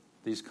for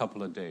these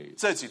couple of days.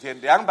 这几天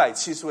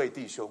270位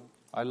弟兄，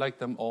 I'd like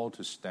them all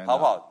to stand 好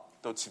不 up. 好？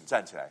都请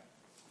站起来。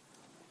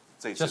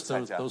这一次 Just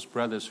参加， those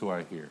brothers who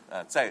are here.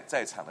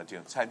 在场的弟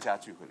兄，参加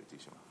聚会的弟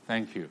兄，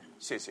 Thank you.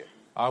 谢谢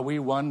Are we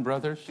one,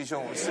 brothers? 弟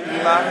兄，我们是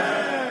一吗？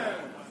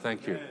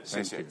 Thank you.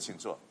 谢 Thank 谢， you. 请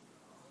坐。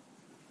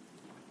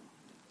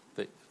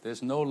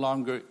 There's no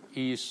longer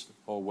east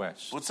or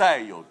west. 不再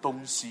有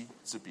东西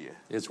之别，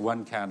 It's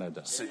one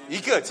Canada, 是一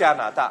个加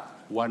拿大，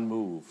 one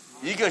move.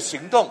 一个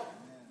行动。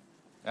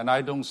 And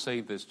I don't say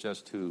this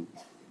just to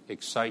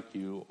excite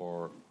you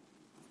or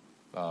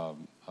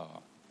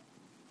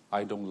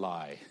I don't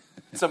lie.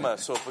 这么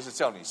说不是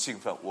叫你兴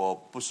奋，我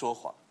不说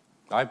谎。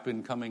 I've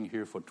been coming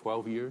here for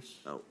 12 years,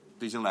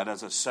 弟兄来到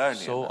这12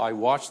年 so 了， I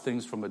watch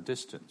things from a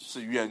distance,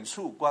 是远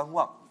处观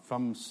望，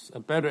 from a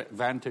better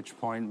vantage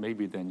point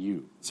maybe than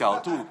you.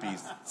 角度比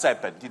在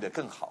本地的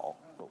更好。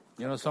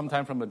You know,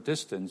 sometimes from a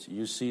distance,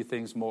 you see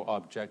things more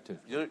objective.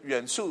 就是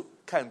远处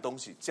看东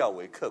西较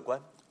为客观。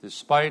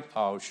 Despite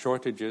our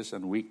shortages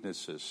and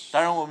weaknesses,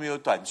 当然，我们有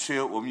短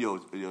缺，我们有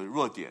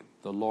弱点，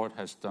 the Lord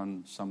has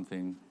done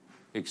something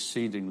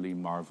exceedingly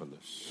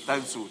marvelous.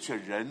 但主却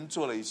仍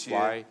做了一些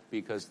Why?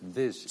 Because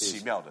this 奇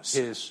is 妙的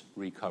事， His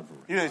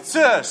recovery. 因为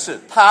这是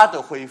他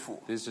的恢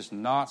复， This is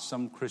not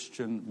some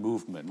Christian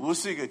movement, 不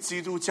是一个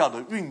基督教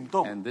的运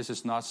动， and this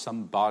is not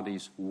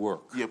somebody's work.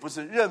 也不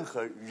是任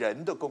何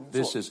人的工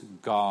作， This is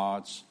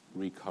God's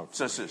recovery.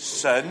 这是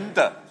神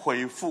的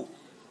恢复。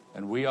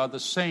 And we are the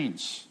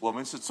saints 我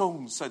们是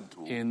众圣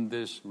徒， in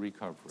this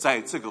recovery. 在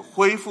这个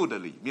恢复的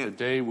里面，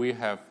 Today we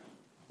have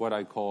what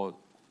I call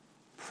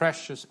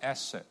precious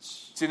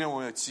assets. 今天我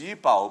们有极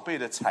宝贝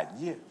的产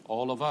业，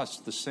 All of us,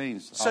 the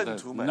saints, are the 圣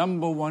徒们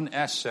number one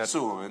asset 是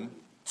我们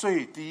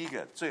最第一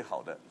个、最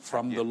好的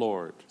产 from 业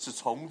the，Lord. 是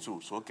从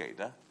主所给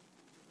的。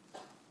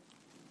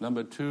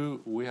 Number two,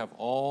 we have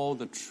all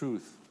the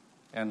truth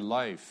and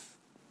life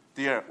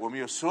第二，我们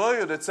有所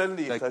有的真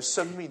理和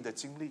生命的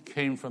经历，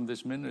 came from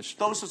this ministry.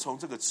 都是从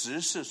这个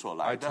执事所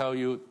I 来的。 tell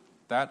you,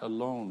 that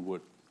alone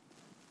would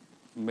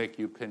make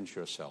you pinch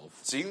yourself.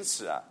 仅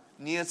此啊，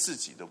捏自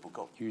己都不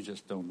够。 You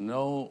just don't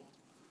know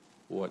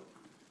what.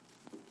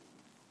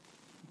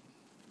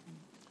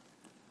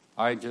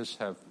 I just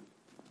have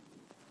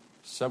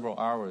several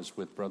hours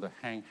with Brother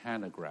Hank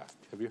Hanegraaff.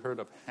 Have you heard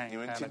of Hank 你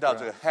们听到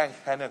这个 Hanegraaff?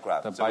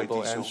 Hanegraaff The 这位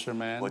Bible 弟 answer 兄，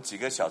 man 我几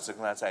个小时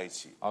跟他在一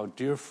起， Our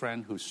dear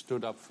friend who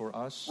stood up for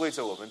us 为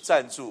着我们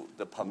赞助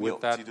的朋友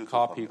with，that 基督徒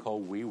朋 copy 友，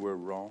 called We Were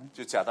Wrong.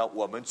 就讲到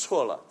我们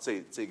错了。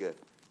这个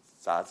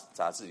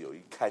杂志有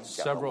一刊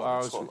讲到 Several 我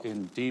们 hours 错了，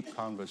 in deep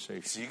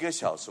conversation. 几个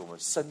小时我们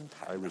深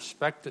I 谈。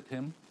 respected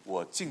him,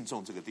 我敬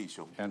重这个弟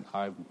兄， and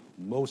I'm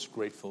most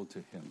grateful to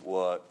him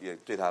我也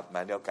对他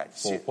满了感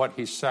for 谢， what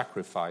he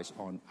sacrificed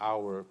on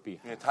our 因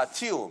behalf. 为他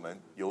替我们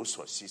有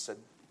所牺牲。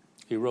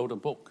 He wrote a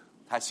book.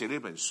 他写了一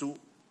本书，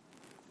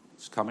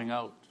 It's coming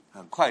out.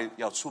 很快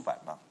要出版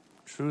嘛。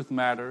 Truth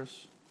matters,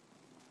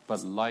 but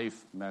life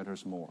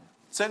matters more.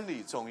 真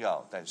理重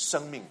要，但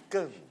生命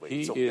更为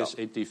He 重要。 is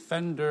a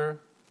defender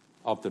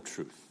of the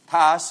truth.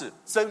 他是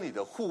真理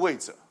的护卫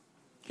者，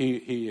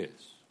 He is.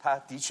 他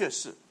的确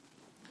是。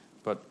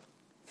 But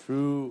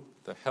through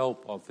the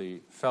help of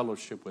the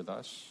fellowship with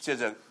us, 接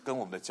着跟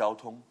我们的交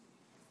通，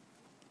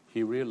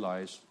 he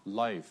realized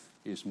life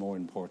is more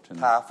important.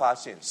 他发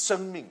现生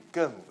命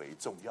更为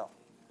重要。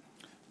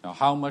 Now,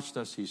 how much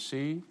does he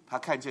see? 他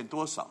看见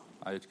多少？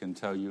 I can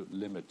tell you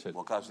limited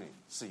我告诉你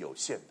是有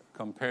限的，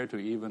 compared to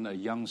even a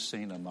young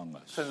saint among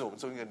us. 甚至我们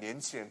中一个年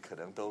轻人可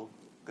能都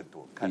更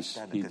多，看 He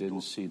的更 didn't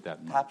多。 see that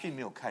他 much. 并没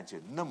有看见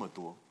那么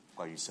多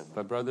关于生命。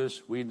 But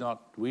brothers,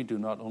 we do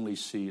not only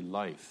see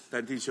life,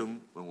 但弟兄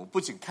们，我们不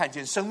仅看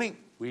见生命，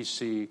 we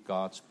see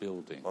God's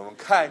building. 我们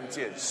看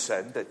见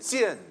神的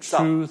建造、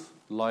 Truth,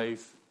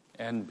 life,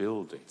 and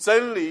building.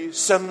 真理、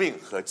生命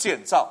和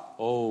建造。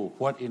 Oh,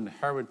 what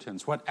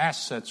inheritance, what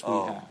assets we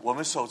哦 have.，我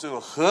们手中有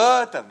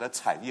何等的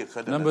产业，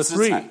何等 Number 的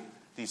资产 three.。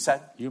第三，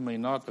 You may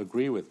not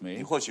agree with 你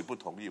me, 或许不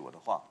同意我的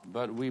话，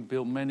 but we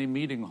built many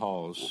meeting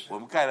halls 我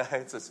们盖了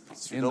这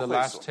许 in 多 the 会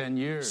last 所， 10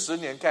 years, 10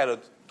年盖了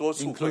多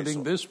处会 including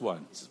所， this one,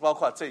 包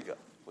括这个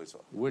会所。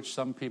 which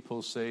some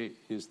people say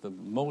is the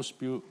most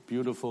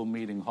beautiful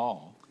meeting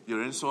hall 有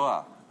人说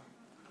啊，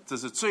这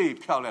是最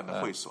漂亮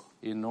的会所，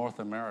 in North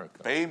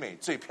America. 北美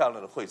最漂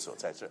亮的会所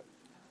在这儿。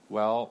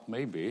 Well,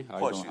 maybe. I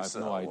或 don't 许 have 是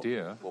no 啊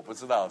idea. 我不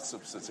知道是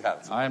不是这样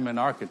子。 I'm an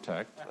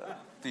architect,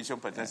 弟兄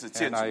本身是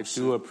建 and I 筑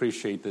师， do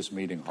appreciate this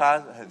meeting hall. 他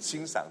很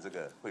欣赏这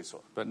个会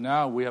所。 But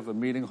now we have a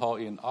meeting hall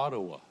in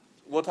Ottawa.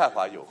 渥太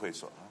华有会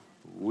所，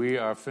 We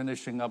are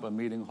finishing up a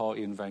meeting hall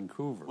in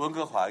Vancouver. 温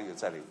哥华有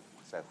在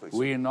会所，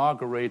 We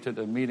inaugurated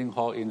a meeting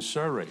hall in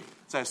Surrey.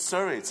 在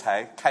Surrey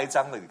才开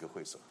张了一个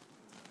会所。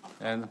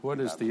 And what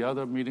is the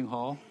other meeting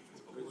hall?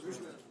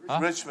 Huh?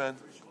 Richmond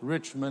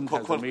Richmond has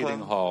a Coquitlam. meeting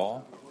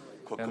hall.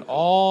 And Coquitlam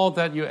all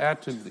that you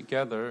add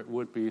together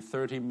would be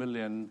 30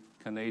 million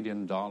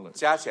Canadian dollars.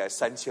 加起来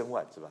3000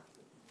万是吧？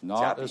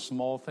 Not a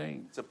small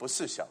thing. 这不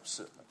是小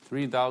事。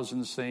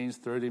 3,000 saints,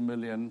 30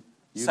 million.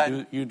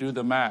 San- You do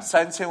the math.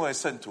 3000位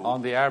圣徒，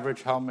 On the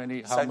average, how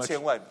much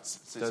 3000万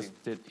资 does 金，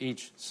 did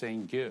each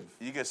saint give?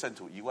 一个圣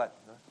徒1万，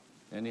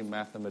 Any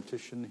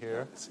mathematician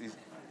here?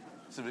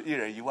 是不是一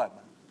人1万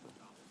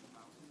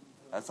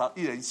嘛？少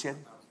一人1000，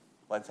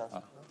晚上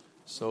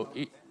So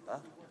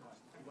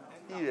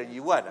一人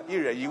1万了，一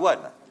人1万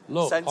了。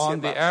 look, 3000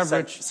 on the 嘛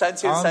average,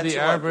 3000 on the 3000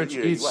万 average, 一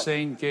人 each 1万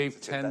saint gave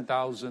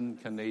 10,000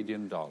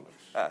 Canadian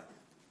dollars.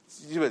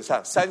 基本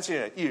上3000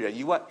人，一人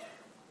1万。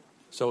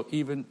 So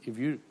even if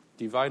you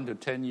divide into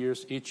 10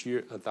 years, each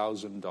year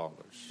 $1,000.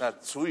 那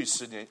除以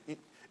10年，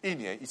一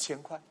年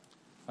1000块。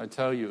 I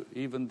tell you,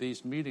 even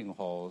these meeting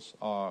halls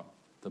are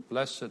the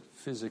blessed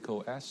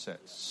physical assets.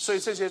 所以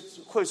这些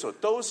会所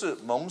都是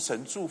蒙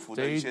神祝福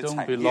的一 They 些 don't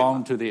产业 belong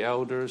嘛， to the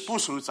elders. 不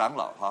属于长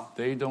老哈，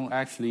 They don't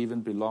actually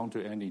even belong to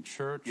any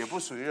church, 也不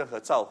属于任何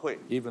教会，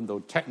 even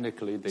though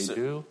technically they 是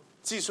do.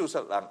 技术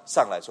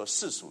上来说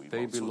是属于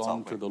They 蒙主召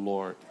belong to 会， the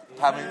Lord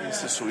他们一定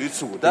是属于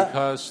主的，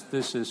 because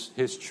this is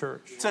His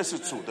church. 这是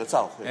主的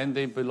召会， And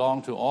they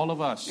belong to all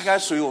of us 应该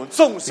属于我们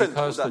众圣徒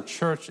because the 的，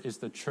 church is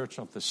the church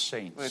of the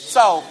因为 saints.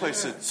 召会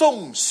是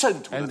众圣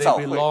徒的 And they 召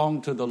会，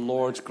 belong to the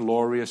Lord's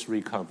glorious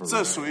recovery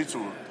这属于主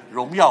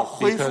荣耀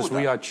恢复 because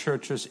we 的， are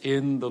churches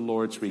in the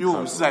Lord's 因为我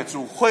们是 recovery. 在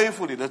主恢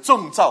复里的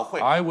众召会，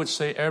 I would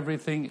say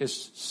everything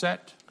is set.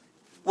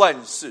 万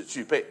事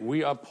俱备，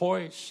 We are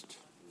poised.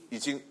 已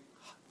经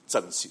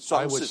整齐， I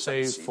双 would 式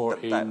say 整齐 for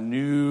等待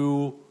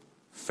a。new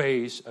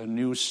phase, a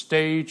new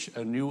stage,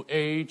 a new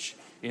age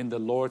in the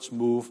Lord's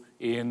move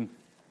in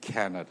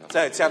Canada.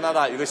 在加拿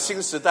大有个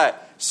新时代，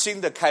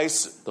新的开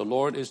始， The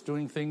Lord is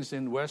doing things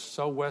in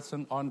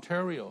southwestern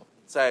Ontario.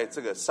 在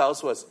这个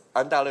Southwest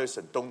安大略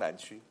省东南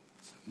区、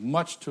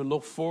 Much to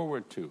look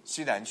forward to.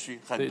 西南区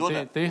They, 很多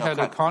的 they 要 had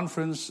a 看，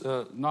 conference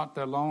not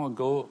that long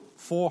ago.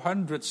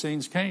 400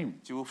 saints came.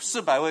 就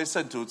400位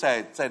圣徒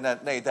在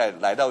那一带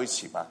来到一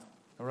起嘛。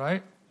 All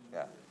right?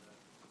 Yeah.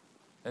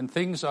 And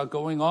things are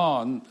going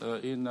on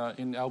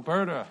in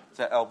Alberta.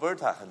 在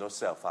Alberta 很多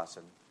事要发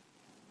生，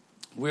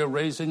 We're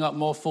raising up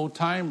more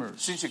full-timers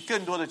兴起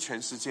更多的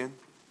全时间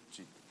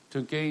to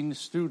gain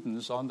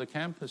students on the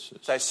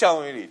campuses. 在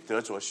校园里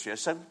得着学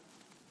生。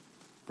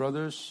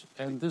 Brothers,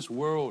 and this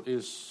world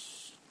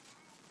is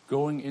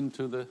going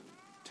into the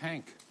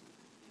tank.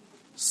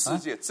 世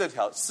界这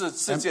条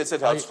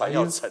船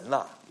要沉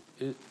了，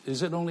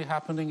 Is it only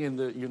happening in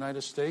the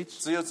United States?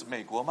 只有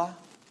美国吗？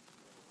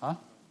 Huh?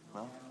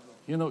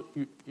 You know,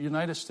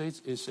 United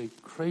States is a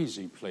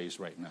crazy place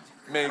right now.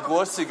 美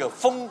国是一个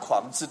疯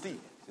狂之地，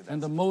 And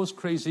the most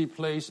crazy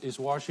place is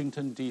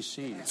Washington,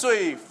 D.C.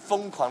 最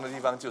疯狂的地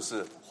方就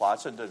是华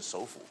盛顿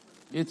首府，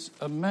 It's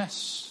a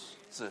mess.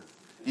 是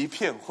一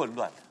片混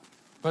乱。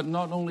 But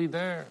not only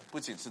there. 不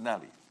仅是那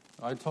里，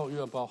 I told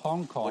you about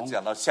Hong 我 Kong.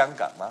 讲到香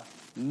港吗？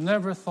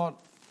 Never thought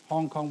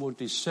Hong Kong would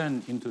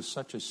descend into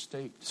such a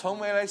state. 从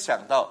没来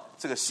想到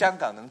这个香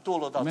港能堕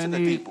落到这个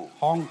地 Many 步。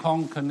 Hong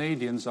Kong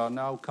Canadians are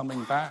now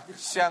coming back.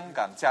 香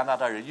港、加拿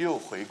大人又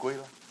回归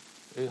了，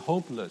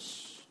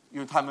 Hopeless. 因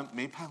为他们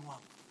没盼望，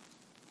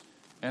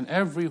 And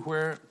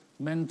everywhere,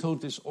 mental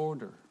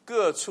disorder.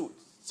 各处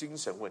精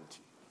神问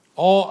题，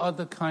 All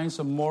other kinds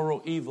of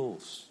moral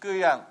evils. 各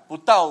样不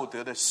道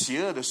德的、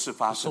邪恶的事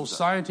发生着。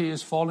 Society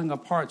is falling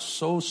apart,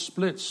 so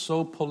split,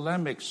 so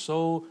polemic,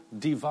 so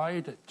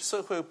divided.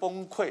 社会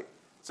崩溃，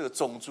这个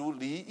种族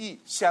离异、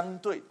相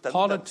对等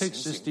等情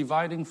Politics is 形。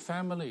 dividing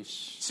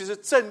families. 其实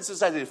政治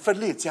在这里分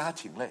裂家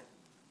庭嘞，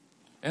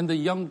 And the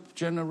young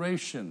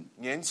generation,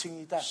 年轻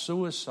一代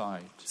suicide,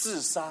 自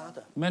杀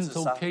的、自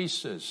mental 杀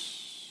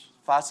cases.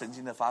 发神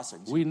经的发神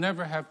经， We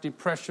never have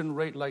depression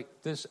rate like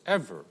this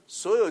ever.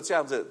 所有这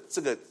样子这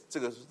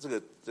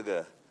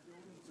个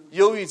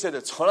忧郁症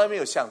的，从来没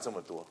有像这么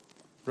多。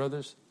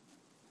 Brothers,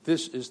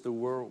 this is the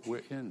world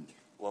we're in.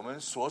 我们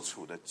所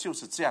处的就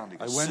是这样的一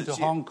I 个 went 世 to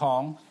界。 Hong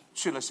Kong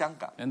去了香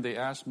港， and they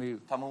asked me,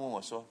 他们问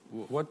我说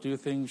what do you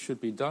think should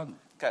be done?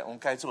 我们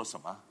该做什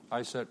么？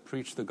 I said,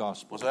 preach the 我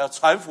gospel. 说要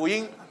传福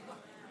音，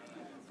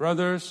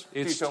 Brothers,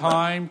 it's 弟兄们。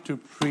 time to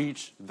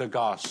preach the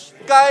gospel.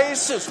 该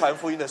是传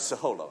福音的时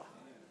候了吧？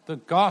 The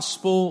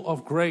gospel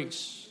of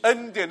grace.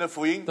 恩典的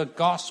福音， The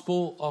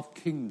gospel of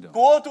kingdom.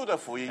 国度的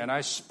福音。 And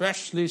I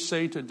especially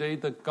say today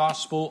the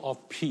gospel of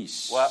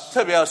peace. 我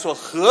特别要说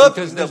和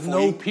Because 平的 there's 福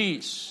no 音，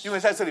 peace. 因为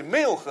在这里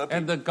没有和平，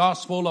 And the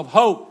gospel of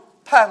hope.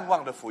 盼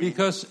望的福音，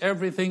 Because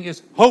everything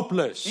is 一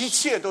hopeless.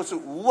 切都是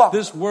无望。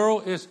 This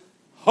world is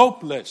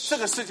hopeless. 这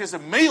个世界是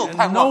没有 And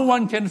盼 no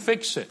望， one can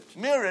fix it.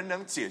 没有人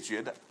能解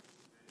决的。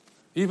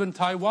 Even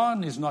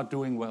Taiwan is not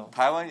doing well.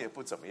 台湾也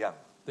不怎么样，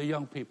 The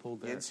young people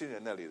there. 年轻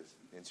人那里的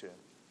年轻人，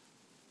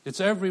 It's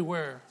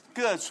everywhere.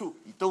 各处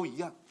都一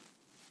样。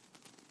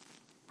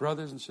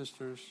 Brothers and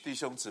sisters, 弟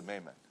兄姊妹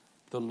们，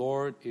 the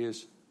Lord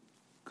is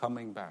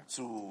coming back.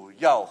 主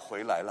要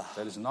回来了，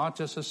 That is not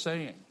just a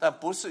saying. 但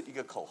不是一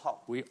个口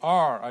号。 We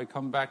are, I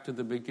come back to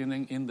the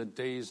beginning, in the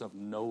days of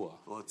Noah.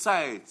 我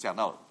再讲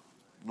到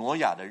挪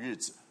亚的日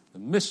子， The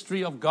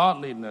mystery of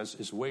godliness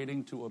is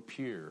waiting to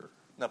appear.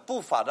 那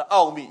不法的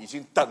奥秘已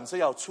经等着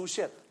要出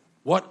现。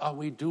 What are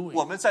we doing?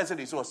 我们在这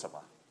里做什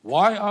么？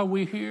 Why are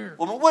we here?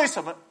 我们为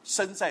什么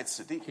身在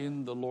此地？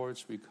 In the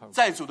Lord's recovery.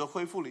 在主的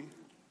恢复里，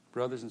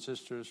 Brothers and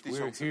sisters, 弟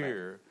兄 we're 姊妹。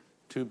 here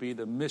to be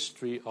the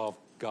mystery of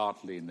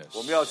godliness.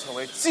 我们要成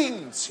为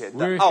敬虔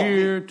的 We're 奥秘，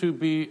 here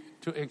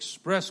to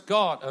express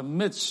God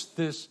amidst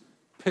this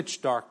pitch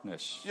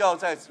darkness. 要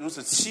在如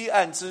此漆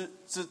暗之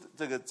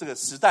这个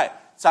时代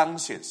彰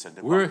显神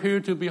的光。 We're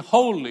here to be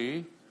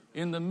holy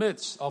in the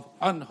midst of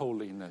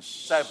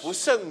unholiness. 在不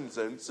圣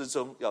人之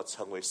中，要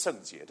成为圣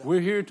洁的。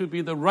 We're here to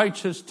be the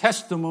righteous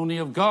testimony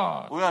of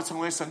God 我们要成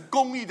为神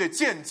公义的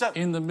见证，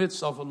 in the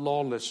midst of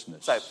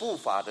lawlessness. 在不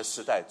法的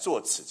时代做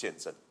此见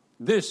证。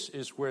 This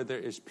is where there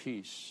is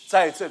peace,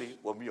 在这里，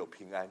我们有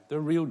平安， the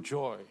real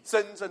joy,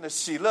 真正的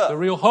喜 the 乐，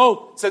 real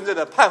hope, 真正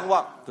的盼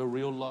望， the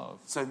real love.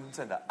 真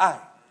正的爱。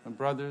 And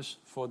brothers,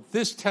 for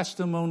this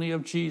testimony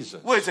of Jesus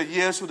为着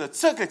耶稣的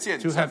这个见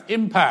to 证， have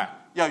impact,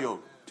 要有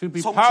to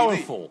be 冲击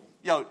力 powerful,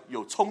 要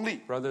有冲力。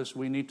 Brothers,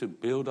 we need to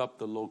build up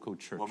the local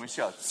我们 church.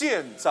 需要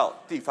建造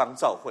地方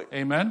教会。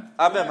 Amen?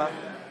 阿们吗？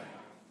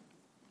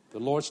 The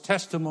Lord's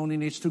testimony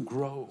needs to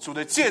grow. 主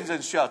的见证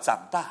需要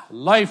长大，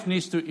 Life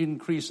needs to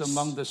increase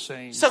among the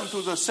saints. 圣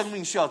徒的生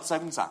命需要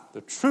增长，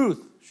 The truth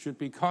should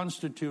be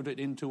constituted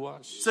into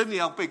us. 真理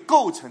要被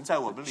构成在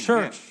我们里面。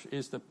 Church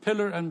is the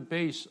pillar and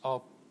base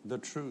of the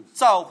truth.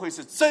 教会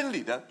是真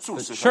理的柱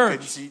The 石和根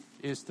church 基，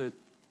 is the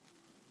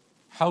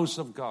house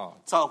of God,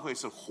 教会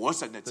是活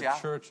神的 the 家，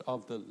 church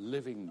of the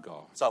living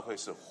God. 教会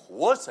是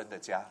活神的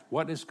家。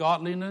 What is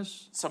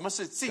godliness? 什么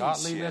是敬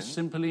Godliness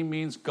虔？ simply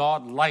means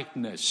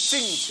God-likeness. 敬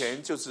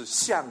虔就是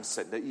像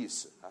神的意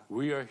思啊！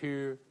 We are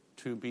here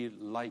to be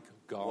like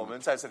我 God. 们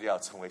在这里要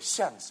成为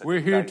像神的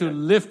We're here 代 to 人，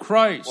 live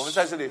我们 Christ.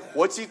 在这里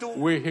活基督，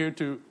 We're here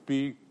to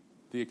be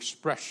the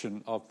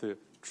expression of the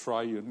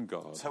triune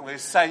God. 成为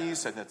三一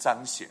神的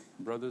彰显。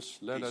 Brothers,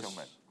 let 弟 us 兄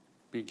们，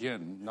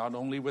 begin not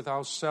only with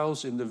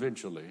ourselves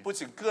individually. 不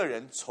仅个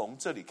人从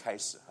这里开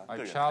始啊， I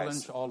个人开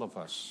challenge 始 all of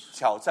us,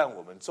 挑战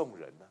我们众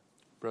人呢，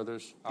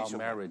 brothers, our 兄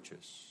们。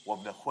 marriages 我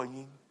们的婚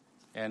姻，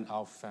 and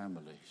our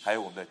families. 还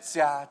有我们的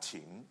家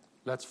庭，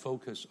 Let's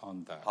focus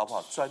on 好不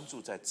好？ that. 专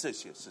注在这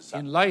些事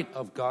上， In light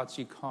of God's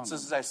这 economy, 是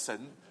在神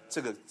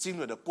这个经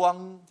纶的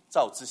光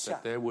照之下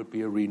that，there would be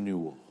a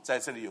renewal. 在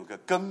这里有个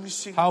更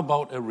新， How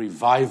about a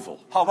revival?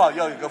 好不好？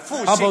要有一个复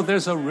How about 兴，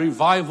 there's a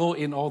revival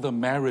in all the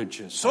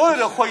marriages? 所有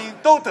的婚姻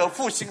都得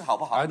复兴，好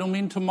不好？ I don't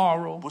mean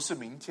tomorrow, 不是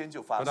明天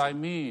就发 but I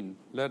生， mean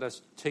let us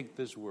take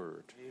this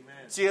word,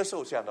 接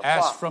受这样的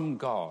ask 话， from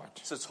God,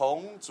 是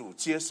从主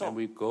接 and 受，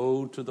 we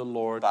go to the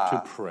Lord to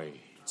Ba- pray.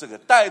 这个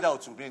带到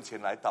主面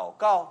前来祷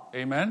告。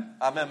 Amen?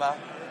 阿门吗？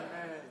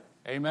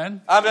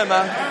 Amen? 阿门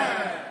吗？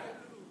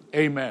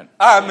 Amen.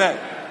 阿门。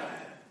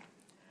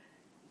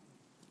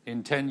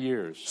 In 10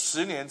 years,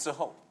 10年之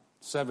后，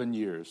 7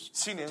 years,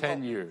 7年后 10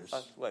 years,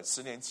 啊，喂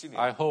，10年7年，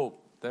 I hope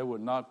there would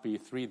not be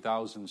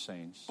 3,000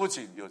 saints. 不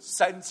仅有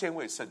3000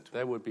位圣徒，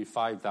 There would be 有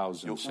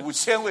 5,000 saints.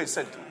 5000位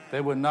圣徒，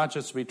 There would not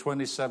just be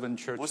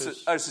 27不是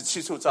churches.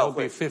 27处 There 教 would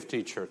be 会，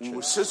 50 churches.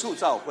 50处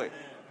教会。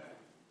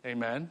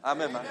 Amen. 阿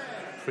门吗？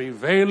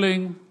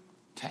 Prevailing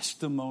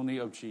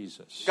testimony of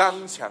Jesus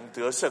刚强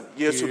得胜，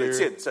耶稣的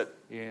见证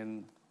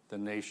in the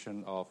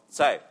nation of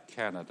在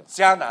Canada.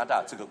 加拿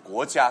大这个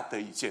国家得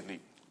以建立。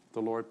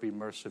 The Lord be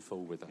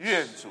merciful with us.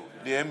 愿主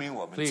怜悯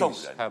我们 Please 众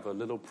人， have a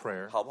little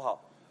prayer. 好不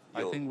好？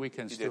 I 有 think we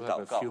can 一点 still 祷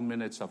have a 告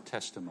few，minutes of 还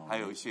testimony.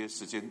 有一些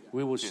时间。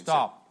 We will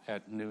stop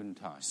at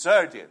noontime.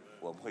 12点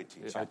我们会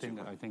停 I 下聚 think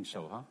会。 I think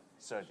so, huh?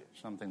 12点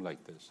Something like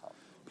this.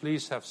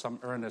 Please have some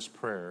earnest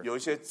prayer 有一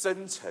些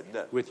真诚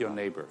的 with your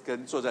neighbor.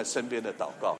 跟坐在身边的祷告。